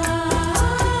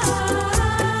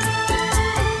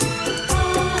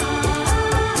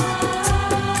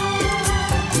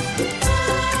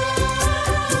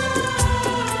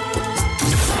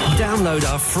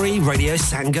free Radio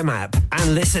Sangam app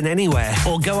and listen anywhere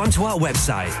or go onto our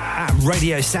website at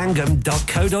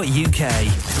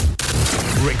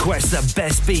radiosangam.co.uk. Request the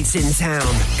best beats in town.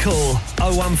 Call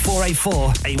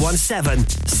 01484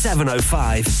 817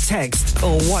 705. Text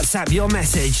or WhatsApp your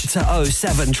message to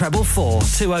 07444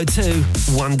 202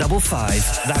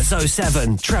 155. That's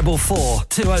 07444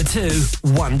 202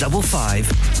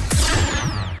 155.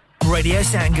 Radio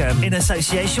Sangam in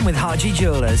association with Haji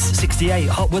Jewellers, 68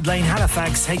 Hotwood Lane,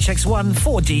 Halifax, HX1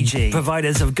 4DG.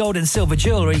 Providers of gold and silver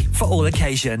jewellery for all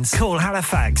occasions. Call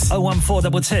Halifax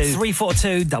 01422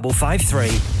 342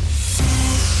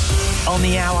 553. On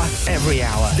the hour, every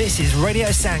hour. This is Radio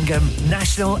Sangam,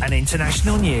 national and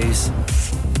international news.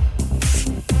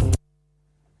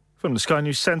 From the Sky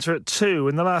News Centre at 2,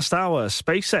 in the last hour,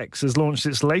 SpaceX has launched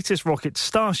its latest rocket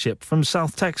Starship from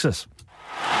South Texas.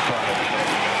 5,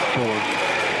 4,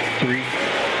 3,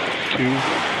 2,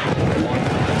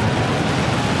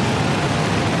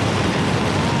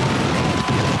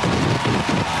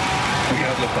 1. We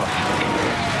have liftoff.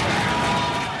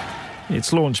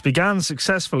 Its launch began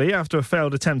successfully after a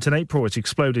failed attempt in April, which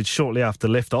exploded shortly after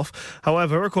liftoff.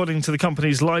 However, according to the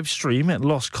company's live stream, it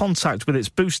lost contact with its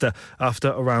booster after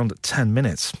around 10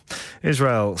 minutes.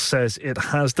 Israel says it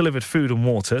has delivered food and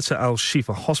water to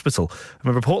Al-Shifa Hospital,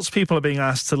 and reports people are being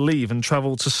asked to leave and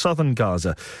travel to southern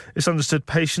Gaza. It's understood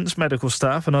patients, medical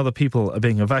staff and other people are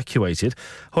being evacuated.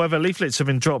 However, leaflets have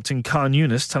been dropped in Khan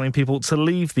Yunis telling people to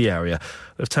leave the area.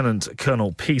 Lieutenant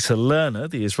Colonel Peter Lerner,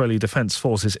 the Israeli Defense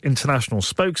Forces international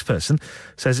spokesperson,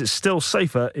 says it's still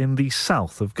safer in the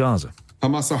south of Gaza.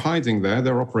 Hamas are hiding there.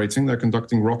 They're operating. They're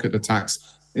conducting rocket attacks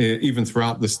even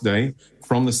throughout this day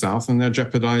from the south, and they're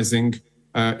jeopardizing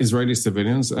Israeli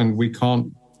civilians. And we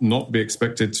can't not be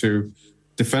expected to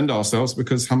defend ourselves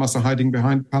because Hamas are hiding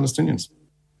behind Palestinians.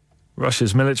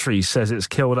 Russia's military says it's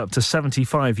killed up to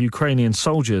 75 Ukrainian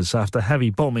soldiers after heavy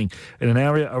bombing in an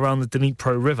area around the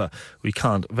Dnipro River. We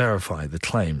can't verify the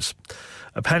claims.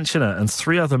 A pensioner and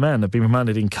 3 other men have been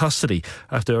remanded in custody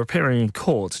after appearing in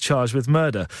court charged with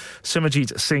murder.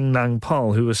 Simajit Singh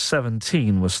Nangpal, who was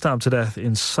 17, was stabbed to death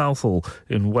in Southall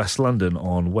in West London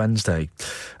on Wednesday.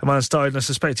 A man's died in a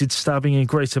suspected stabbing in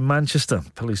Greater Manchester.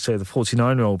 Police say the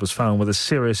 49-year-old was found with a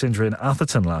serious injury in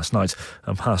Atherton last night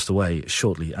and passed away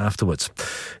shortly afterwards.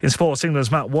 In sports,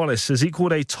 England's Matt Wallace has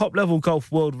equalled a top-level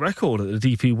golf world record at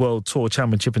the DP World Tour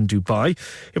Championship in Dubai.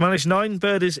 He managed 9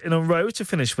 birdies in a row to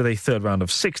finish with a third round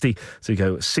of 60 to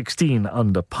go 16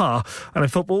 under par. And in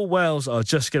football, Wales are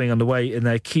just getting underway in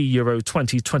their key Euro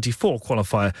 2024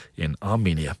 qualifier in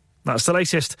Armenia. That's the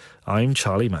latest. I'm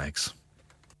Charlie Maggs.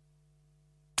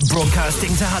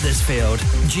 Broadcasting to Huddersfield,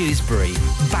 Dewsbury,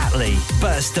 Batley,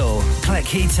 Birstall,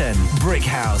 Cleckheaton,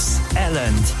 Brickhouse,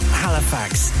 Elland,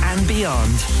 Halifax and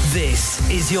beyond. This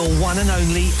is your one and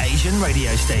only Asian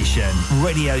radio station.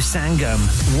 Radio Sangam,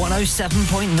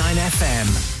 107.9 FM.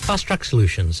 Fast Track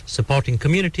Solutions, supporting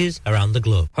communities around the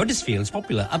globe. Huddersfield's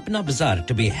popular Apna Bazaar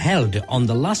to be held on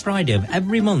the last Friday of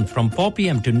every month from 4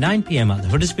 p.m. to 9 p.m. at the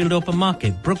Huddersfield Open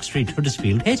Market, Brook Street,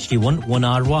 Huddersfield, HD1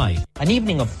 1RY. An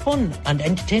evening of fun and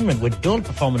entertainment with dual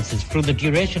performances through the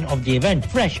duration of the event.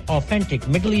 Fresh, authentic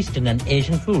Middle Eastern and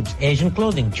Asian foods, Asian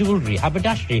clothing, jewellery,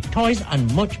 haberdashery, toys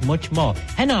and much, much more.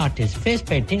 Henna artists, face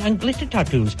painting and glitter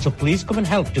tattoos. So please come and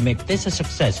help to make this a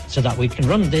success so that we can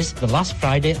run this the last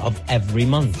Friday of every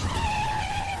month.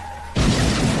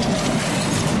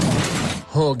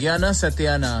 हो गया ना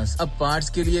सत्यानाश अब parts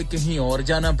के लिए कहीं और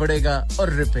जाना पड़ेगा और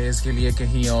रिपेयर्स के लिए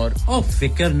कहीं और ओ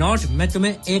फिकर नॉट मैं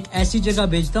तुम्हें एक ऐसी जगह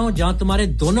भेजता हूं जहां तुम्हारे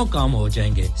दोनों काम हो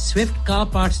जाएंगे स्विफ्ट कार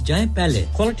पार्ट्स जाएं पहले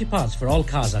quality parts for all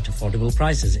cars at affordable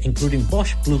prices including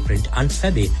Bosch Blueprint and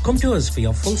Febi come to us for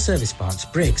your full service parts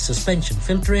brakes suspension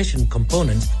filtration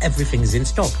components everything is in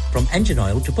stock from engine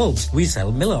oil to bulbs we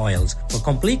sell Miller oils for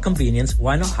complete convenience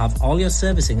why not have all your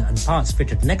servicing and parts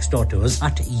fitted next door to us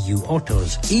at EU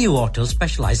Autos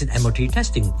specialise in MOT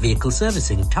testing, vehicle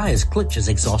servicing, tyres, clutches,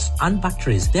 exhausts and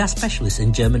batteries. They are specialists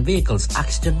in German vehicles,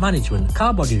 accident management,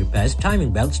 car body repairs,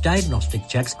 timing belts, diagnostic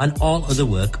checks and all other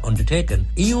work undertaken.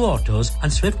 EU Autos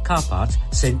and Swift Car Parts,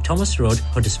 St Thomas Road,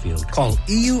 Huddersfield. Call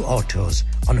EU Autos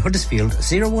on Huddersfield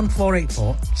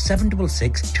 01484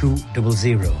 766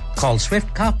 200. Call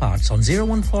Swift Car Parts on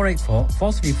 01484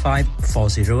 435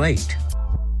 408.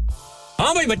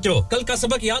 हाँ भाई बच्चों कल का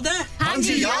सबक याद है हां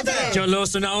जी याद है चलो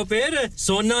सुनाओ फिर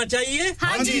सोना चाहिए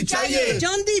हां जी चाहिए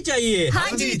चांदी चाहिए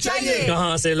हां जी चाहिए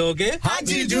कहां से लोगे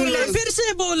हाजी जूलर्स फिर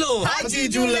से बोलो हाजी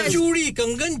जूलर्स चूड़ी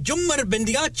कंगन झुमर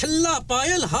बिंदिया छल्ला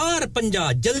पायल हार पंजा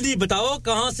जल्दी बताओ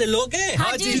कहां से लोगे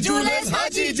हाजी जूलर्स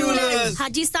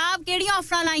हाजी साहब केड़ी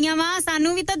ऑफर लाईया वा सानू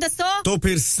भी तो दसो तो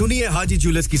फिर सुनिए हाजी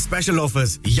जूलर्स की स्पेशल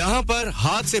ऑफर्स यहां पर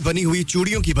हाथ से बनी हुई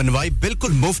चूड़ियों की बनवाई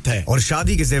बिल्कुल मुफ्त है और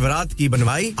शादी के जेवरात की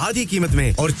बनवाई आधी कीमत में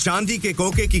और चांदी के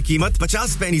कोके की कीमत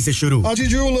 50 पैसे से शुरू Haji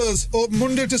Jewelers open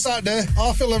Monday to Saturday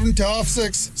half 11 to half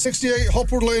 6 68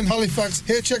 Hopwood Lane Halifax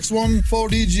HX1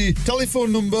 4DG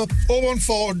telephone number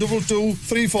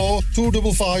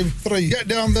 01422342553 get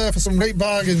down there for some great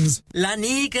bargains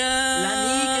Lanika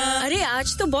अरे आज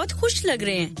तो बहुत खुश लग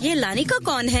रहे हैं ये लानिका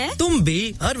कौन है तुम भी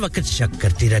हर वक्त शक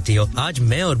करती रहती हो आज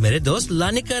मैं और मेरे दोस्त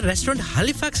लानिका रेस्टोरेंट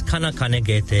हैलिफैक्स खाना खाने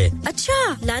गए थे अच्छा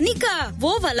लानिका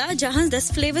वो वाला जहां 10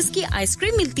 फ्लेवर्स की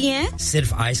आइसक्रीम मिलती है सिर्फ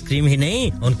आइसक्रीम ही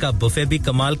नहीं उनका बुफे भी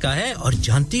कमाल का है और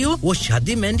जानती हो वो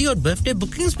शादी मेहंदी और बर्थडे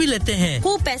बुकिंग्स भी लेते हैं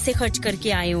खूब पैसे खर्च करके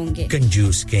आए होंगे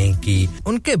कंजूस कहीं की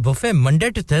उनके buffet Monday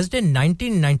to Thursday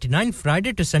 1999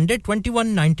 Friday to Sunday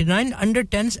 2199 under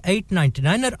 10s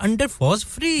 899 और अंडर 4s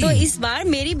फ्री तो इस बार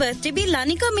मेरी बर्थडे भी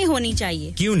लानिका में होनी चाहिए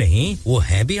क्यों नहीं वो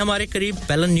है भी हमारे करीब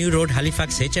पेलन new road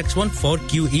Halifax HX1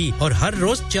 4QE और हर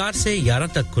रोज 4 से 11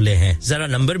 तक खुले हैं जरा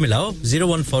नंबर मिलाओ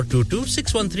 01422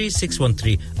 613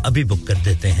 613 अभी बुक कर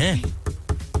देते हैं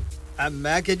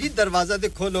मैं के जी दरवाजा दे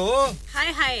खोलो हाय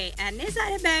हाय एने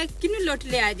सारे बैग किनु लुट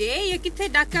ले आजे ये किथे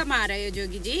डाका मार रहे हो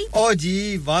जोगी जी ओ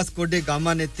जी वास्को डे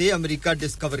गामा ने ते अमेरिका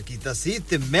डिस्कवर कीता सी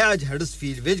ते मैं आज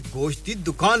हडर्सफील्ड विच गोश्त दी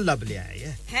दुकान लब ले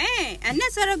आया है एने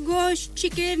सारा गोश्त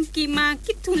चिकन कीमा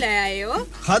किथु ले आए हो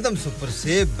खादम सुपर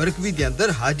से बरकवी दे अंदर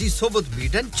हाजी सोबत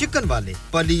मीट एंड चिकन वाले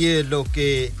पलिए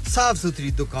लोके साफ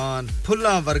सुथरी दुकान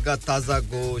फुल्ला वर्गा ताजा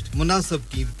गोश्त मुनासिब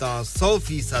कीमतां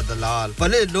 100% दलाल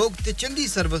भले लोग ते चंगी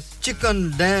service chicken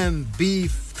lamb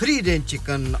beef free range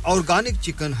chicken organic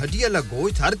chicken हड्डी वाला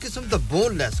गोश्त हर किस्म दा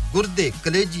बोनलेस गुर्दे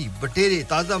कलेजी बटेरे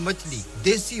ताजा मछली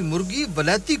देसी मुर्गी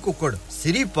बलाती कुकड़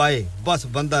सिरी पाए बस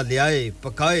बंदा ले आए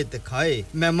पकाए ते खाए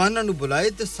मेहमानां नु बुलाए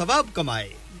ते सवाब कमाए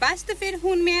बस तो फिर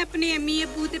हुन मैं अपने अम्मी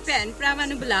अब्बू ते भैन भरावां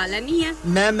नु बुला लेनी है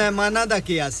मैं मेहमानां दा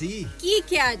किया सी की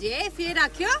क्या जे फिर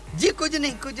आखियो जी कुछ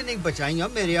नहीं बचाइयो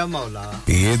मेरे या मौला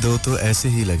ये दो तो ऐसे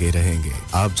ही लगे रहेंगे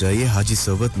आप जाइए हाजी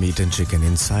सोबत meat and chicken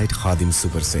inside Khadim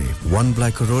super से 1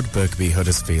 Black Road Birkby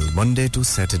Huddersfield Monday to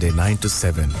Saturday 9 to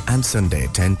 7 and Sunday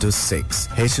 10 to 6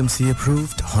 HMC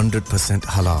approved 100%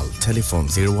 halal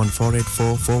telephone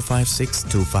 01484 456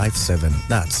 257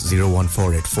 that's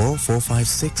 01484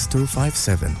 456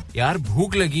 257 यार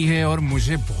भूख लगी है और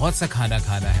मुझे बहुत सा खाना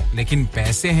खाना है लेकिन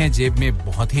पैसे हैं जेब में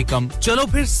बहुत ही कम चलो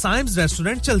फिर साइम्स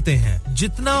रेस्टोरेंट चलते हैं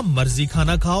जितना मर्जी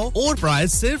खाना खाओ और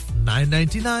प्राइस सिर्फ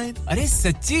 9.99 अरे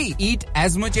सच्ची eat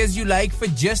as much as you like for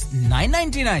just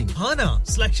 9.99 हाँ ना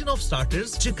selection of starters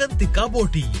chicken tikka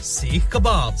बोटी सीख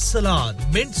कबाब सलाद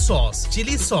mint sauce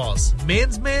chilli sauce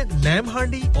mains में लैम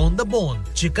हांडी on the bone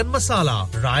chicken masala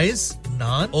rice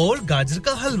नान और गाजर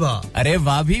का हलवा अरे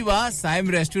वाह भी वाह साइम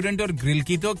रेस्टोरेंट और ग्रिल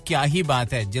की तो क्या ही बात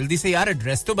है जल्दी से यार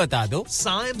एड्रेस तो बता दो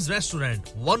Symons restaurant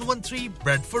 113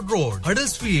 Bradford road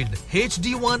Huddersfield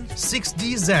HD1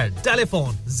 6DZ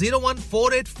telephone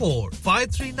 01484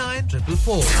 539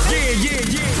 444 Yeah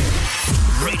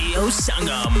Radio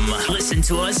Sangam listen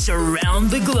to us around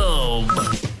the globe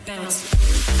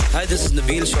Hi, this is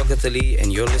Nabil Shaukat Ali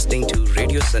and you're listening to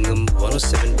Radio Sangam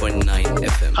 107.9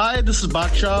 FM. Hi, this is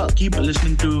Baksha. Keep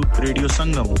listening to Radio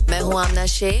Sangam. मैं हूँ आमना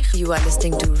Sheikh. You are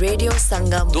listening to Radio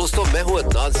Sangam. दोस्तों मैं हूँ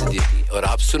अदनान सिद्दीकी और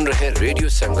आप सुन रहे हैं radio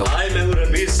संगम. Hi, मैं हूँ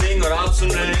रणवीर सिंह और आप सुन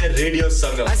रहे हैं रेडियो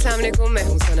संगम. अस्सलाम वालेकुम मैं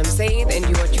हूँ सनम Saeed and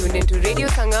you are tuned into Radio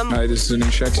Sangam. Hi, this is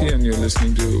Sunil Shetty and you're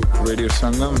listening to Radio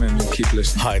Sangam and keep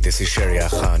listening. Hi, this is Sharia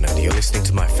Khan and you're listening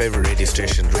to my favorite radio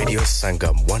station Radio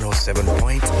Sangam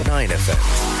 107.9 FM.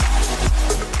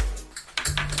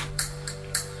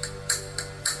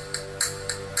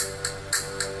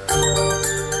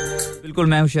 बिल्कुल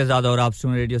मैं हूं शहजाद और आप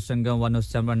सुन radio संगम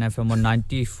 107 FM और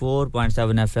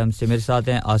 94.7 FM से मेरे साथ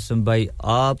हैं आसिम भाई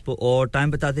आप और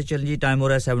टाइम बताते चलिए टाइम हो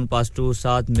रहा है 7:02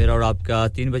 साथ मेरा और आपका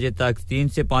 3 बजे तक 3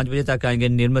 से 5 बजे तक आएंगे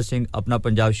निर्मल सिंह अपना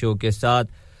पंजाब शो के साथ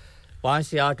 5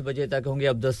 से 8 बजे तक होंगे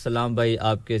अब्दुल सलाम भाई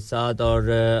आपके साथ और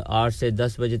 8 से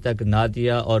 10 बजे तक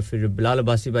नादिया और फिर बिलाल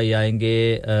अब्बासी भाई आएंगे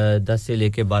 10 से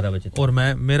लेके 12 बजे तक और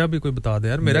मेरा भी कोई बता दे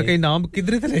यार मेरा कहीं नाम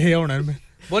किधर से रहे होना है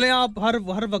बोले आप हर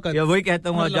वक्त या वही कहता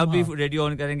हूं जब भी रेडियो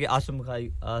ऑन करेंगे आसम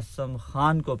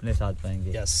खान को अपने साथ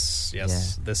पाएंगे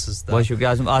यस दिस इज द बहुत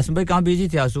शुक्रिया आसम भाई कहां बिजी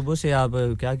थे आज सुबह से आप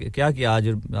क्या किया आज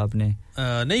आपने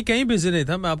नहीं कहीं बिजी नहीं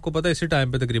था मैं आपको पता है इसी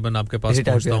टाइम पे तकरीबन आपके पास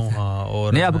पहुंचता हूं हां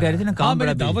और नहीं आप कह रहे थे ना काम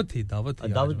बड़ा दावत थी दावत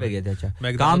पे गए थे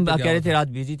अच्छा काम आप कह रहे थे रात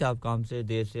बिजी था आप काम से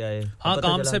देर से आए हां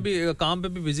काम पे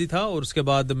भी बिजी था और उसके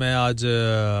बाद मैं आज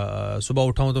सुबह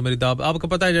उठा हूं तो मेरी दावत आपको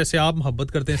पता है जैसे आप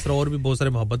मोहब्बत करते हैं इस तरह और भी बहुत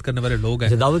सारे मोहब्बत करने वाले लोग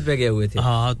हैं दावत पे गए हुए थे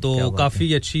हां तो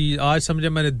काफी अच्छी आज समझे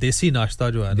मैंने देसी नाश्ता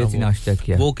जो है ना देसी नाश्ता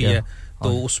किया वो किया तो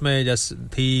उसमें जैसे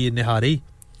थी निहारी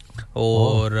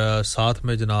और साथ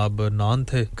में जनाब नान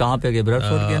थे कहां पे गए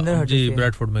ब्रेडफोर्ड के अंदर जी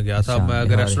ब्रेडफोर्ड में गया था मैं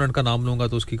अगर रेस्टोरेंट का नाम लूंगा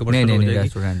तो उसकी कमर्शियल हो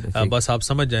जाएगी बस आप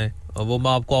समझ जाएं वो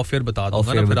मैं आपको ऑफ एयर बता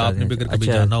दूंगा ना फिर आपने भी अगर कभी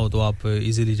जाना हो तो आप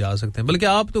इजीली जा सकते हैं बल्कि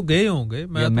आप तो गए होंगे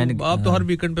आप तो हर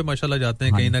वीकेंड पे माशाल्लाह जाते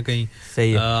हैं कहीं ना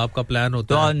कहीं आपका प्लान होता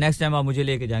है तो नेक्स्ट टाइम आप मुझे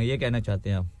लेके जाएंगे ये कहना चाहते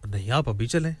हैं आप नहीं आप अभी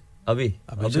चलें अभी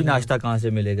नाश्ता कहां से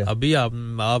मिलेगा अभी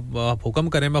आप हुक्म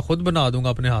करें मैं खुद बना दूंगा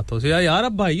अपने हाथों से यार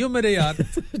अब भाइयों मेरे यार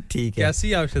ठीक है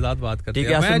कैसी आप शहजाद बात करते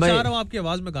हैं मैं चाह रहा हूं आपकी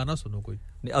आवाज में गाना सुनो कोई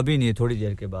अभी नहीं थोड़ी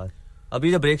देर के बाद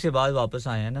अभी तो ब्रेक से बाद वापस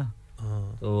आए हैं ना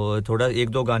तो थोड़ा एक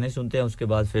दो गाने सुनते हैं उसके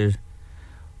बाद फिर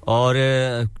और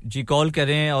जी कॉल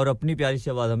करें और अपनी प्यारी सी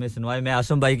आवाज हमें सुनवाएं मैं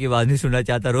आसम भाई की आवाज नहीं सुनना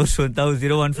चाहता रोज सुनता हूं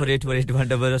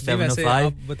 01484810075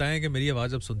 आप बताएं कि मेरी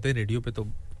आवाज अब सुनते हैं रेडियो पे तो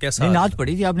कैसा नहीं नाद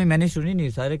पड़ी थी आपने मैंने सुनी नहीं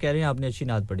सारे कह रहे हैं आपने अच्छी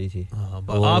नाद पड़ी थी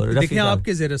आप देखिए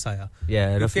आपके ज़ेरे साया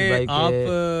रफी भाई आप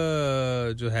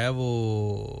जो है वो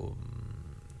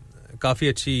काफी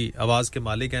अच्छी आवाज के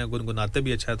मालिक हैं गुनगुनाते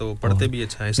भी अच्छा है तो पढ़ते भी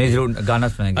अच्छा है नहीं जरूर गाना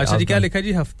सुनाएंगे अच्छा जी क्या लिखा है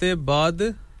जी हफ्ते बाद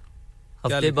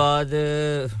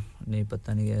नहीं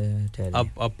पता नहीं है ठहरे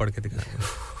आप पढ़ के दिखाएं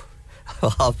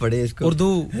आप पढ़े इसको उर्दू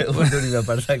नहीं मैं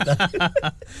पढ़ सकता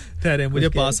ठहरे मुझे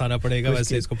पास आना पड़ेगा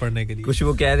वैसे इसको पढ़ने के लिए कुछ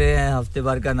वो कह रहे हैं हफ्ते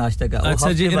भर का नाश्ता का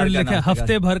अच्छा जी इन्होंने लिखा है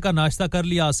हफ्ते भर का नाश्ता कर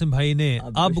लिया आसिम भाई ने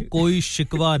अब कोई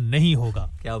शिकवा नहीं होगा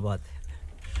क्या बात है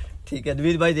ठीक है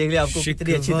नवीद भाई देख ले आपको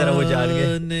कितनी अच्छी तरह वो जान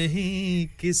गए नहीं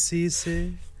किसी से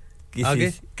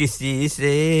किसी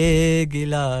से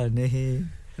गिला नहीं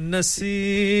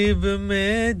नसीब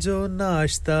में जो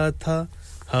नाश्ता था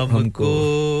हमको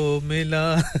मिला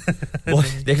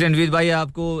देख लें नवीद भाई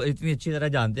आपको इतनी अच्छी तरह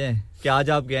जानते हैं कि आज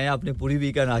आप गए हैं आपने पूरी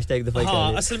वीक का नाश्ता एक दफा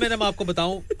किया असल में मैं आपको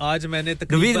बताऊं आज मैंने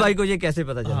नवीद भाई को ये कैसे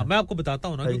पता चला मैं आपको बताता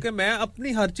हूं ना क्योंकि मैं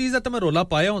अपनी हर चीज तो मैं रोला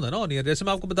पाया हूं ना ऑन एयर जैसे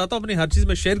मैं आपको बताता हूं अपनी हर चीज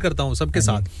मैं शेयर करता हूं सबके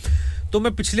साथ तो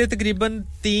मैं पिछले तकरीबन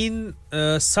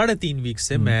 3.5 वीक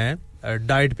से मैं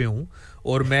डाइट पे हूं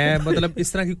और मैं मतलब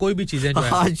इस तरह की कोई भी चीजें जो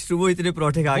है आज सुबह इतने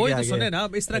परोठे खा के आ गए सुने ना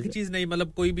इस तरह की चीज नहीं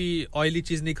मतलब कोई भी ऑयली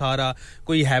चीज नहीं खा रहा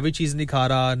कोई हैवी चीज नहीं खा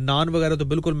रहा नान वगैरह तो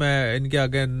बिल्कुल मैं इनके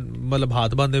आगे मतलब हाथ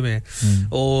बांधे हुए हैं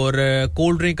और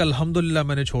कोल्ड ड्रिंक अल्हम्दुलिल्लाह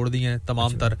मैंने छोड़ दी हैं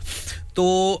तमाम तर तो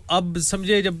अब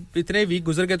समझे जब इतने वीक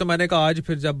गुजर गए तो मैंने कहा आज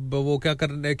फिर जब वो क्या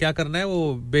करना है वो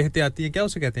बेहतियाती है क्या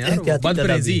उसे कहते हैं यार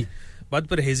बदपरहेजी बद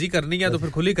परहेजी करनी है तो फिर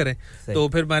खुली करें तो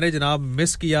फिर मैंने जनाब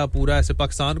मिस किया पूरा ऐसे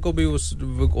पाकिस्तान को भी उस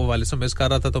वाले से मिस कर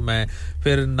रहा था तो मैं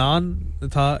फिर नान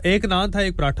था एक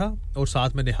पराठा और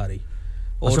साथ में निहारी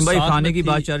और भाई खाने की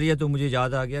बात चल रही है तो मुझे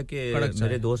याद आ गया कि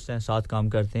मेरे दोस्त हैं साथ काम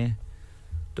करते हैं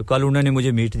तो कल उन्होंने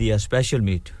मुझे मीट दिया स्पेशल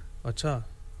मीट अच्छा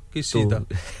किस चीज का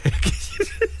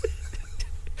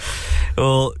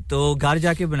तो घर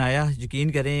जाके बनाया यकीन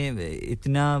करें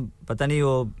इतना पता नहीं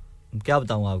वो क्या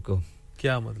बताऊं आपको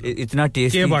क्या मतलब इतना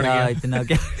टेस्टी था इतना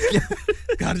क्या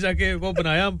घर जाके वो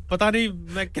बनाया पता नहीं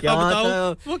मैं क्या बताऊं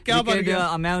वो क्या बन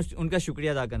गया मैं उनका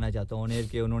शुक्रिया अदा करना चाहता हूं ऑनर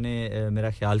के उन्होंने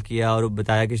मेरा ख्याल किया और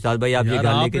बताया कि उस्ताद भाई आप ये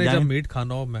घर लेके जाएं जब मीट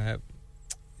खाना हो मैं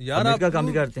यार आप काम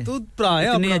भी करते हैं तू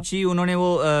प्राया इतनी अच्छी उन्होंने वो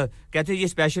कहते हैं ये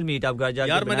स्पेशल मीट आप घर जाके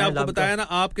यार मैंने आपको बताया ना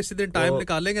आप किसी दिन टाइम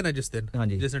निकालेंगे ना जिस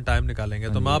दिन टाइम निकालेंगे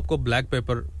तो मैं आपको ब्लैक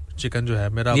पेपर चिकन जो है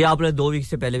मेरा ये आपने 2 वीक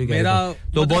से पहले भी मेरा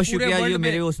तो बहुत शुक्रिया ये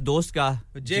मेरे उस दोस्त का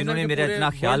जिन्होंने मेरा इतना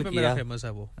ख्याल किया फेमस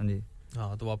है वो हां जी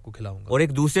हां तो आपको खिलाऊंगा और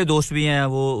एक दूसरे दोस्त भी हैं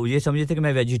वो ये समझे थे कि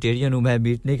मैं वेजिटेरियन हूं मैं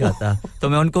मीट नहीं खाता तो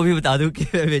मैं उनको भी बता दूं कि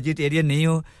मैं वेजिटेरियन नहीं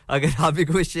हूं अगर आप भी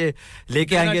कुछ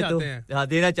लेके आएंगे तो हां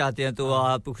देना चाहते हैं तो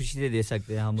आप खुशी से दे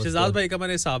सकते हैं हम शहजाद भाई का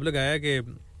मैंने हिसाब लगाया कि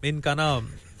इनका ना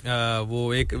वो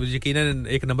एक यकीनन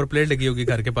एक नंबर प्लेट लगी होगी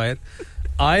घर के बाहर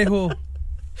आए हो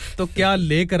तो क्या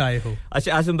लेकर आए हो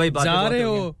अच्छा आसिम भाई जा रहे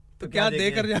हो तो क्या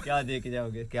देकर क्या दे के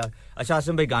जाओगे क्या अच्छा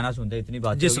आसिम भाई गाना सुनते हैं इतनी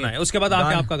बात जी सुनाएं उसके बाद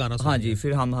आके आपका गाना हां जी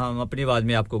फिर हम अपनी आवाज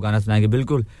में आपको गाना सुनाएंगे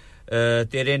बिल्कुल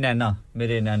तेरे नैना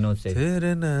मेरे नैनों से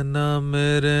तेरे नैना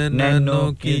मेरे नैनों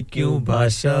की क्यों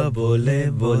भाषा बोले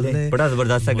बोले बड़ा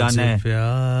जबरदस्त सा गाना है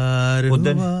प्यार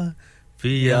हुआ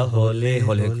पिया होले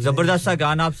होले जबरदस्त सा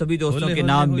गाना आप सभी दोस्तों के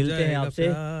नाम मिलते हैं आपसे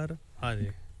हां जी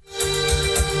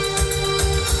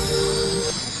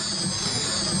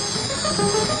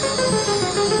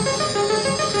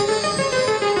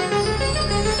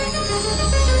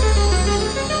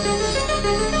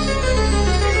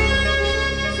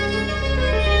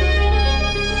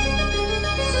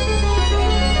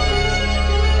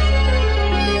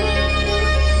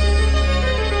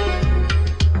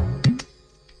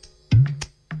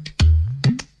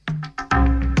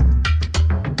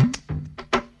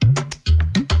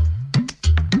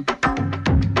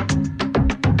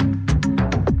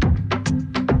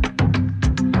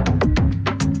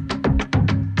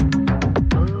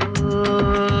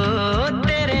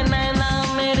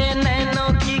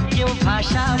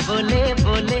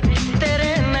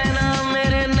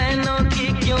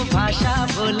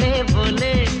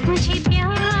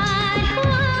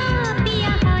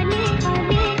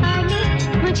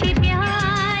मुझे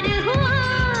प्यार हुआ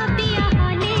पिया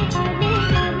हाले हाले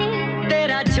हाले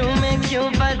तेरा झूमे क्यों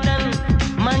बदन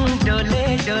मन डोले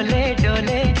डोले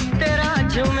डोले तेरा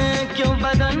झूमे क्यों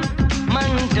बदन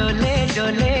मन डोले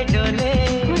डोले डोले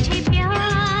मुझे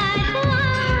प्यार हुआ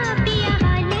पिया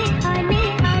हाले हाले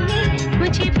हाले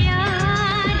मुझे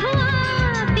प्यार हुआ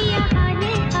पिया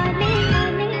हाले हाले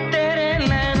हाले तेरे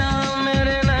नैना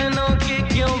मेरे नैनों की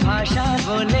क्यों भाषा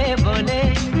बोले बोले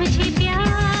मुझे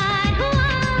प्यार हुआ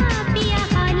पिया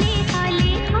हाले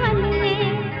हाले हाले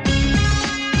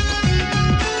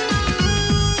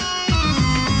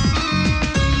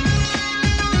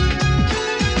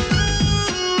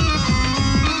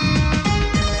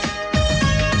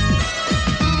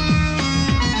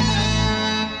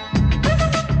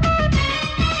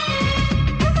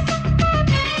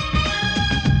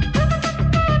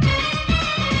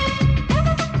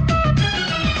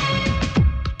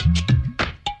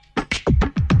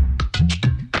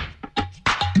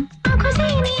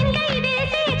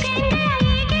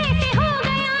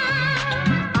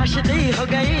हो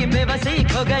गई बेबसी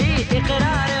खो गई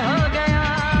इकरार हो गया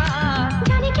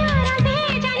जाने क्या राज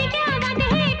है जाने क्या बात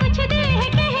है कुछ दिल है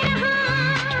कह रहा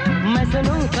मैं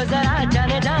सुनूं तो जरा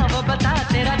जाने जा वो बता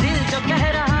तेरा दिल जो कह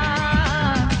रहा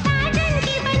साजन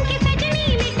की बन के सजनी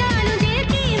मिटा लूं दिल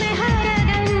की मैं हर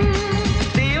गन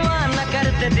दीवाना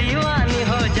करते दीवानी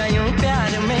हो जाऊं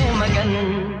प्यार में मगन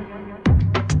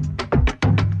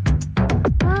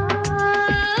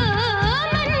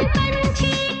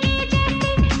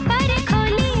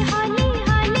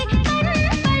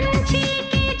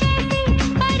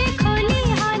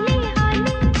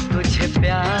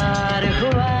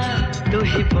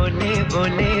बोले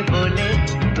बोले बोले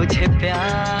तुझे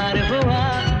प्यार हुआ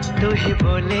तू ही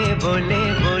बोले बोले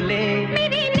बोले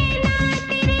मेरे नैना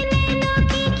तेरे नैनों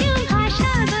की क्यों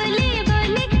भाषा बोले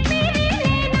बोले मेरे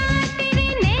नैना तेरे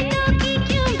नैनों की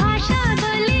क्यों भाषा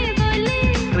बोले बोले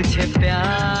तुझे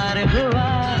प्यार हुआ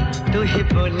तू ही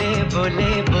बोले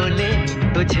बोले बोले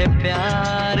तुझे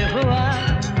प्यार हुआ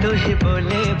तू ही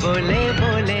बोले बोले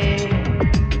बोले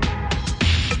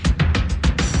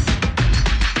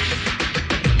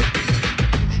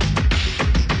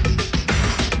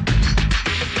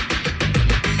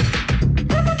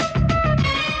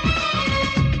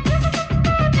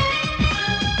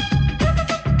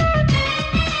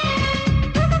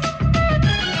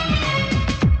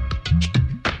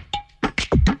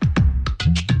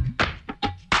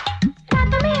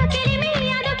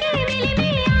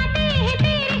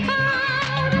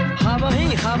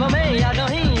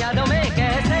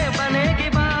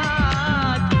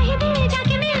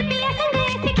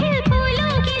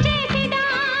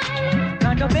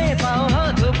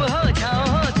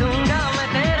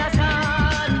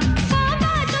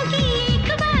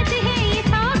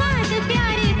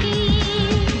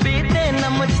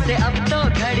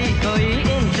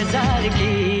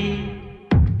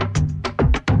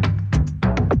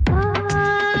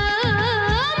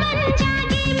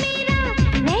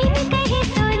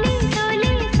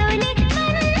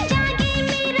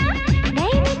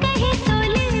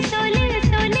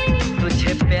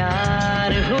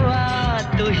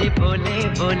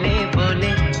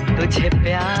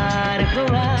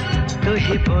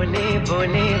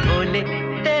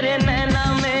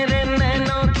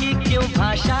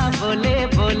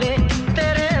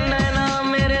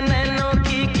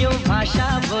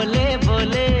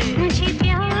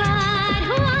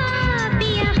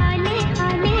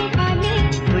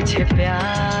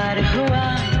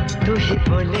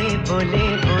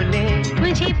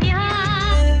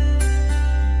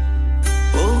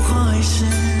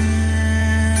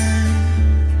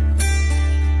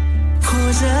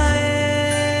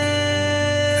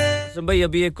भाई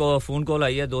अभी एक फोन कॉल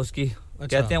आई है दोस्त की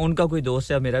कहते हैं उनका कोई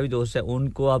दोस्त है मेरा भी दोस्त है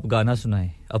उनको आप गाना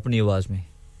सुनाएं अपनी आवाज में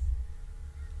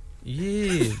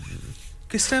ये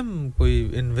किस टाइम कोई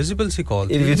इनविजिबल सी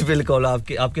कॉल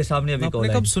आपके सामने अभी कॉल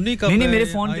आई कब सुनी कब नहीं मेरे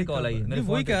फोन पे कॉल आई मेरे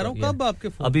वही कह रहा हूं कब आपके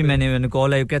फोन अभी मैंने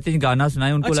कॉल आई कहते हैं गाना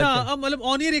सुनाएं उनको अच्छा मतलब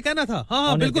ऑन ईयर ही कहना था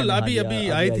हां बिल्कुल अभी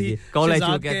आई थी कॉल आई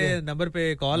थी कहते हैं नंबर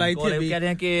पे कॉल आई थी कह रहे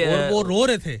हैं कि वो रो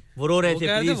रहे थे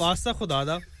प्लीज वास्ता खुदा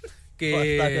दा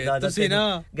के ਤੁਸੀਂ ਨਾ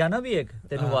गाना भी एक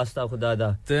ਤੈਨੂੰ ਵਾਸਤਾ ਖੁਦਾ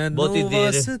ਦਾ ਬਹੁਤੀ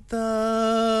ਦੇਰ ਵਾਸਤਾ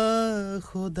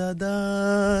ਖੁਦਾ ਦਾ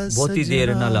ਬਹੁਤੀ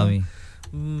ਦੇਰ ਨਾ ਲਾਵੀਂ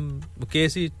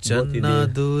कैसी चन्ना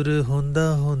दूर होंदा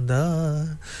होंदा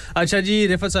अच्छा जी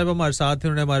रिफत साहब हमारे साथ हैं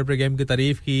उन्होंने हमारे प्रोग्राम की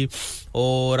तारीफ की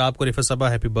और आपको रिफत साहब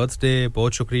हैप्पी बर्थडे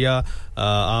बहुत शुक्रिया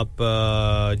आप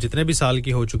जितने भी साल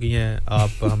की हो चुकी हैं आप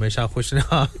हमेशा खुश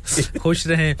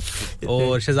रहें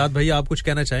और शहजाद भाई आप कुछ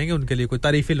कहना चाहेंगे उनके लिए कोई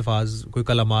तारीफी अल्फाज कोई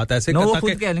कलामात ऐसे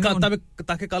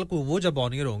ताकि कल को वो जब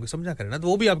ऑन एयर होंगे समझा करें ना तो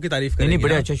वो भी आपकी तारीफ करेंगे नहीं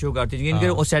बड़े अच्छा शो करते हैं इनके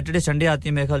और सैटरडे संडे आती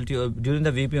है मेरे ख्याल ड्यूरिंग द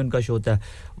वीक पे उनका शो होता है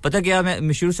पता क्या मैं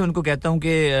शुरू से उनको कहता हूं कि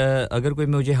अगर कोई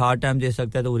मुझे हार्ड टाइम दे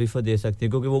सकता है तो वो रिफत दे सकते हैं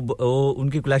क्योंकि वो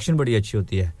उनकी कलेक्शन बड़ी अच्छी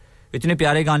होती है इतने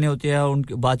प्यारे गाने होते हैं और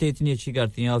उनकी बातें इतनी अच्छी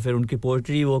करती हैं और फिर उनकी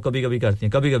पोएट्री वो कभी-कभी करती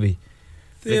हैं कभी-कभी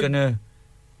लेकिन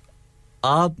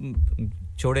आप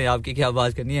छोड़े आपकी क्या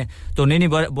आवाज करनी है तो नहीं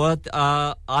बहुत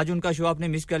आज उनका शो आपने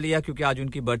मिस कर लिया क्योंकि आज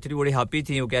उनकी बर्थडे बड़ी हैप्पी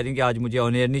थी वो कह रही हैं कि आज मुझे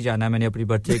ऑन एयर नहीं जाना है मैंने अपनी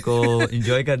बर्थडे को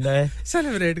एंजॉय करना है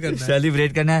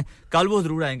सेलिब्रेट करना है कल वो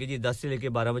जरूर आएंगे जी 10 से लेके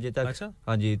 12 बजे तक अच्छा?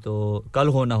 हां जी तो कल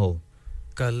हो ना हो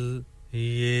कल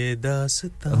ये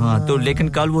दास्तां हां तो लेकिन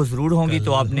कल वो जरूर होंगी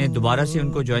तो आपने दोबारा से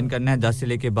उनको ज्वाइन करना है 10 से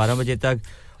लेके 12 बजे तक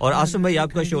और आसम भाई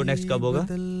आपका शो नेक्स्ट कब होगा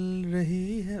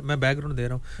रही है मैं बैकग्राउंड दे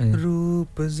रहा हूं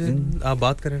रूप आप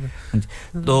बात करें ना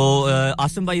तो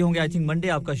आसम भाई होंगे आई थिंक मंडे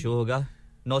आपका शो होगा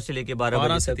 9 से लेके 12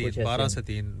 बजे तक कुछ है 12 से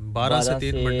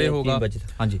 3 मंडे होगा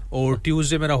हां जी और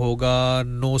ट्यूसडे मेरा होगा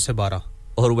 9 से 12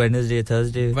 और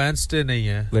वेडनेसडे नहीं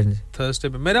है थर्सडे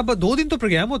पे मेरा 2 दिन तो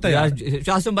प्रोग्राम होता है यार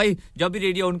आसम भाई जब भी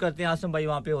रेडियो ऑन करते हैं आसम भाई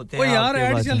वहां पे होते हैं ओ यार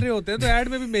ऐड चल रहे होते हैं तो ऐड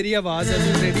में भी मेरी आवाज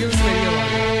है रेडियो में मेरी आवाज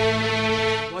है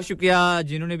बहुत शुक्रिया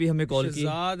जिन्होंने भी हमें कॉल की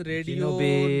शहजाद रेडियो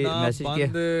ना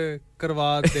बंद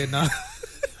करवा देना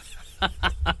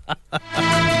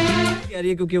यार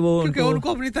ये क्योंकि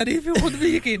उनको अपनी तारीफ पे खुद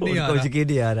भी यकीन नहीं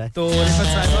आ रहा है तो रिफत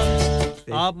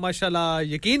साहिबा आप माशाल्लाह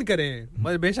यकीन करें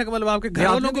बेशक मतलब आपके घर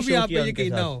वालों को भी आप पे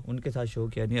यकीन ना हो उनके साथ शो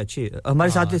किया नहीं अच्छी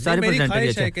हमारे साथ सारे प्रेजेंटर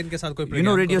है इनके साथ कोई यू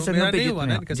नो रेडियो संगम पे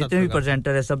जितने भी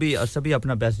प्रेजेंटर है सभी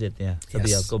अपना बेस्ट देते हैं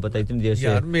सभी आपको पता इतनी देर से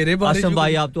यार मेरे बारे आसम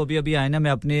भाई आप तो अभी आए ना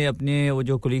मैं अपने वो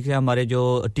जो कलीग हैं हमारे जो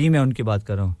टीम है उनकी बात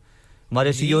कर रहा हूं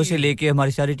हमारे सीईओ से लेके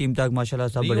हमारी सारी टीम तक माशाल्लाह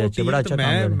सब बड़े अच्छे बड़ा अच्छा काम कर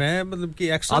रहे हैं मैं मतलब कि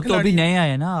एक्स्ट्रा आप तो अभी नए आए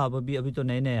हैं ना आप अभी तो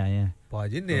नए आए हैं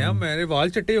पाजी नया मेरे बाल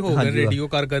चट्टे हो गए रेडियो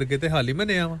करके थे हाल ही में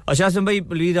नया अच्छा आसम भाई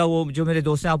प्लीज वो जो मेरे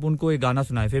दोस्त हैं आप उनको एक गाना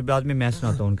सुनाएं फिर बाद में मैं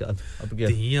सुनाता हूं उनका अब क्या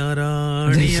दियां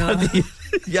रानियां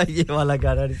यार ये वाला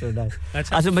गाना नहीं सुना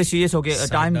अच्छा आसम भाई सीरियस हो गए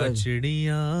टाइम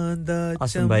चिड़ियां दा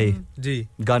आसम भाई जी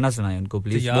गाना सुनाएं उनको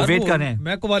प्लीज वो वेट कर रहे हैं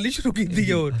मैं कव्वाली शुरू की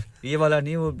थी और ये वाला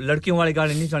नहीं वो लड़कियों वाले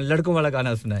गाने नहीं सुना लड़कों वाला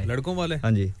गाना सुनाएं लड़कों वाले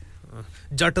हां जी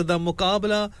जट दा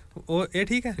मुकाबला ओ ये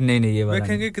ठीक है नहीं ये वाला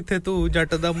देखेंगे किथे तू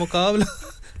जट दा मुकाबला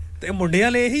ते मुंडिया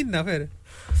ले ही ना फिर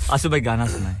आसु भाई गाना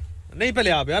सुनाए नहीं पहले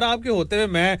आप यार आपके होते हुए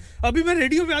मैं अभी मैं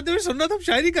रेडियो पे आते हुए सुन रहा था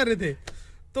शायरी कर रहे थे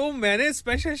तो मैंने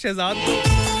स्पेशल शहजाद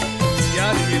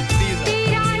यार ये प्लीज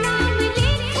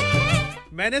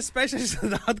मैंने स्पेशल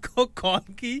शहजाद को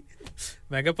कॉल की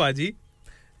मैं कहा पाजी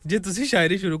जी तुसी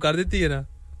शायरी शुरू कर देती है ना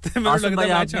मैं लगता है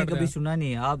आपने कभी सुना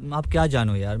नहीं आप क्या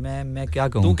जानो यार मैं क्या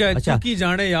कहूं तू क्या अच्छा की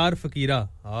जाने यार फकीरा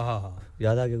आहा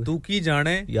याद आ गया तू की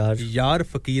जाने यार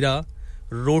फकीरा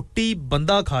रोटी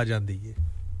बंदा खा जांदी है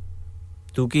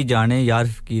तू की जाने यार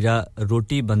फकीरा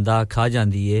रोटी बंदा खा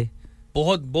जांदी है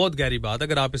बहुत बहुत गहरी बात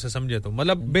अगर आप इसे समझे तो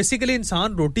मतलब बेसिकली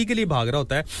इंसान रोटी के लिए भाग रहा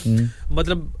होता है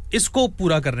मतलब इसको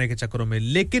पूरा करने के चक्करों में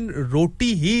लेकिन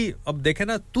रोटी ही अब देखे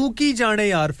ना तू की जाने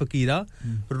यार फकीरा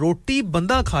रोटी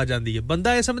बंदा खा जांदी है बंदा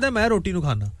ये समझता है मैं रोटी नु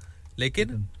खाना लेकिन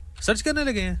सर्च करने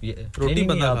लगे हैं रोटी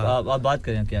बंदा आप बात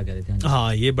करें क्या कह रहे थे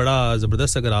हां ये बड़ा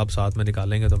जबरदस्त अगर आप साथ में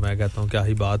निकालेंगे तो मैं कहता हूं क्या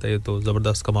ही बात है तो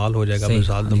जबरदस्त कमाल हो जाएगा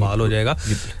मिसाल धमाल हो जाएगा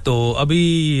तो अभी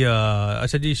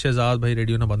अच्छा जी शहजाद भाई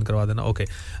रेडियो ना बंद करवा देना ओके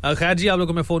खैर जी आप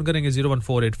लोगों को मैं फोन करेंगे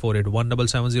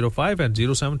 01484817705 एंड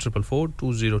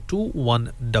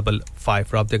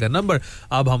 07442022155 राब्ते का नंबर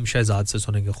अब हम शहजाद से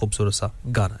सुनेंगे खूबसूरत सा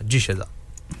गाना जी शहजाद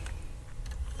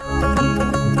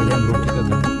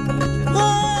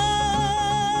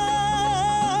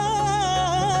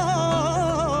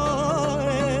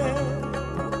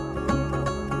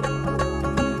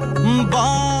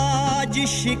बाज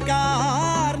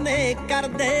शिकार ने कर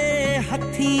दे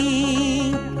हथी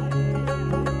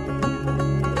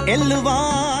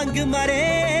इलवांग मरे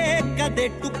कदे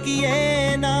टुकिए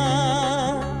ना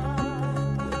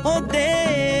ओ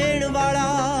देण वाला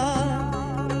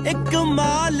एक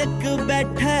मालिक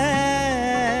बैठा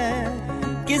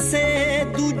किसे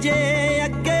दूजे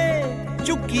अगे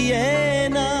चुकिए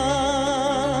ना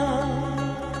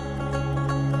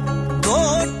दो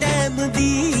टाइम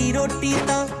दी रोटी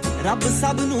ता रब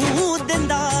सब नू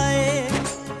दिंदा ए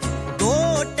दो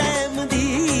टाइम दी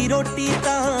रोटी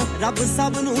ता रब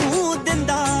सब नू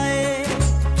दिंदा ए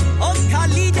ओ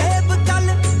खाली जेब कल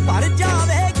भर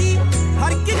जावेगी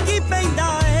फर्क की पैंदा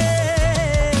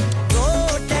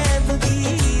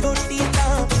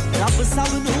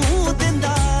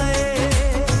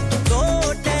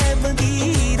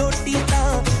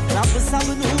सब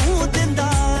नू दिंदा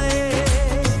ਏ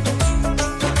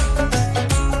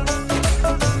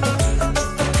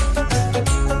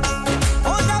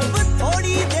ओ रब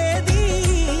थोड़ी दे दी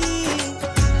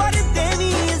पर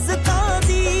देवी इज्जतां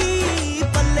दी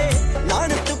पल्ले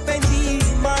लानत पैंदी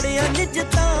माड़े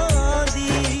निजतां दी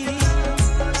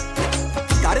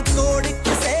कर तोड़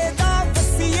किसे दा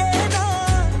वसीए ना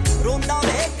रोंदा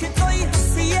वेख कोई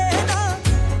हसीए ना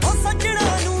ओ सजਣਾ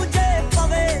ਨੂੰ ਜੇ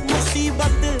ਪਵੇ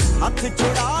ਮੁਸੀਬਤ ਹੱਥ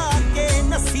ਛੁੜਾ ਕੇ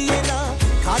ਨਸੀਏ ਨਾ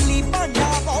ਖਾਲੀ ਭਾਂਡਾ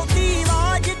ਬਹੁਤੀ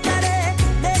ਆਵਾਜ਼ ਕਰੇ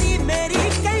ਮੇਰੀ ਮੇਰੀ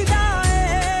ਕਹਿੰਦਾ ਏ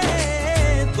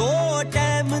ਦੋ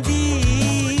ਟਾਈਮ ਦੀ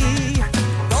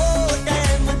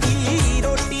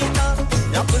ਰੋਟੀ ਤਾਂ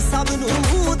ਰੱਬ ਸਭ ਨੂੰ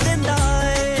ਦਿੰਦਾ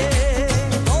ਏ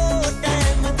ਦੋ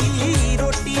ਟਾਈਮ ਦੀ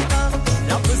ਰੋਟੀ ਤਾਂ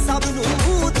ਰੱਬ ਸਭ ਨੂੰ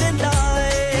ਦਿੰਦਾ ਏ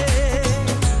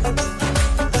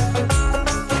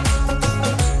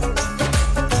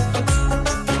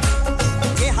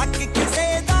ਜੇ ਹੱਕ ਕਿਸੇ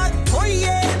ਦਾ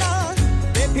ਖੋਈਏ ਨਾ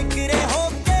ਬੇਫਿਕਰੇ ਹੋ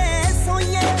ਕੇ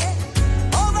ਸੋਈਏ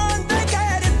ਉਹ ਵਾਂਗ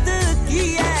ਗੈਰਤ ਕੀ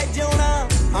ਹੈ ਜਿਉਣਾ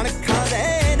ਅਣਖਾਂ ਦੇ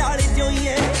ਨਾਲ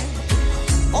ਜੋਈਏ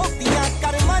ਬਹੁਤੀਆਂ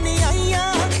ਕਰਮਾਂ ਨੇ ਆਈਆਂ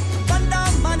ਬੰਦਾ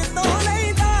ਮਨ ਤੋਂ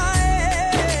ਲੈਂਦਾ ਏ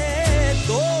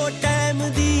ਦੋ ਟਾਈਮ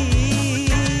ਦੀ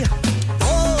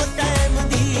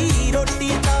ਰੋਟੀ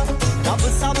ਤਾਂ ਰੱਬ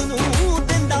ਸਭ ਨੂੰ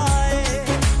ਦਿੰਦਾ ਏ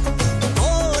ਦੋ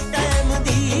ਟਾਈਮ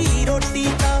ਦੀ ਰੋਟੀ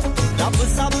ਤਾਂ ਰੱਬ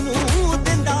ਸਭ ਨੂੰ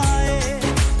ਦਿੰਦਾ ਏ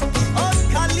ਉਹ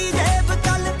ਖਾਲੀ ਜੇਬ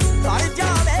ਕੱਲ ਭਰ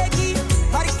ਜਾਵੇਗੀ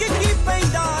ਫਰਕ ਕੀ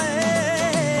ਪੈਂਦਾ ਏ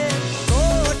ਦੋ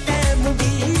ਟਾਈਮ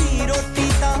ਦੀ ਰੋਟੀ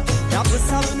ਤਾਂ ਰੱਬ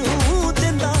ਸਭ ਨੂੰ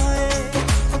ਦਿੰਦਾ ਏ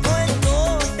ਓਏ ਦੋ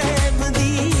ਟਾਈਮ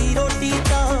ਦੀ ਰੋਟੀ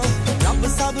ਤਾਂ ਰੱਬ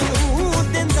ਸਭ ਨੂੰ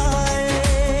ਦਿੰਦਾ ਏ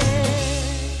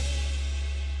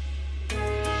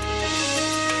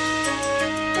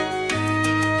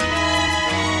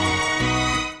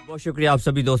बहुत शुक्रिया आप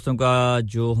सभी दोस्तों का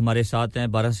जो हमारे साथ हैं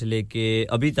 12 से लेके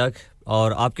अभी तक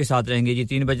और आपके साथ रहेंगे जी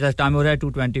 3 बजे तक टाइम हो रहा है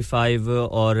 2:25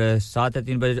 और साथ है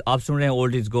 3 बजे आप सुन रहे हैं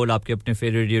ओल्ड इज गोल्ड आपके अपने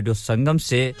फेवरेट रेडियो संगम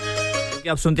से कि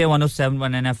आप सुनते हैं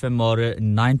 107.9 एफएम और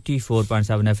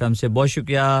 94.7 एफएम से बहुत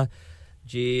शुक्रिया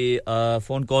जी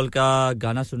फोन कॉल का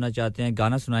गाना सुनना चाहते हैं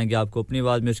गाना सुनाएंगे आपको अपनी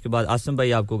आवाज में उसके बाद आसम भाई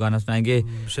आपको गाना सुनाएंगे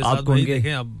आप कहेंगे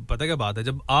देखें अब पता क्या बात है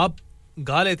जब आप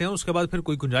गा लेते हैं उसके बाद फिर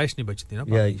कोई गुंजाइश नहीं बचती ना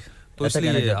तो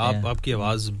इसलिए आपकी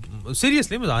आवाज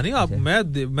सीरियसली मजाक नहीं आप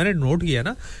मैंने नोट किया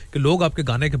ना कि लोग आपके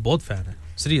गाने के बहुत फैन हैं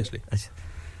सीरियसली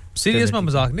सीरियस में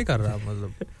मजाक नहीं कर रहा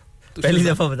मतलब पहली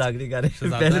दफा मजाक नहीं कर रहे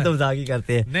पहले तो मजाक ही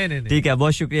करते हैं नहीं ठीक है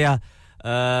बहुत शुक्रिया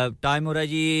टाइम हो रहा है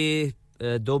जी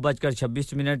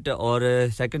 2:26 और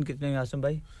सेकंड कितने हैं आसम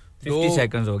भाई 50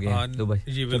 सेकंड्स हो गए हैं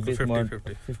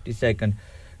 50 सेकंड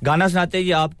गाना सुनाते हैं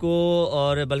जी आपको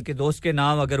और बल्कि दोस्त के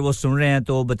नाम अगर वो सुन रहे हैं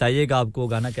तो बताइएगा आपको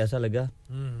गाना कैसा लगा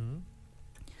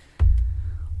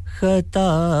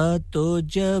खता तो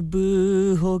जब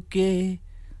हो के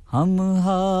हम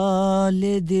हाल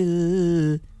दिल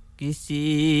किसी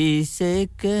से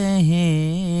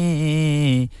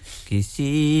कहें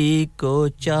किसी को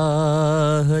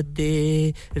चाहते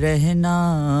रहना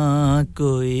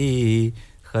कोई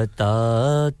खता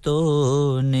तो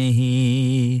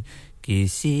नहीं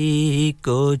किसी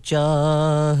को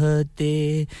चाहते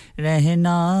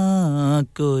रहना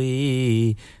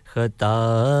कोई खता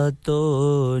तो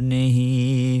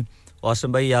नहीं औसम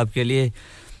भाई आपके लिए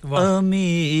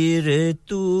अमीर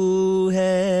तू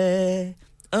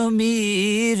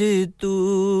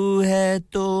है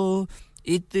तो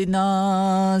इतना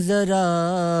जरा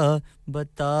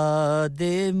बता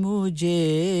दे मुझे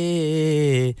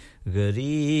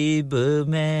गरीब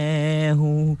मैं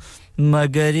हूँ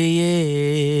मगर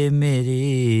ये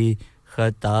मेरी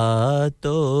खता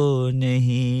तो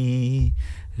नहीं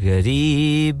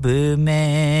गरीब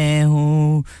मैं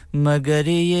हूँ मगर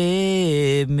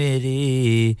ये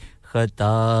मेरी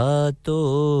खता तो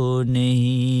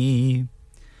नहीं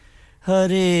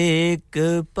हर एक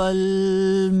पल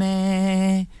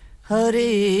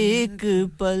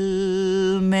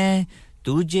में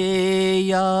तुझे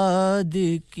याद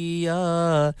किया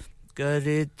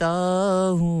करता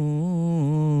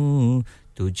हूँ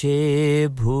तुझे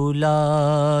भूला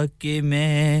कि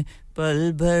मैं पल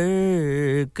भर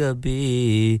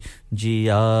कभी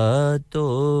जिया तो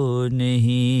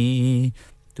नहीं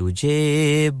तुझे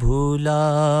भूला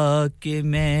कि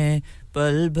मैं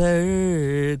पल भर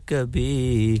कभी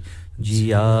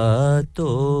जिया तो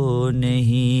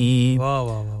नहीं वाह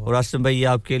वाह वाह और आसम भाई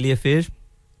आपके लिए फिर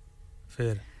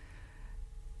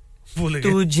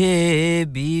तुझे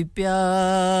भी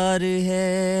प्यार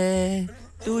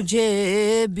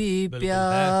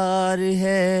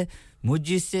है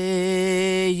मुझसे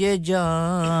ये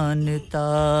जानता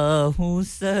हूँ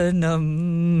सनम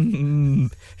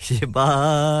ये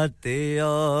बात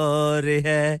और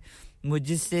है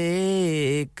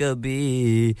मुझसे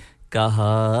कभी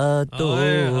कहा तो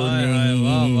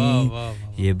नहीं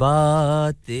ये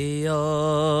बात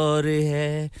और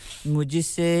है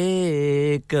मुझसे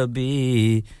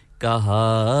कभी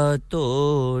कहा तो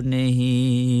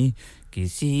नहीं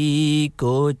किसी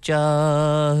को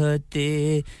चाहते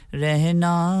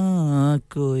रहना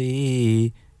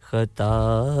कोई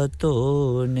खता तो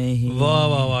नहीं वाह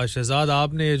वाह वाह शहजाद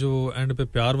आपने ये जो एंड पे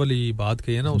प्यार वाली बात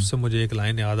कही है ना उससे मुझे एक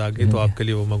लाइन याद आ गई तो आपके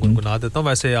लिए वो मैं गुनगुना देता हूं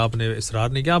वैसे आपने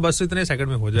इसरार नहीं किया बस इतने सेकंड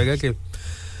में हो जाएगा कि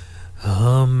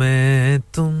हाँ मैं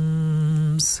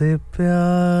तुमसे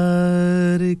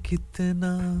प्यार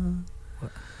कितना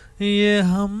ये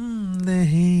हम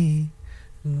नहीं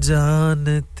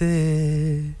जानते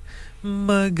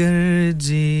मगर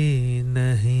जी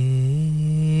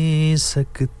नहीं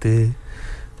सकते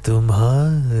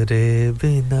तुम्हारे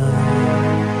बिना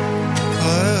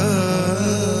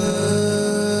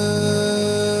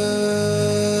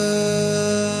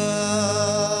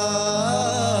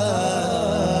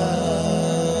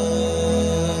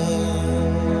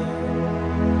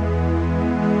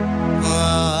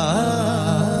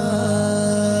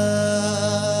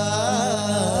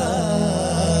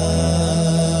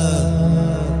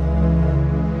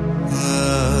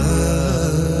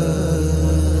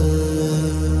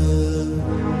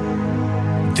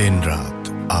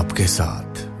आपके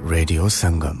साथ रेडियो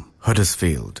संगम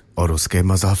हडर्सफील्ड और उसके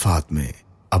मज़ाफ़ात में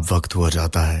अब वक्त हुआ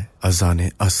जाता है अज़ान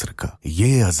अस्र का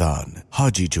ये अज़ान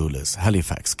हाजी जूलर्स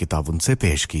हैलिफैक्स की ताउन से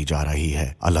पेश की जा रही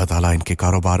है अल्लाह ताला इनके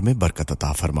कारोबार में बरकत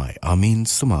अता फरमाए आमीन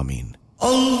सुम आमीन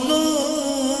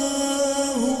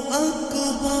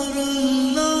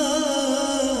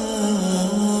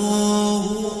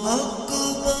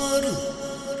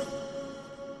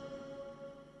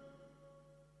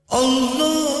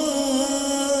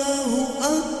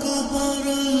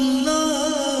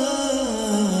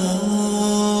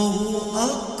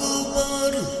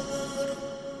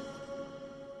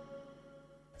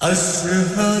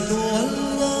أشهد أن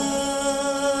لا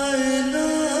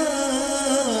إله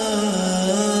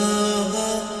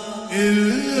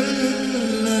إلا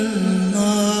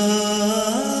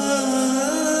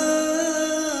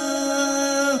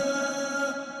الله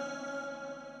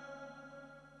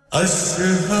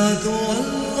أشهد أن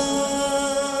لا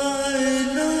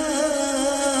إله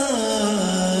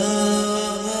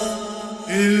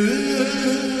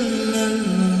إلا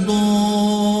الله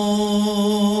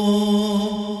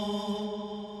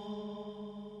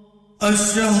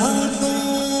أشهد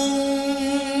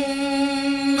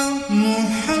أن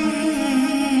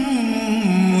محمدًا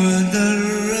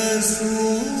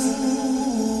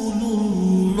رسول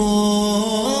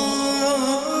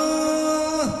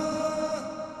الله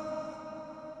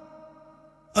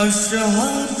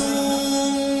أشهد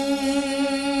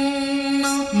أن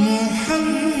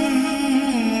محمدًا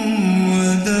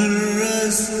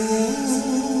رسول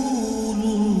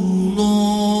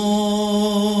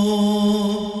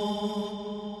الله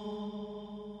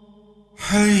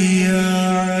حي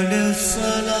على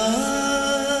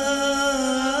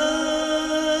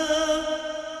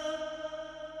الصلاة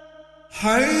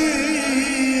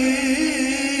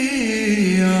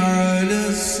حي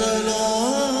على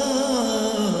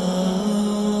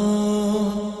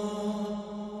الصلاة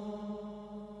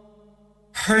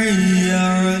حي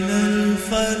على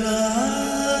الفلاح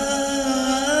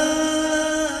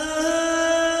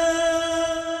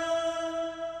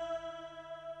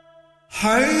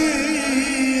حي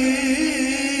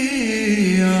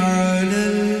على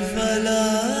الفلاح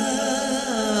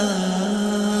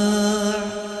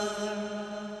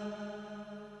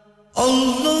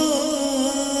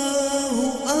الله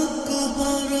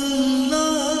أكبر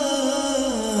الله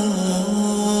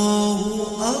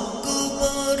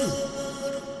أكبر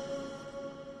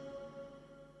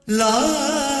لا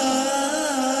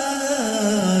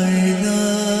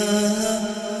إله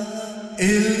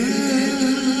إلا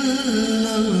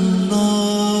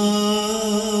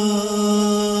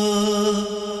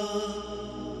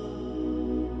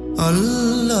الله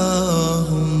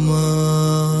اللهم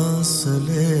صل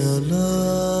على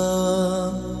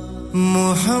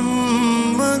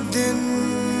محمد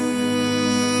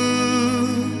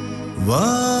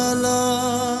وعلى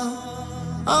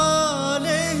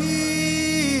آله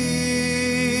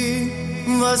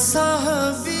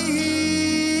وصحبه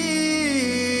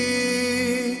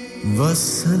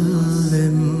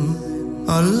وسلم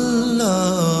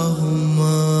اللهم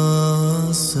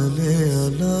صل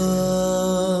على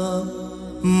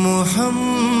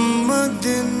محمد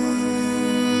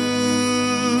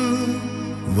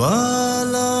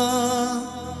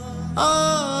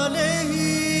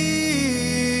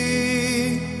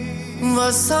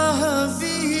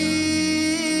وصحبه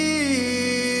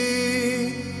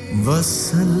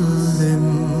وسلم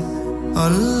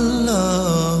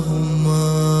اللهم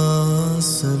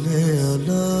صل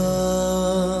على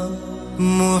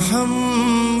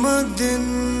محمد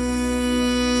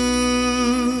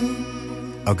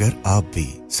अगर आप भी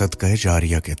सदका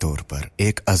जारिया के तौर पर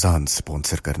एक अजान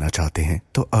स्पॉन्सर करना चाहते हैं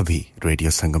तो अभी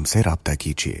रेडियो संगम से राब्ता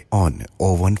कीजिए ऑन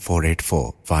 01484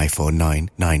 549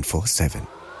 947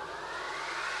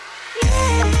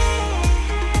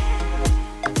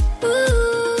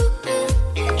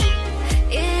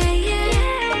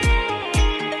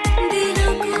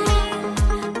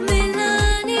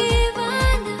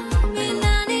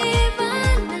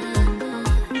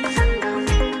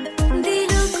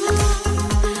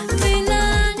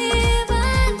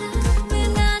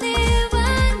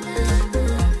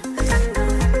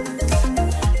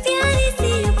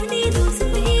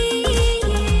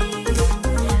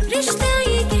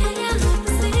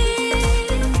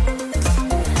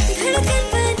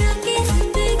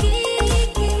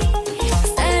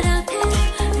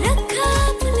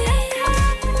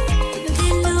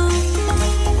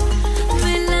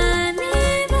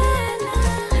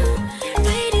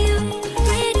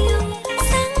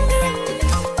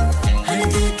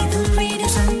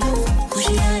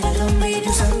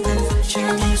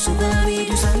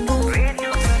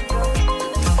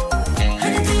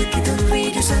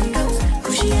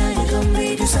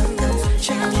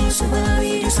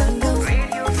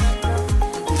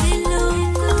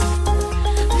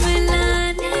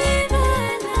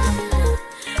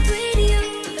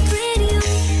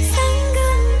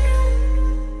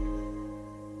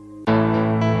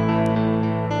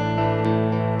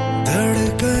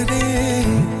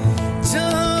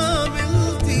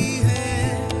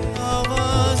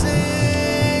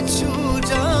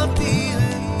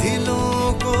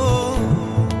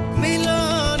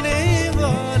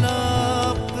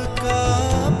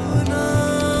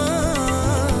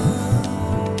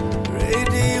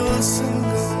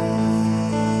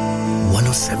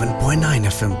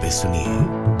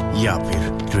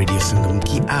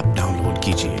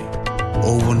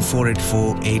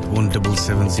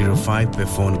 01484817705 पे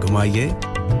फोन घुमाइए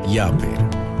या फिर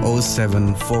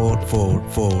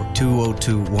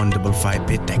 07444202155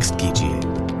 पे टेक्स्ट कीजिए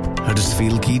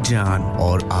हडर्सफील्ड की जान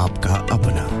और आपका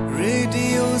अपना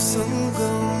रेडियो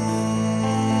संगम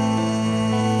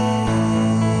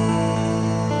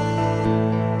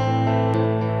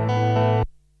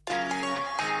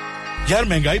यार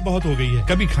महंगाई बहुत हो गई है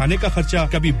कभी खाने का खर्चा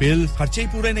कभी बिल खर्चे ही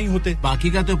पूरे नहीं होते बाकी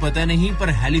का तो पता नहीं पर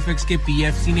हैलिफैक्स के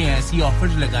पीएफसी ने ऐसी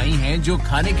ऑफर्स लगाई हैं जो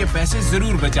खाने के पैसे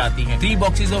जरूर बचाती हैं 3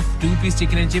 boxes of 2-piece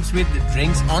chicken and chips with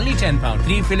drinks only £10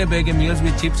 3 filet burger meals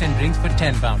with chips and drinks for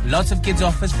 £10 lots of kids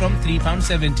offers from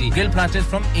 £3.70 grill platters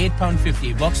from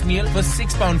 £8.50 box meal for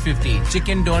 £6.50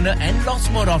 chicken doner and lots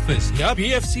more offers यार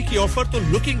PFC की offer तो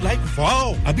looking like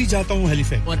wow अभी जाता हूं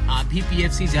Halifax और आप भी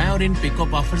PFC जाएं और इन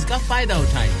पिकअप ऑफर्स का फायदा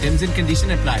उठाएं terms and condition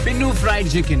apply Pinu fried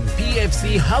chicken PFC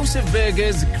House of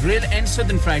Burgers Grill and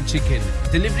Southern fried chicken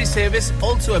delivery service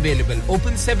also available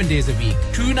open 7 days a week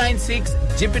 296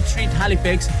 Gibbet Street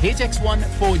Halifax HX1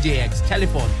 4JX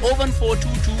telephone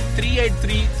 01422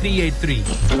 383 383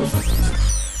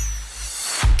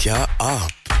 क्या आप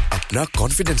अपना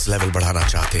confidence level बढ़ाना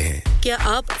चाहते हैं क्या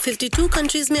आप 52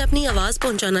 countries में अपनी आवाज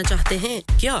पहुंचाना चाहते हैं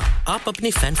क्या आप अपनी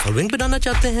फैन फॉलोइंग बनाना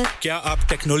चाहते हैं क्या आप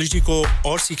टेक्नोलॉजी को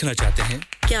और सीखना चाहते हैं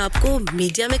क्या आपको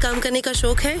मीडिया में काम करने का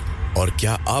शौक है और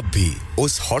क्या आप भी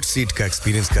उस हॉट सीट का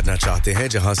एक्सपीरियंस करना चाहते हैं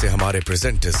जहां से हमारे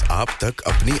प्रेजेंटर्स आप तक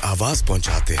अपनी आवाज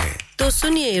पहुंचाते हैं तो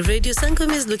सुनिए radio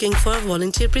Sangam is looking for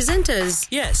volunteer presenters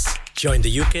yes join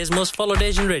the UK's most followed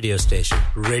Asian radio station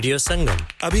Radio Sangam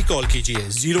अभी कॉल कीजिए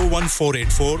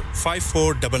 01484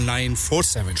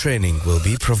 549947 training will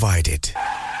be provided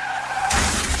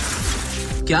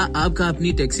क्या आपका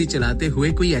अपनी टैक्सी चलाते हुए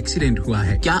कोई एक्सीडेंट हुआ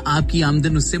है क्या आपकी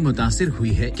आमदन उससे मुतासिर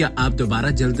हुई है क्या आप दोबारा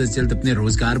जल्द से जल्द अपने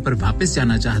रोजगार पर वापस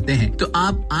जाना चाहते हैं तो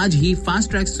आप आज ही फास्ट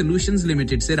ट्रैक सॉल्यूशंस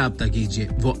लिमिटेड से राब्ता कीजिए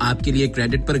वो आपके लिए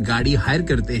क्रेडिट पर गाड़ी हायर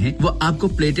करते हैं वो आपको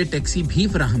प्लेटेड टैक्सी भी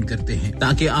फराहम करते हैं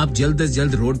ताकि आप जल्द से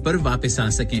जल्द रोड पर वापस आ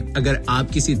सकें अगर आप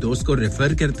किसी दोस्त को रेफर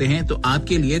करते हैं तो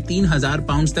आपके लिए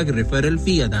 £3000 तक रेफरल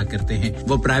फी अदा करते हैं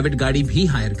वो प्राइवेट गाड़ी भी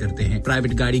हायर करते हैं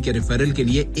प्राइवेट गाड़ी के रेफरल के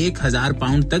लिए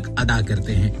 £1000 तक अदा करते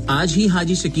हैं आज ही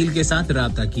हाजी शकील के साथ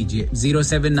राब्ता कीजिए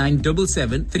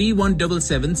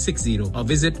 07977317760 और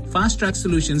visit fast track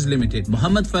solutions limited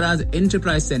Mohammad Faraz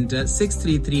enterprise centre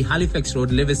 633 Halifax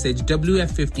Road Liversedge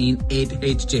WF15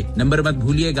 8HJ number मत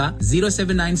भूलिएगा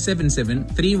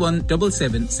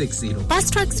 07977317760 Fast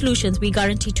Track Solutions we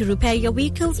guarantee to repair your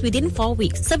vehicles within 4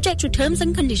 weeks subject to terms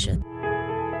and conditions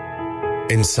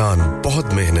इंसान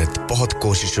बहुत मेहनत, बहुत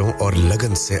कोशिशों और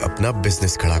लगन से अपना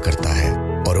बिजनेस खड़ा करता है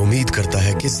और उम्मीद करता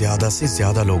है कि ज्यादा से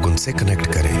ज्यादा लोग उनसे कनेक्ट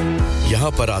करें।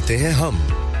 यहाँ पर आते हैं हम,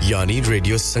 यानी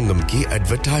रेडियो संगम की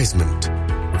एडवर्टाइजमेंट।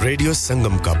 रेडियो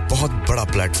संगम का बहुत बड़ा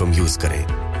प्लेटफॉर्म यूज करें।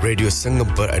 रेडियो संगम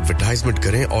पर एडवर्टाइजमेंट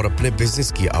करें और अपने बिजनेस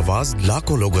की आवाज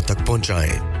लाखों लोगों तक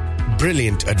पहुंचाएं।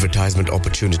 Brilliant advertisement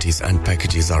opportunities and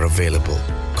packages are available.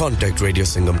 Contact Radio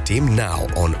Sangam team now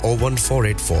on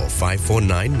 01484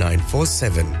 549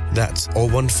 947. That's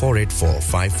 01484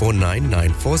 549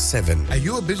 947. Are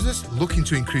you a business looking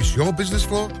to increase your business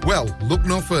flow? Well, look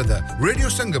no further.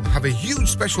 Radio Sangam have a huge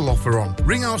special offer on.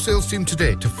 Ring our sales team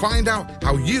today to find out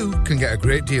how you can get a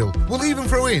great deal. We'll even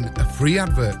throw in a free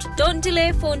advert. Don't delay,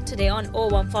 phone today on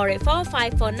 01484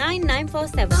 549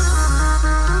 947.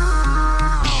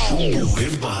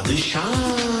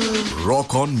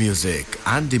 Rock On Music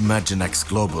and Imagine X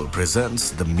Global presents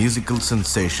the musical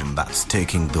sensation that's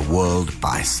taking the world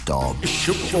by storm.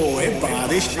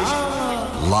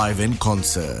 Live in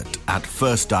concert at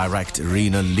First Direct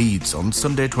Arena, Leeds on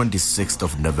Sunday 26th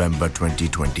of November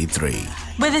 2023.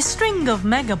 With a string of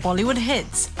mega Bollywood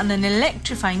hits and an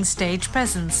electrifying stage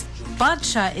presence,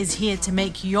 Badshah is here to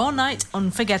make your night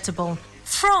unforgettable.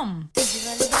 From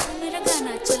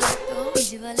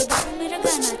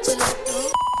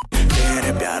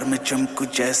तेरे प्यार में चमकू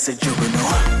जैसे जुगनू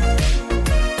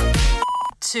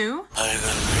to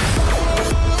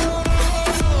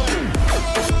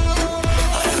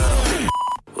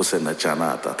उसे नचाना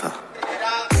आता था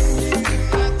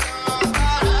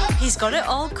He's got it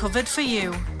all covered for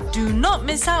you. Do not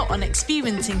miss out on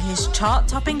experiencing his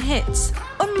chart-topping hits,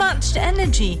 unmatched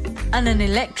energy, and an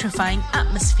electrifying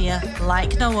atmosphere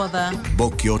like no other.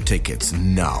 Book your tickets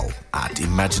now at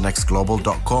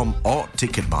imaginexglobal.com or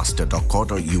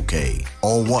ticketmaster.co.uk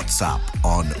or WhatsApp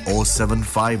on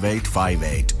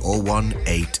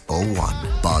 07585801801.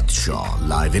 Badshah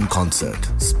live in concert,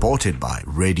 supported by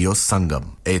Radio Sangam.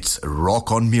 It's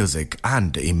Rock On Music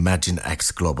and Imagine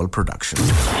X Global production.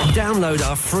 Download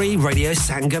our free Radio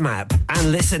Sangam app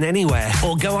and listen anywhere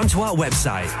or go onto our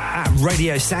website at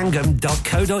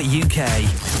radiosangam.co.uk.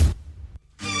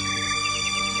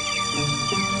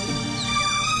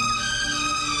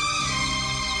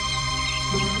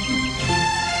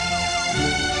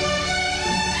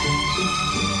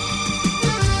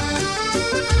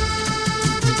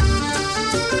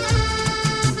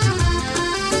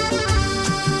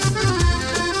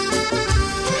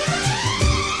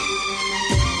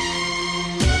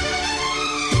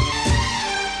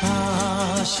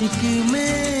 आशिक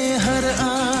में हर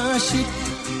आशिक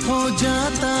हो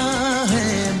जाता है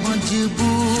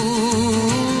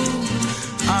मजबूर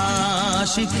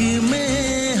आशिक में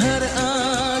हर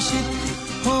आशिक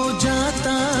हो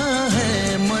जाता है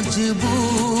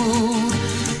मजबूर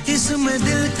इसमें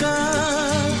दिल का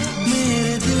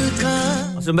मेरे दिल का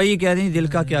आसम भाई ये कह रहे हैं दिल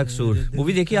का क्या कसूर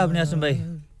मूवी देखी आपने आसम भाई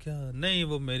क्या नहीं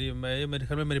वो मेरे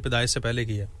ख्याल में मेरी पैदाइश से पहले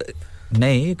की है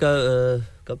नहीं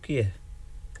कब की है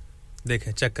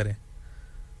देखें चेक करें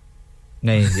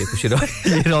नहीं ये कुछ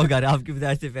रॉन्ग आ रहा है आपकी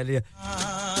विदाई से पहले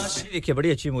देखिए बड़ी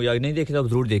अच्छी मूवी नहीं देखी तो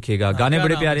जरूर देखिएगा गाने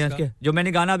बड़े प्यारे हैं इसके जो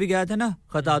मैंने गाना भी गाया था ना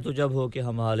खता तो जब हो के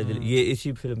हम हाल दिल ये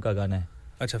इसी फिल्म का गाना है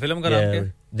अच्छा फिल्म का नाम क्या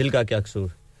दिल का क्या कसूर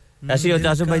ऐसे ही होता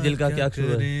है भाई दिल का क्या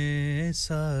कसूर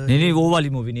नहीं वो वाली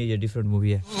मूवी नहीं है ये डिफरेंट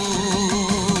मूवी है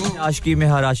आशिकी में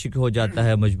हर आशिक हो जाता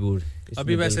है मजबूर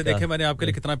अभी वैसे देखे मैंने आपके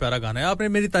लिए कितना प्यारा गाना है आपने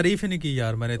मेरी तारीफ ही नहीं की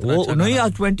यार मैंने इतना अच्छा नहीं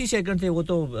आज 20 सेकंड थे वो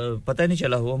तो पता ही नहीं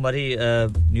चला वो हमारी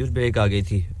न्यूज़ ब्रेक आ गई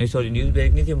थी नहीं सॉरी न्यूज़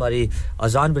ब्रेक नहीं थी हमारी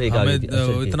अजान ब्रेक आ गई थी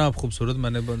इतना खूबसूरत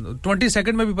मैंने 20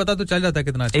 सेकंड में भी पता तो चल जाता है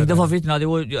कितना अच्छा एक दफा फिर सुना दे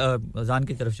वो अजान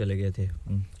की तरफ चले गए थे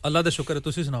अल्लाह का शुक्र है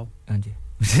तुसी सुनाओ हां जी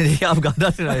आप गाना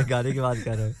सुनाए गाने की बात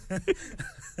कर रहे हो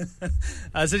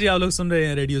ऐसे जी आप लोग सुन रहे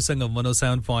हैं रेडियो संगम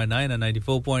 107.9 और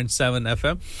 94.7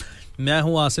 एफएम मैं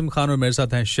हूं आसिम खान और मेरे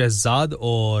साथ हैं शहजाद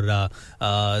और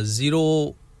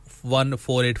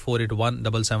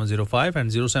 01484817705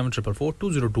 एंड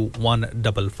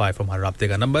 07442021155 हमारा राब्ते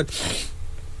का नंबर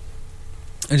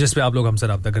जिस पे आप लोग हमसे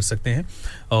राब्ता कर सकते हैं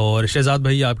और शहजाद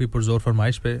भाई आपकी पुरजोर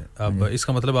फरमाइश पे अब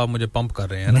इसका मतलब आप मुझे पंप कर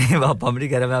रहे हैं नहीं आप पंप नहीं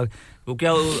कर रहे मैं वो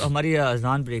क्या हमारी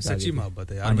अज़ान ब्रेक सच्ची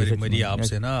मोहब्बत है यार मेरी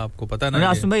आपसे ना आपको पता है ना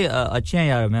आसिम भाई अच्छे हैं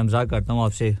यार मैं मजाक करता हूं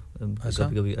आपसे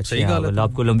कभी-कभी अच्छे हैं अल्लाह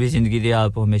आपको लंबी जिंदगी दे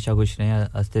आप हमेशा खुश रहें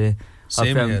हंसते रहें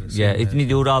इतनी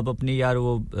दूर आप अपनी यार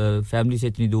वो फैमिली से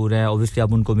इतनी दूर हैं ऑब्वियसली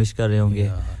आप उनको मिस कर रहे होंगे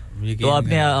तो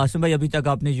आपने आसिम भाई अभी तक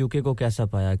आपने यूके को कैसा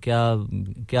पाया क्या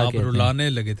आप रुलाने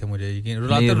लगे थे मुझे यकीन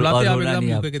रुलाते आप एकदम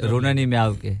यूके की तरफ रोना नहीं मैं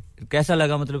आपके कैसा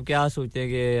लगा मतलब क्या सोचते हैं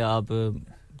कि आप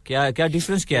क्या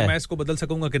डिफरेंस क्या है मैं इसको बदल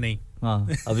सकूंगा कि नहीं हां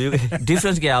अभी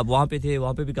डिफरेंस क्या है आप वहां पे थे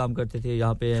वहां पे भी काम करते थे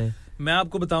यहां पे मैं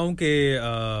आपको बताऊं कि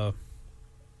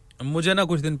मुझे ना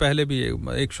कुछ दिन पहले भी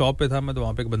एक शॉप पे था मैं, तो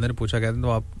वहाँ पे एक बंदे ने पूछा, कहते हैं तो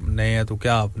आप नए हैं तो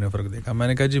क्या आपने फ़र्क देखा?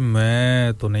 मैंने कहा जी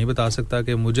मैं तो नहीं बता सकता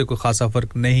कि मुझे कोई ख़ासा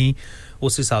फ़र्क नहीं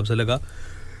उस हिसाब से लगा।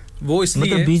 वो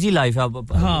इसलिए मतलब बिजी लाइफ है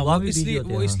आप। हाँ, वो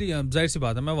इसलिए जाहिर सी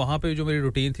बात है, मैं वहाँ पे जो मेरी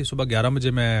रूटीन थी, सुबह 11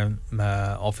 बजे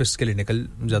मैं ऑफिस के लिए निकल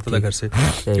जाता था घर से,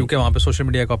 क्योंकि वहाँ पे सोशल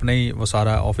मीडिया का अपना ही वो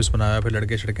सारा ऑफिस बनाया, फिर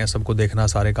लड़के शड़के सबको देखना,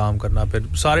 सारे काम करना, फिर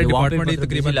सारे डिपार्टमेंट ही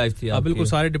तकरीबन बिल्कुल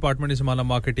सारे डिपार्टमेंट से, माना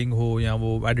मार्केटिंग हो या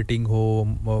वो एडिटिंग हो,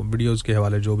 वीडियोज़ के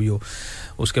हवाले जो भी हो।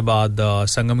 उसके बाद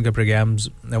संगम के प्रोग्राम्स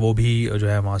वो भी जो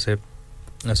है वहाँ से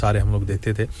सारे हम लोग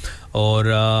देखते थे, और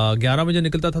 11 बजे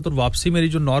निकलता था, तो वापसी मेरी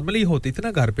जो नॉर्मली होती थी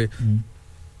ना घर पे,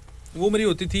 वो मेरी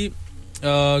होती थी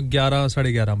 11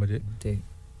 साढ़े 11 बजे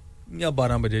या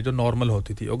 12 बजे, जो नॉर्मल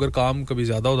होती थी। अगर काम कभी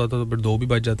ज़्यादा होता था तो फिर 2 भी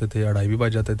बज जाते थे, 2:30 भी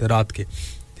बज जाते थे रात के,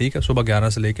 ठीक है, सुबह 11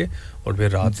 से लेके और फिर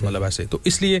रात, मतलब ऐसे। तो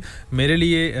इसलिए मेरे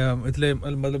लिए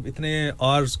इतने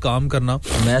आवर्स काम करना,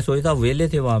 मैं सोचता वेले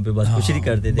थे वहाँ पे, बस कुछ नहीं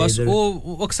करते थे। बस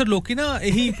वो अक्सर लोग की ना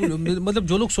यही मतलब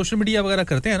जो लोग सोशल मीडिया वगैरह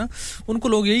करते हैं ना, उनको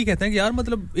लोग यही कहते हैं कि यार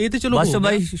मतलब ये तो चलो बस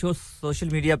भाई सोशल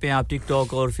मीडिया पे आप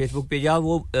टिकटॉक और फेसबुक पे या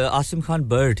वो आसिम खान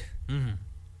बर्ड,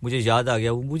 मुझे याद आ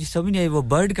गया, वो मुझे समझ नहीं आई वो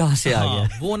बर्ड कहाँ से आ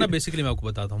गया। वो ना बेसिकली मैं आपको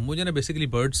बताता हूँ, मुझे ना बेसिकली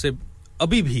बर्ड से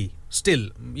अभी भी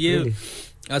स्टिल ये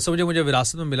समझे मुझे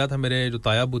विरासत में मिला था, मेरे जो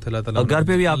ताया अबू थे, अल्लाह ताला। और घर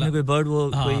पे भी आपने कोई बर्ड वो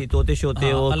कोई तोते शोते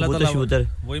हो, कबूतर शूतर,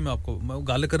 वही मैं आपको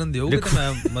गाल करन दियोगे तो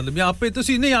मैं मतलब आप पे तो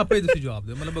नहीं, आप पे तो जवाब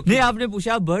दे, मतलब नहीं आपने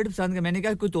पूछा बर्ड पसंद का, मैंने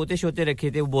कहा कोई तोते शोते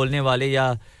रखे थे वो बोलने वाले,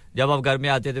 या जब आप घर में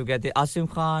आते थे कहते आसिम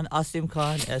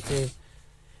खान ऐसे।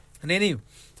 नहीं,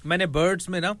 मैंने बर्ड्स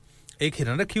में ना एक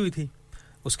हिरन रखी हुई थी,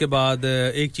 उसके बाद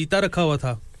एक चीता रखा हुआ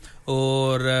था,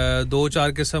 और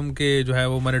 2-4 किस्म के जो है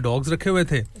वो मैंने डॉग्स रखे हुए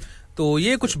थे। तो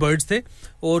ये कुछ बर्ड्स थे,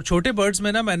 और छोटे बर्ड्स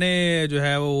में ना मैंने जो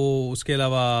है वो उसके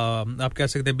अलावा आप कह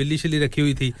सकते हैं बिल्ली शिल्ली रखी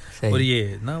हुई थी। और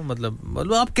ये ना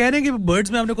मतलब आप कह रहे हैं कि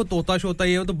बर्ड्स में आपने को तोता शोता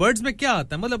ये, तो बर्ड्स में क्या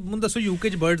आता है, मतलब मुंदसो यूके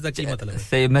बर्ड्स का क्या मतलब है?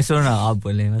 सही, मैं सुन रहा, आप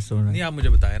बोले, मैं सुन रहा। नहीं आप मुझे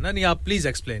बताएं ना, नहीं आप प्लीज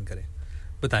एक्सप्लेन करें,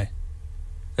 बताएं।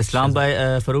 इस्लाम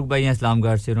भाई, फरूक भाई हैं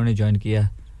इस्लामगढ़ से, उन्होंने ज्वाइन किया।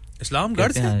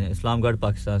 इस्लामगढ़ से? इस्लामगढ़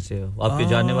पाकिस्तान से। आपके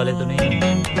जानने वाले तो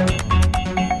नहीं?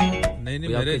 नहीं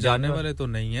मेरे जानने वाले तो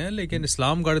नहीं है, लेकिन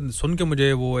इस्लामगढ़ सुन के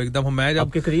मुझे वो एकदम, मैं जब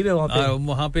आपके करीब है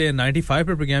वहाँ पे 95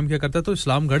 पे प्रोग्राम किया करता, तो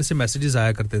इस्लामगढ़ से मैसेजेस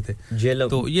आया करते थे। जेलम,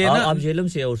 तो ये ना आप जेलम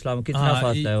से हो, इस्लाम कितना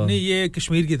फासला है? नहीं ये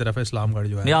कश्मीर की तरफ है इस्लामगढ़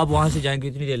जो है। नहीं आप वहाँ से जाएंगे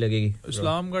कितनी देर लगेगी?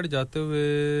 इस्लामगढ़ जाते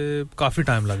हुए काफी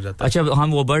टाइम लग जाता है। अच्छा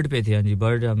हम वो बर्ड पे थे। हाँ जी,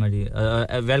 बर्ड हमारी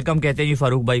वेलकम कहते हैं जी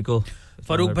फारूक भाई को।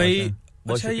 फारूक भाई,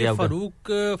 अच्छा ये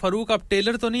फारूक आप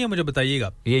टेलर तो नहीं है, मुझे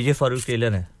बताइएगा। ये फारूक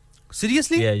टेलर है।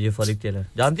 सीरियसली? ये फारूक टेलर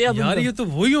जानते हैं आप? यार ये तो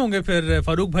वही होंगे फिर।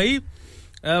 फारूक भाई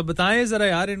बताएं जरा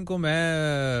यार इनको,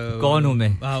 मैं कौन हूँ?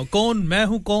 मैं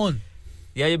हूँ कौन?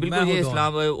 या ये बिल्कुल ये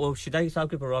इस्लाम वो शिदाई साहब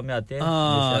के प्रोग्राम में आते हैं।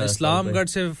 हाँ, इस्लामगढ़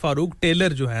से फारूक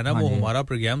टेलर जो है ना, वो हमारा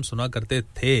प्रोग्राम सुना करते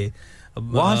थे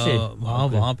वहाँ से।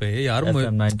 वहाँ पे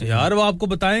यार वो आपको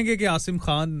बताएंगे कि आसिम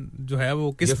खान जो है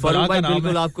वो किस फारूक भाई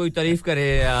बिल्कुल आपको तारीफ करे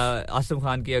आसिम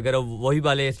खान की, अगर वही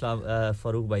वाले इस्लाम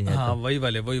फारूक भाई हैं। हाँ वही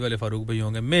वाले फारूक भाई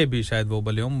होंगे, मैं भी शायद वो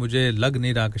वाले हूँ, मुझे लग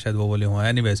नहीं रहा कि शायद वो वाले हों।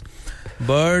 Anyways,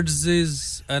 birds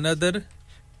is another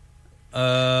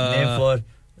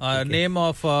name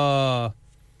of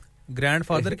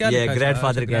grandfather. क्या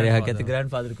ग्रैंडफादर कह रहे हैं, कहते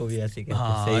ग्रैंडफादर को भी ऐसे कहते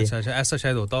हैं। अच्छा ऐसा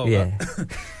शायद होता होगा।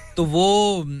 तो वो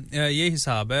ये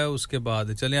हिसाब है। उसके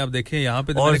बाद चलें आप देखें यहाँ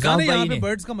पे, यहाँ पे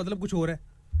बर्ड्स का मतलब कुछ और है,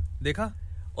 देखा।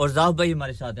 और जाफ भाई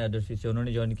हमारे साथ है अदरसी से,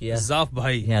 उन्होंने ज्वाइन किया। जाफ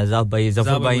भाई, जाफ भाई,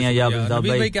 जफर भाई हैं या जाफ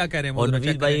भाई क्या कह रहे हैं? और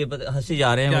नवीद भाई हंसी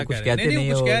जा रहे हैं, वो कुछ कहते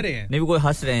नहीं, कुछ कह रहे हैं, नहीं वो कोई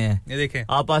हंस रहे हैं। ये देखें,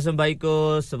 आप आसम भाई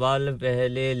को सवाल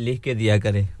पहले लिख के दिया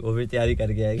करें, वो भी तैयारी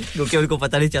करके आएगी, क्योंकि उनको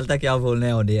पता नहीं चलता क्या बोलने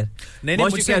हैं ऑन एयर। नहीं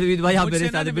नवीद भाई, आप मेरे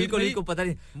साथ बिल्कुल इनको पता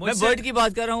नहीं, मैं बर्ड की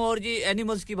बात कर रहा हूँ और जी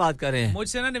एनिमल्स की बात कर रहे हैं।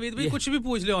 मुझसे ना नवीद भाई कुछ भी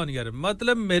पूछ ले ऑन एयर,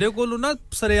 मतलब मेरे को ना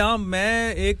सरेआम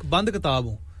मैं एक बंद किताब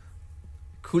हूँ,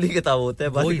 खुली किताब होता है,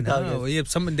 बंद किताब। ये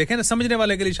देखें ना, समझने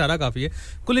वाले के लिए इशारा काफी है।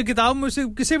 खुली किताब में से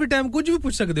किसी भी टाइम कुछ भी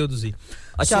पूछ सकते हो तुसी।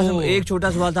 अच्छा एक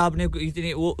छोटा सवाल था, आपने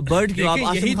इतनी वो बर्ड क्यों,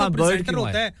 आप यही तो प्रेजेंटर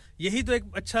होता है, यही तो एक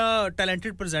अच्छा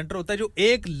टैलेंटेड प्रेजेंटर होता है जो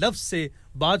एक लफ्ज से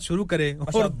बात शुरू करे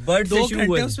और बर्ड से शुरू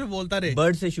हुए, उसमें बोलता रहे।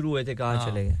 बर्ड से शुरू हुए थे, कहाँ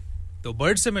चले गए? तो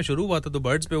बर्ड से मैं शुरू हुआ था, तो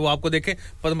बर्ड्स पे वो आपको देखे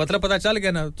मतलब पता चल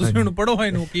गया ना, तुसी पढ़ो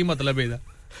है नो की मतलब है।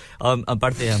 अब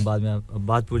पढ़ते हैं हम बाद में,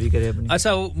 बात पूरी करें अपनी।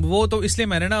 अच्छा वो तो इसलिए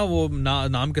मैंने ना वो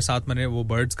नाम के साथ मैंने वो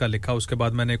बर्ड्स का लिखा। उसके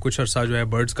बाद मैंने कुछ अर्सा जो है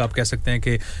बर्ड्स का आप कह सकते हैं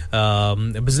कि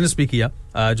बिजनेस भी किया,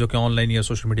 जो कि ऑनलाइन या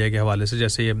सोशल मीडिया के हवाले से,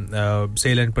 जैसे ये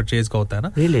सेल एंड परचेज का होता है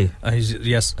ना। रियली?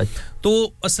 यस।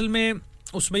 तो असल में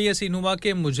उसमें ये सीन हुआ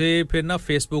कि मुझे फिर ना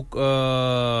फेसबुक,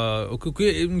 क्योंकि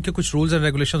इनके कुछ रूल्स एंड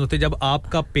रेगुलेशंस होते हैं, जब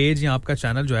आपका पेज या आपका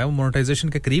चैनल जो है वो मोनेटाइजेशन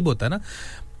के करीब होता है ना,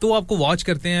 तो आपको वॉच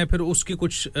करते हैं फिर उसकी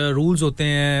कुछ रूल्स होते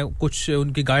हैं कुछ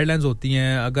उनकी गाइडलाइंस होती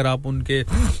हैं अगर आप उनके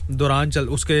दौरान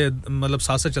उसके मतलब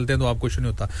साथ चलते हैं तो आपको कुछ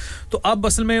नहीं होता तो अब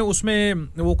असल में उसमें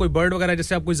वो कोई बर्ड वगैरह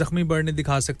जैसे आप कोई जख्मी बर्ड नहीं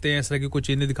दिखा सकते हैं इस तरह की कोई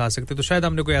चीज नहीं दिखा सकते तो शायद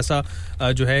हमने कोई ऐसा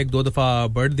जो है एक दो दफा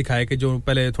बर्ड दिखाया कि जो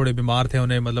पहले थोड़े बीमार थे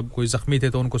उन्हें मतलब कोई जख्मी थे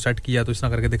तो उनको सेट किया तो इस तरह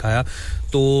करके दिखाया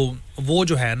तो वो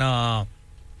जो है ना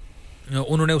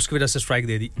उन्होंने उसकी वजह से स्ट्राइक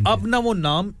दे दी अब ना वो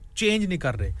नाम चेंज नहीं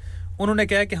कर रहे उन्होंने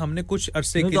कहा कि हमने कुछ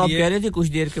अरसे के लिए तो आप कह रहे थे कुछ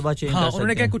देर के बाद चेंज कर सकते हैं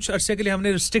उन्होंने कहा कुछ अरसे के लिए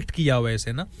हमने रिस्ट्रिक्ट किया हुआ है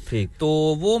इसे ना तो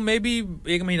वो मे बी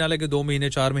 1 महीना लगे 2 महीने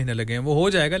 4 महीने लगे वो हो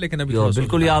जाएगा लेकिन अभी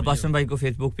बिल्कुल आप आसिम भाई को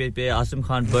फेसबुक पेज पे आसिम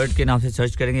खान बर्ड के नाम से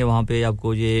सर्च करेंगे वहां पे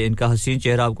आपको ये इनका हसीन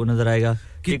चेहरा आपको नजर आएगा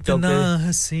कितना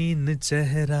हसीन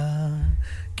चेहरा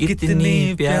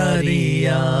कितनी प्यारी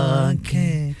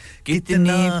आंखें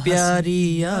कितनी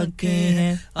प्यारी आंखें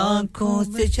हैं आंखों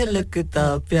से झलकता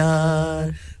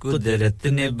प्यार कुदरत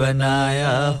ने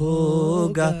बनाया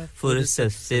होगा फुर्सत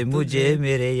से मुझे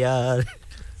मेरे यार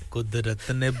कुदरत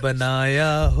ने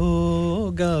बनाया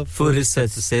होगा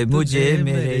फुर्सत से मुझे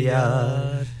मेरे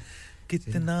यार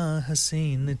कितना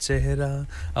हसीन चेहरा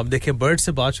अब देखिए बर्ड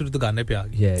से बात शुरू तो गाने पे आ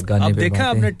गई अब देखा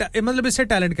आपने मतलब इसे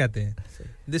टैलेंट कहते हैं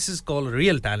This is called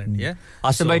real talent, yeah.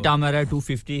 Asim भाई टाइम आ रहा है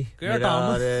 2:50 मेरा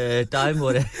टाइम हो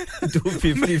रहा है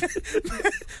 2:50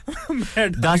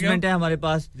 10 मिनट है हमारे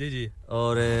पास जी जी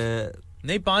और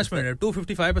नहीं 5 मिनट है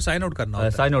 2:55 पे साइन आउट करना होता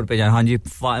है साइन आउट पे जाए हां जी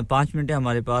 5 मिनट है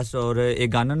हमारे पास और एक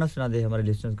गाना ना सुना दे हमारे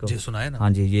लिसनर्स को जी सुनाए ना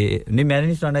हां जी ये नहीं मैंने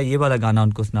नहीं सुनाना ये वाला गाना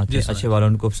उनको सुनाते हैं अच्छे वाला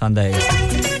उनको पसंद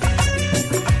आएगा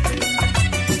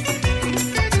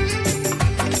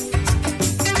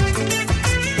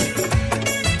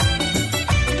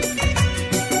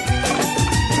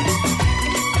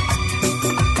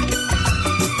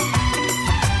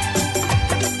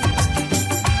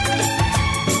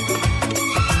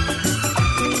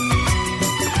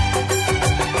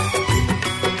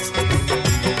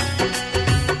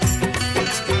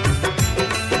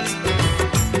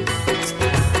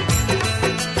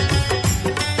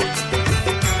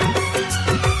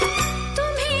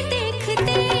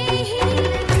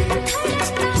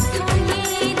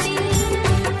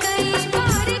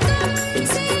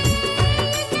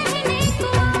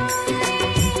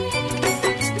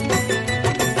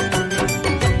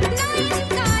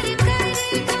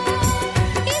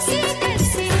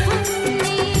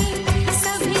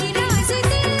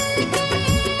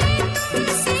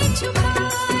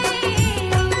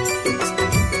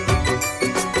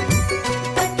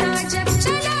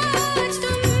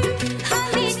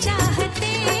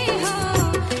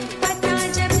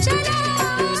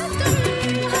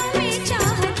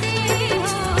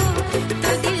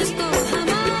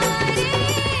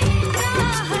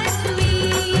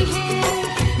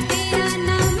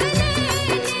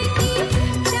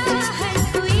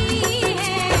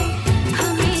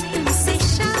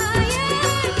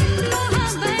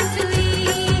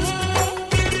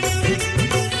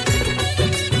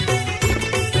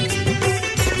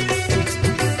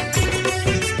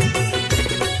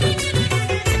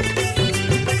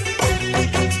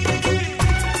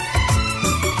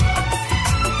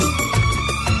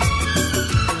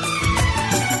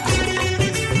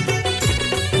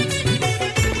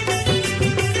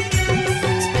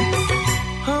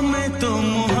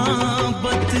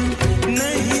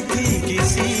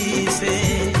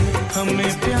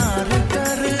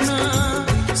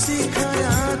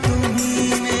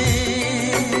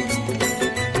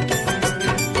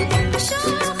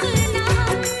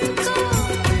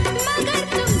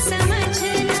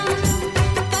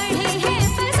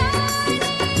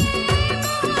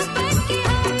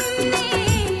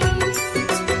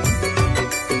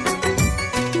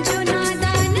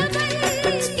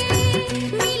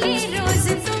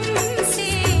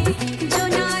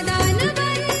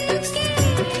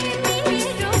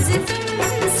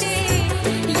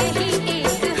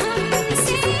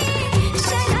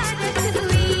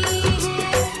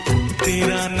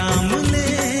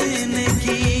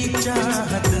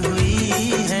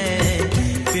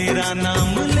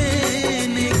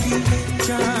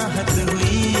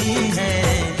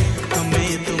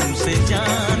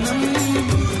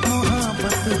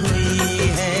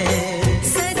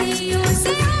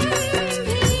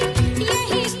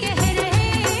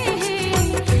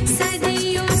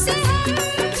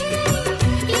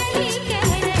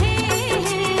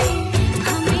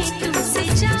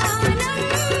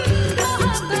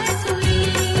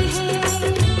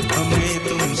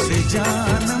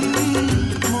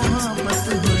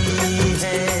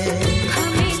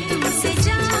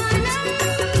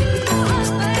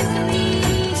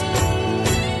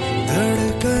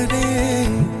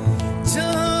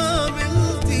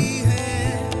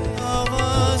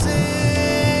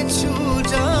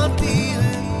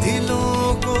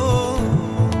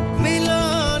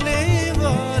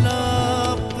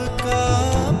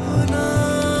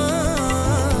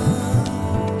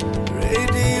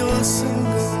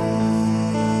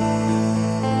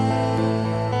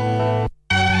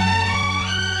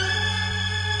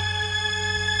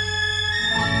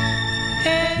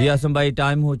जी आसम भाई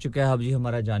टाइम हो चुका है अब जी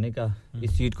हमारा जाने का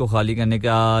इस सीट को खाली करने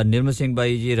का निर्मल सिंह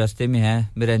भाई जी रास्ते में हैं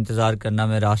मेरा इंतजार करना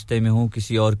मैं रास्ते में हूं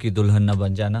किसी और की दुल्हन ना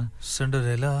बन जाना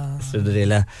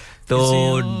सिंड्रेला तो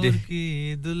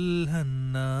की दुल्हन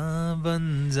ना बन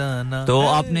जाना तो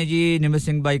आपने जी निर्मल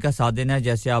सिंह भाई का साथ देना है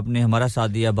जैसे आपने हमारा साथ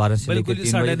दिया 12 से लेकर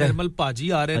 3 बजे तक निर्मल पाजी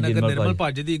आ रहे हैं अगर निर्मल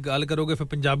पाजी दी गल करोगे फिर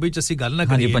पंजाबी च असि गल ना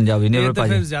करिए हां जी पंजाबी निर्मल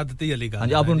पाजी फिर ज्यादती वाली गल हां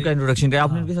जी आप उनका इंट्रोडक्शन करें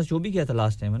आपने उनके साथ शो भी किया था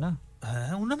लास्ट टाइम है ना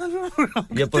हां उन्होंने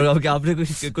ये प्रोग्राम क्या आपने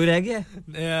कोई रह गया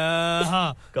हां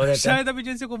शायद अभी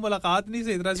जिनसे कोई मुलाकात नहीं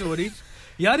सही तरह से हो रही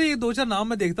यार ये दो चार नाम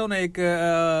मैं देखता हूं ना एक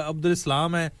अब्दुल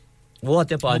इस्लाम है वो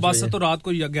आते 5 बजे बस तो रात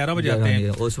को 11 बजे आते हैं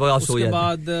उस वक्त आप सो जाते हैं उसके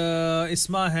बाद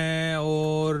इस्मा है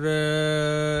और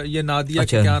ये नादिया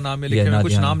के क्या नाम है लिखे हुए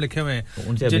कुछ नाम लिखे हुए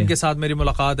हैं जिनके साथ मेरी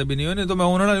मुलाकात अभी नहीं हुई नहीं तो मैं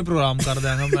उन्होंने भी प्रोग्राम कर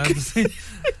देंगा मैं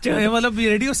मतलब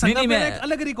रेडियो संगम में एक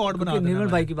अलग रिकॉर्ड बना दूंगा निर्मल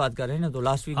भाई की बात कर रहे हैं ना तो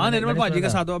लास्ट वीक हां निर्मल भाई के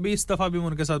साथ अभी इस दफा भी मैं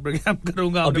उनके साथ प्रोग्राम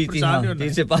करूंगा अभी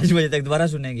 3 से 5 बजे तक दोबारा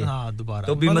सुनेंगे हां दोबारा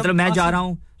तो भी मतलब मैं जा रहा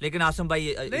हूं लेकिन आसम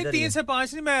भाई नहीं 3 से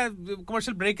 5 नहीं मैं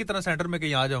कमर्शियल ब्रेक की तरह सेंटर में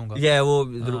कहीं आ जाऊंगा ये वो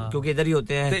क्योंकि इधर ही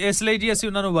होते हैं ਤੇ ਇਸ ਲਈ ਜੀ ਅਸੀਂ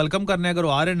ਉਹਨਾਂ ਨੂੰ ਵੈਲਕਮ ਕਰਨੇ ਅਗਰ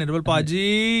ਆ ਰਹੇ ਨਿਰਮਲ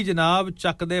ਪਾਜੀ ਜਨਾਬ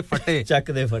ਚੱਕ ਦੇ ਫਟੇ ਯਾਰ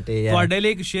ਤੁਹਾਡੇ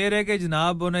ਲਈ ਇੱਕ ਸ਼ੇਰ ਹੈ ਕਿ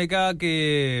ਜਨਾਬ ਉਹਨੇ ਕਿਹਾ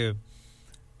ਕਿ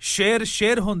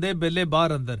ਸ਼ੇਰ ਹੁੰਦੇ ਬੇਲੇ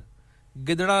ਬਾਹਰ ਅੰਦਰ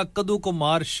ਗਿੱਦੜਾ ਕਦੂ ਕੋ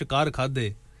ਮਾਰ ਸ਼ਿਕਾਰ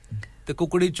ਖਾਦੇ ਤੇ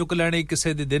ਕੁਕੜੀ ਚੁੱਕ ਲੈਣੀ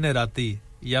ਕਿਸੇ ਦੀ ਦਿਨੇ ਰਾਤੀ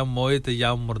ਜਾਂ ਮੋਇਤ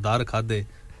ਜਾਂ ਮੁਰਦਾਰ ਖਾਦੇ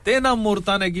ਤੇ ਨਾ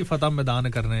ਮੂਰਤਾਂ ਨੇ ਕੀ ਫਤਹ ਮੈਦਾਨ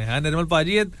ਕਰਨੇ ਹੈ ਨਿਰਮਲ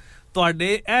ਪਾਜੀ ਇਹ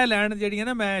ਤੁਹਾਡੇ ਇਹ ਲੈਣ ਜਿਹੜੀਆਂ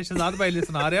ਨਾ ਮੈਂ ਸ਼ਹਜ਼ਾਦ ਭਾਈ ਲਈ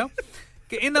ਸੁਣਾ ਰਿਹਾ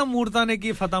ਕਿ ਇਹਨਾਂ ਮੂਰਤਾਂ ਨੇ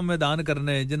ਕੀ ਫਤਹ ਮੈਦਾਨ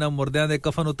ਕਰਨੇ ਜਿਨ੍ਹਾਂ ਮੁਰਦਿਆਂ ਦੇ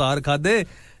ਕਫਨ ਉਤਾਰ ਖਾਦੇ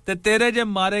ਤੇ ਤੇਰੇ ਜੇ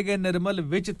ਮਾਰੇ ਗਏ ਨਿਰਮਲ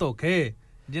ਵਿੱਚ ਧੋਖੇ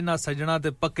ਜਿਨ੍ਹਾਂ ਸਜਣਾ ਤੇ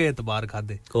ਪੱਕੇ ਇਤਬਾਰ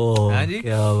ਖਾਦੇ ਹੈ ਜੀ ਕੀ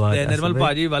ਬਾਤ ਹੈ ਨਿਰਮਲ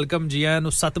ਭਾਜੀ ਵੈਲਕਮ ਜੀ ਆਇਆਂ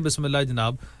ਨੂੰ ਸਤ ਬਿਸਮਿਲ੍ਲਾ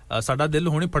ਜਨਾਬ ਸਾਡਾ ਦਿਲ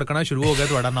ਹੁਣੇ ਫੜਕਣਾ ਸ਼ੁਰੂ ਹੋ ਗਿਆ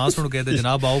ਤੁਹਾਡਾ ਨਾਮ ਸੁਣ ਕੇ ਤੇ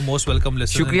ਜਨਾਬ आओ मोस्ट वेलकम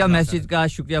लिसनर शुक्रिया मैसेज का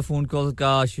शुक्रिया फोन कॉल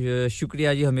का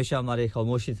शुक्रिया जी हमेशा हमारे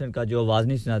खामोश लिसनर का जो आवाज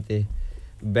नहीं सुनाते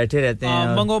बैठे रहते हैं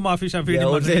मंगो माफी शाफी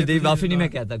नहीं माफी नहीं मैं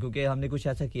कहता क्योंकि हमने कुछ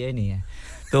ऐसा किया ही नहीं है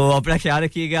तो अपना ख्याल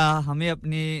रखिएगा हमें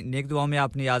अपनी नेक दुआओं में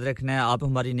आपने याद रखना है आप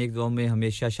हमारी नेक दुआओं में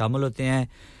हमेशा शामिल होते हैं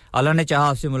अल्लाह ने चाहा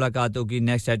आपसे मुलाकात होगी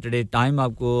नेक्स्ट सैटरडे टाइम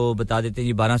आपको बता देते हैं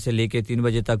जी 12 से लेकर 3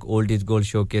 बजे तक ओल्ड इज गोल्ड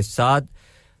शो के साथ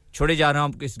छोड़े जा रहा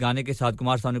हूं आपको इस गाने के साथ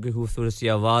कुमार सानू की खूबसूरत सी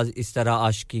आवाज इस तरह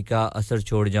आशिकी का असर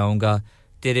छोड़ जाऊंगा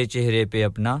तेरे चेहरे पे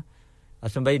अपना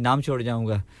असम भाई नाम छोड़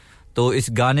जाऊंगा तो इस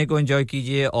गाने को एंजॉय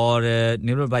कीजिए और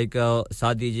निर्मल भाई का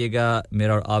साथ दीजिएगा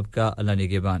मेरा और आपका अल्लाह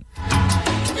निगहबान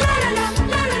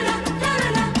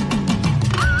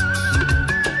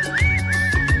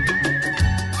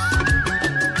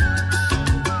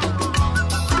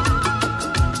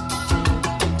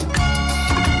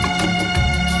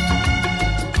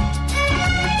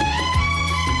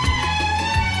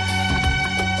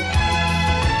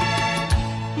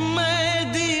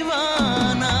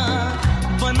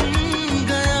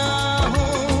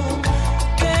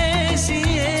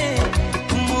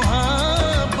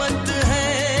मोहब्बत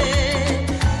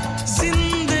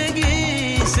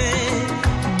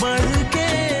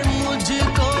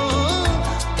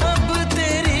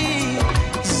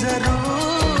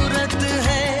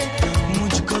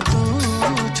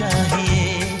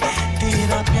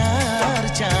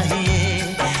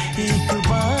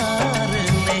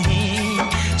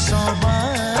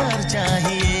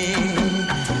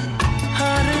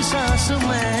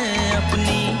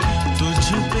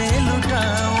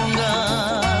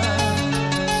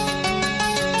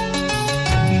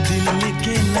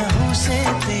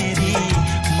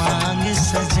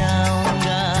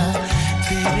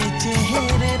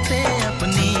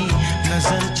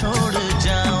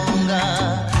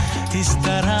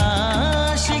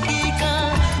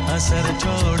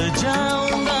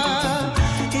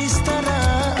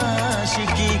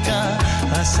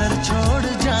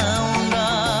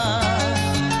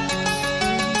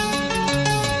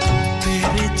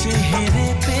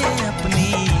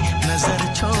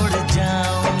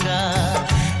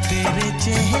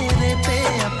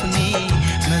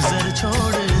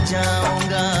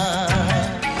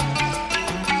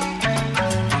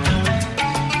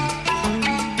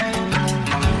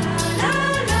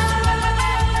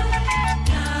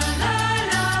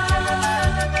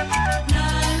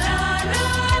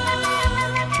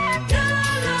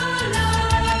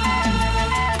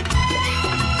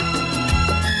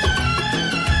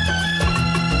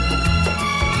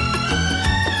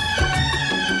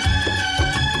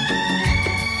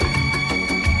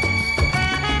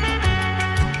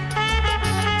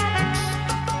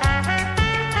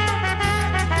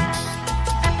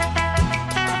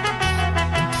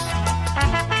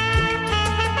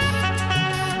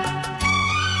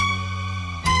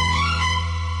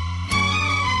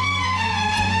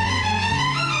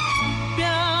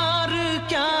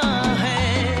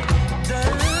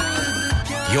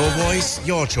Your voice,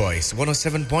 your choice.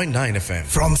 107.9 FM.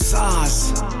 From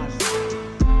SARS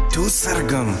to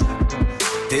Sargam,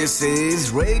 this is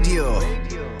Radio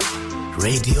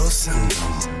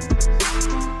Sangam.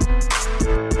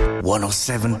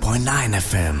 107.9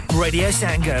 FM. Radio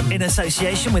Sangam in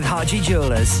association with Haji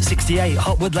Jewellers, 68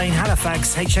 Hotwood Lane,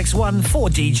 Halifax, HX1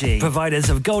 4DG. Providers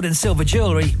of gold and silver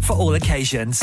jewellery for all occasions.